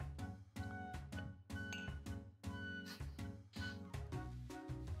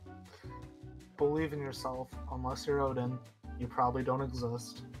 Believe in yourself. Unless you're Odin, you probably don't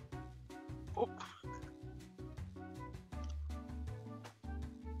exist.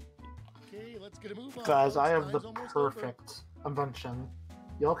 Okay, let's get a move on. Guys, I folks. have the Time's almost over. perfect invention.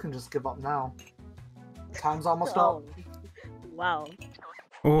 Y'all can just give up now. Time's almost Oh. up. Wow.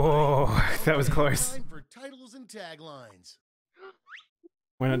 Whoa, that was close. Time for titles and taglines.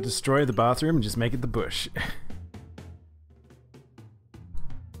 Why not destroy the bathroom and just make it the bush?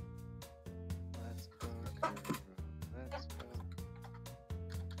 Let's go.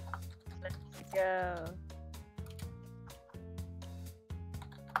 Let's go.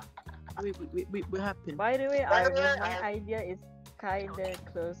 Let's go. Wait, what happened? By the way, Arvin, my idea is kinda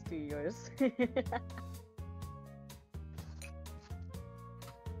close to yours.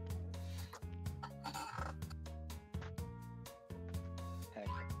 Heck.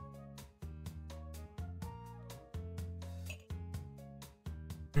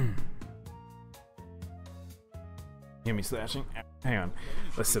 Hear me slashing? Hang on.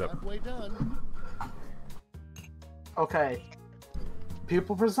 Let's sit up. Halfway done. Okay.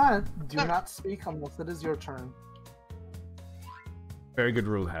 People present. Do not speak unless it is your turn. Very good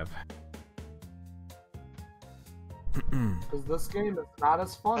rule to have. Because this game is not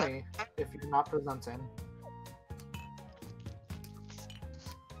as funny if you're not presenting.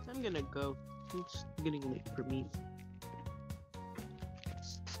 I'm gonna go. It's getting late for me.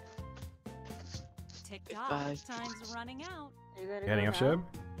 Tick Bye. tock. Time's running out. You gotta Heading go off, now? Shub?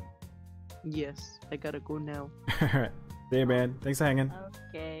 Yes, I gotta go now. Alright. See you, man. Thanks for hanging.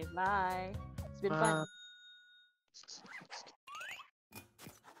 Okay, bye. It's been fun.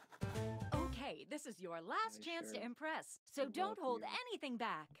 Okay, this is your last chance to impress, so don't hold anything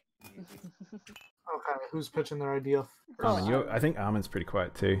back. Okay, who's pitching their idea? Armin, I think Armin's pretty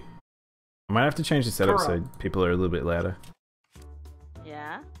quiet too. I might have to change the setup so people are a little bit louder.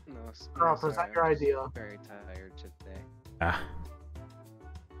 Yeah? No, Girl, present your idea. I'm very tired today. Ah.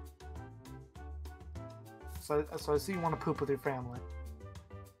 So I see you want to poop with your family.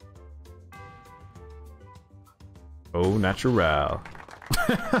 Oh, natural.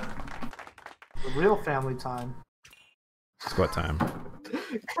 The real family time. Squat time.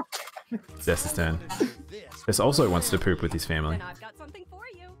 Jess's turn. Jess also wants to poop with his family. Then I've got something for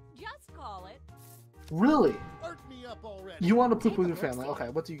you. Just call it. Really? Start me up already. You want to poop with your family? Okay,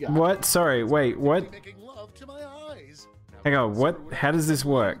 what do you got? What? Sorry, wait, what? Making love to my eyes. Hang on, what? How does this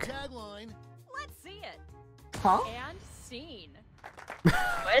work? Tagline. Let's see it. Huh? And scene.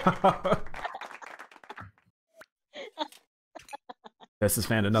 Jess has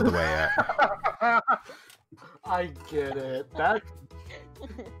found another way out. I get it.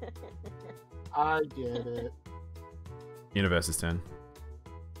 I get it. Universe's turn.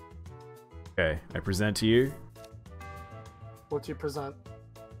 Okay, I present to you. What do you present?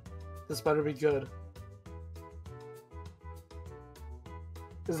 This better be good.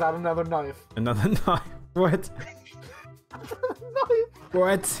 Is that another knife? Another knife. What? Knife.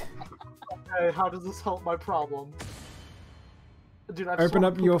 What? Okay, how does this help my problem? Dude, I just Open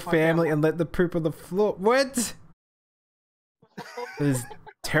wanna up poop your with my family and let the poop on the floor. What? That is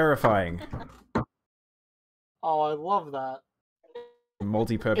terrifying. Oh, I love that.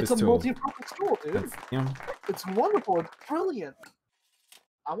 Multi-purpose It's a tool. multi-purpose tool, dude. That's, yeah. It's wonderful. It's brilliant.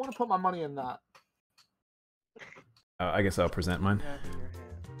 I want to put my money in that. I guess I'll present mine. Have your hand.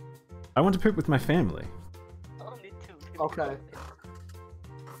 I want to poop with my family. Only two. Okay.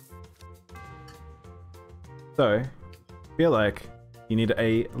 So, I feel like you need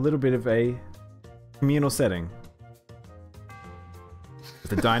a little bit of a communal setting.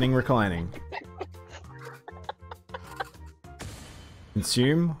 With the dining reclining.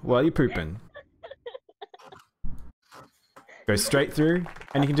 Consume while you're pooping. Go straight through,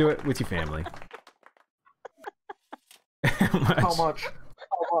 And you can do it with your family. How much?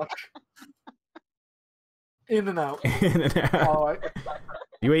 How much? In and out. In and out. Alright.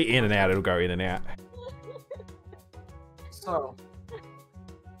 You eat in and out, it'll go in and out. So.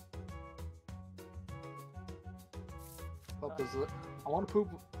 What is it? I want to poop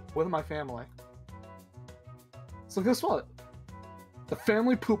with my family. So guess what? The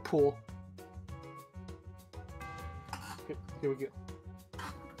family poop pool. Here we go.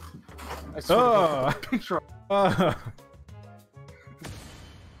 I swear to God, picture.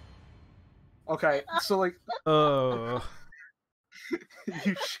 Okay, so like,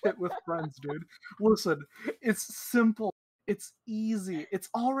 you shit with friends, dude. Listen, it's simple. It's easy. It's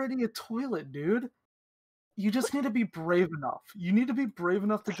already a toilet, dude. You just need to be brave enough. You need to be brave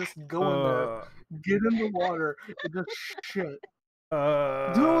enough to just go in there, get in the water, and just shit. Do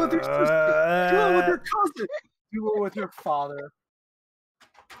it with your sister. Do it with your cousin. Do it with your father.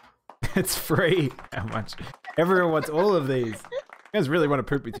 It's free. How much? Everyone wants all of these. You guys really want to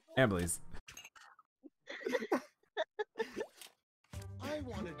poop with your families. I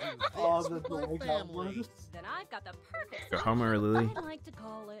want to do this with my family. Then I've got the perfect. Go Homer or Lily. I'd like to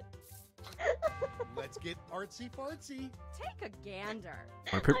call it. Let's get artsy fartsy. Take a gander. I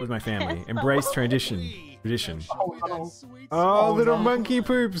want to poop with my family. Embrace tradition. Tradition. Oh, Oh, little monkey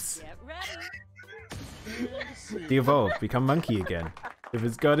poops. Get ready. De-evolve. Become monkey again. If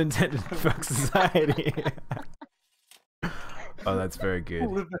it's God intended to fuck society. Oh, that's very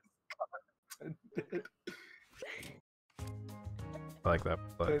good. I like that.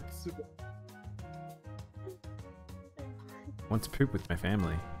 But want to poop with my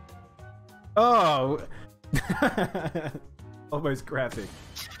family. Oh! Almost graphic.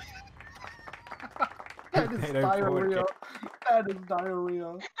 That is diarrhea. That is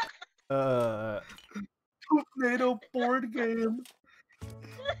diarrhea. Tornado board game.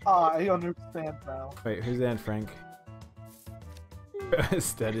 I understand now. Wait, who's Aunt Frank?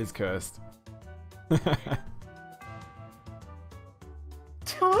 That is cursed.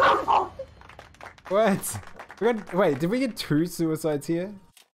 What? Wait, did we get 2 suicides here?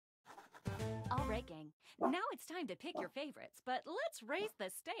 Alright, gang. Now it's time to pick your favorites, but let's raise the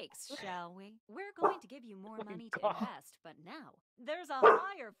stakes, shall we? We're going to give you more money to invest, but now there's a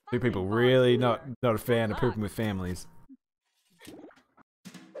higher. Two people really not a fan of pooping with families.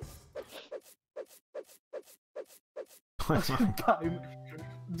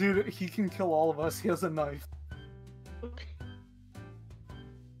 Dude, he can kill all of us. He has a knife.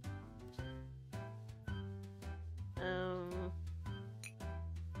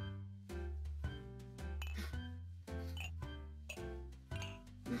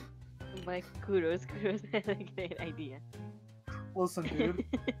 My kudos had a great idea. Listen, dude.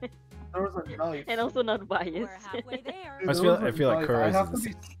 There was a knife. And also not biased. We're halfway there. Dude, I feel like Kuro is. I have to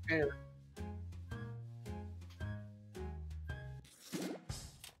be scared.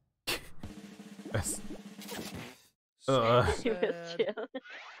 Yes. He was chill.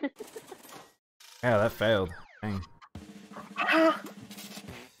 Yeah, that failed. Dang.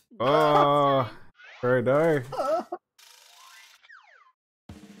 Oh, very no.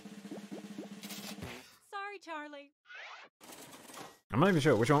 Sorry, Charlie. I'm not even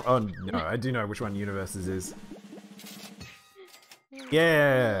sure which one. Oh no, I do know which one Universes is.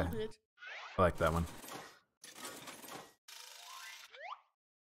 Yeah, I like that one.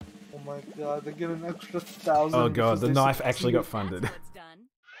 Oh my god, they get an extra 1,000. Oh god, the knife actually got funded.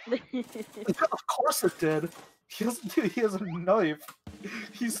 Of course it did. He has a knife.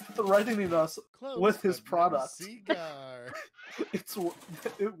 He's threatening us with his product. It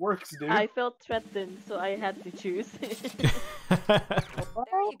works, dude. I felt threatened, so I had to choose.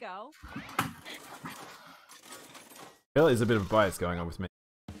 There you go. There is a bit of bias going on with me.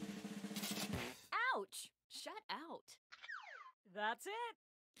 Ouch! Shut out. That's it.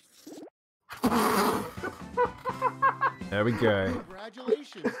 There we go.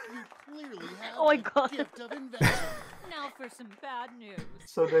 Congratulations, you clearly have Oh my the god. gift of invention. Now for some bad news.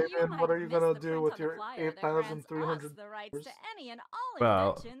 So, David, what are you might gonna miss the do print with on the your flyer that grants 8,300? us the rights to any and all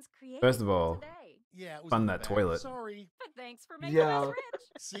Well, inventions created first of all, today. Yeah, it was fund my that bad. toilet. Sorry. But thanks for making Yeah. us rich.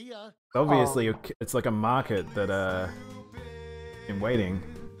 See ya. Obviously, it's like a market that in waiting.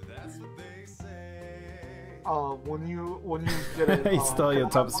 When you get it, He stole your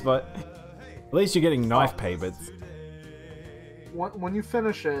top spot. At least you're getting knife pay, but when you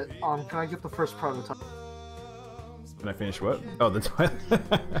finish it, can I get the first prototype? can I finish what? Oh, the toilet. Yeah,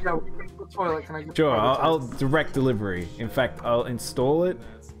 the toilet. Can I get? Sure, the prototype? I'll direct delivery. In fact, I'll install it,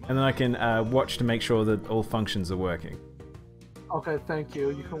 and then I can watch to make sure that all functions are working. Okay, thank you.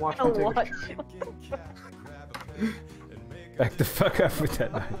 You can watch I'll me take watch. a Back the fuck up with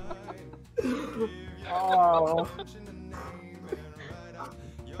that knife. Oh.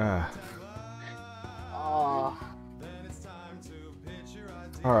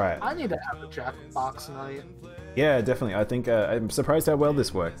 Alright. I need to have a Jackbox night. Yeah, definitely. I think I'm surprised how well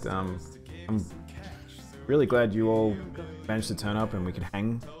this worked. I'm really glad you all managed to turn up and we could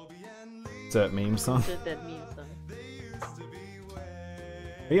hang. That meme song. That meme song.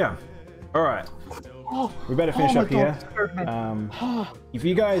 But yeah. Alright. We better finish up here. If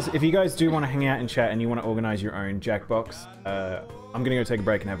you guys do want to hang out and chat and you want to organize your own Jackbox, I'm gonna go take a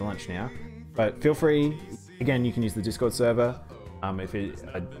break and have lunch now. But feel free. Again, you can use the Discord server. If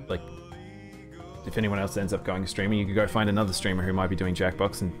anyone else ends up going streaming, you could go find another streamer who might be doing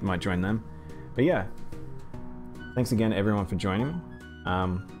Jackbox and might join them. But yeah, thanks again everyone for joining.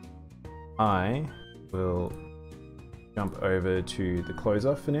 I will jump over to the close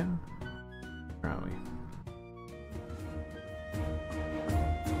off for now. Where are we?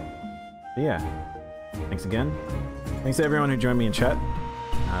 But yeah, thanks again. Thanks to everyone who joined me in chat.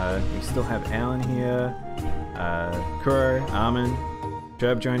 We still have Alan here, Kuro, Armin,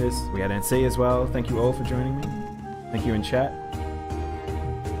 Jerb joined us. We had NC as well. Thank you all for joining me. Thank you in chat.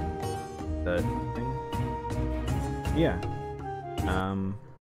 Yeah.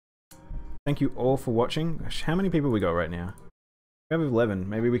 Thank you all for watching. Gosh, how many people we got right now? We have 11.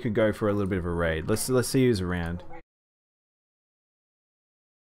 Maybe we could go for a little bit of a raid. Let's see who's around.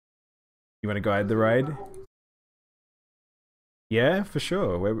 You want to guide the raid? Yeah, for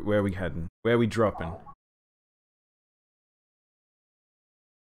sure. Where are we heading? Where are we dropping?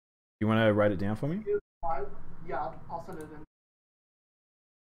 You want to write it down for me? Yeah, I'll send it in.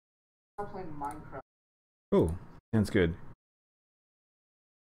 I'm playing Minecraft. Cool. Sounds good.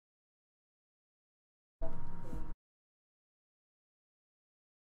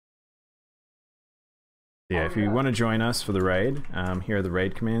 Yeah, if you want to join us for the raid, here are the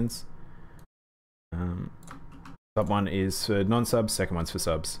raid commands. Sub 1 is for non-subs, second one's for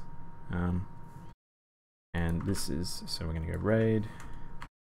subs. And this is, so we're going to go raid.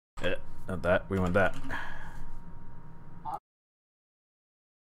 Not that, we want that.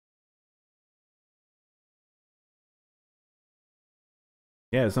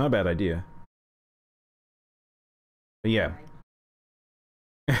 Yeah, it's not a bad idea. But yeah.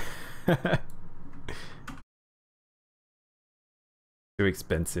 Too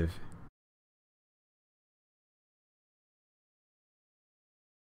expensive.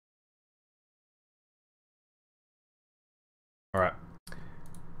 Alright.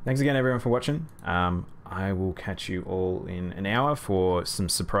 Thanks again everyone for watching. I will catch you all in an hour for some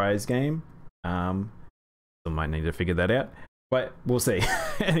surprise game. Still might need to figure that out, but we'll see.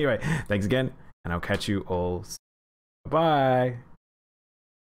 Anyway, thanks again, and I'll catch you all. Bye.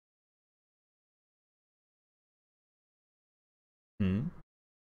 Hmm.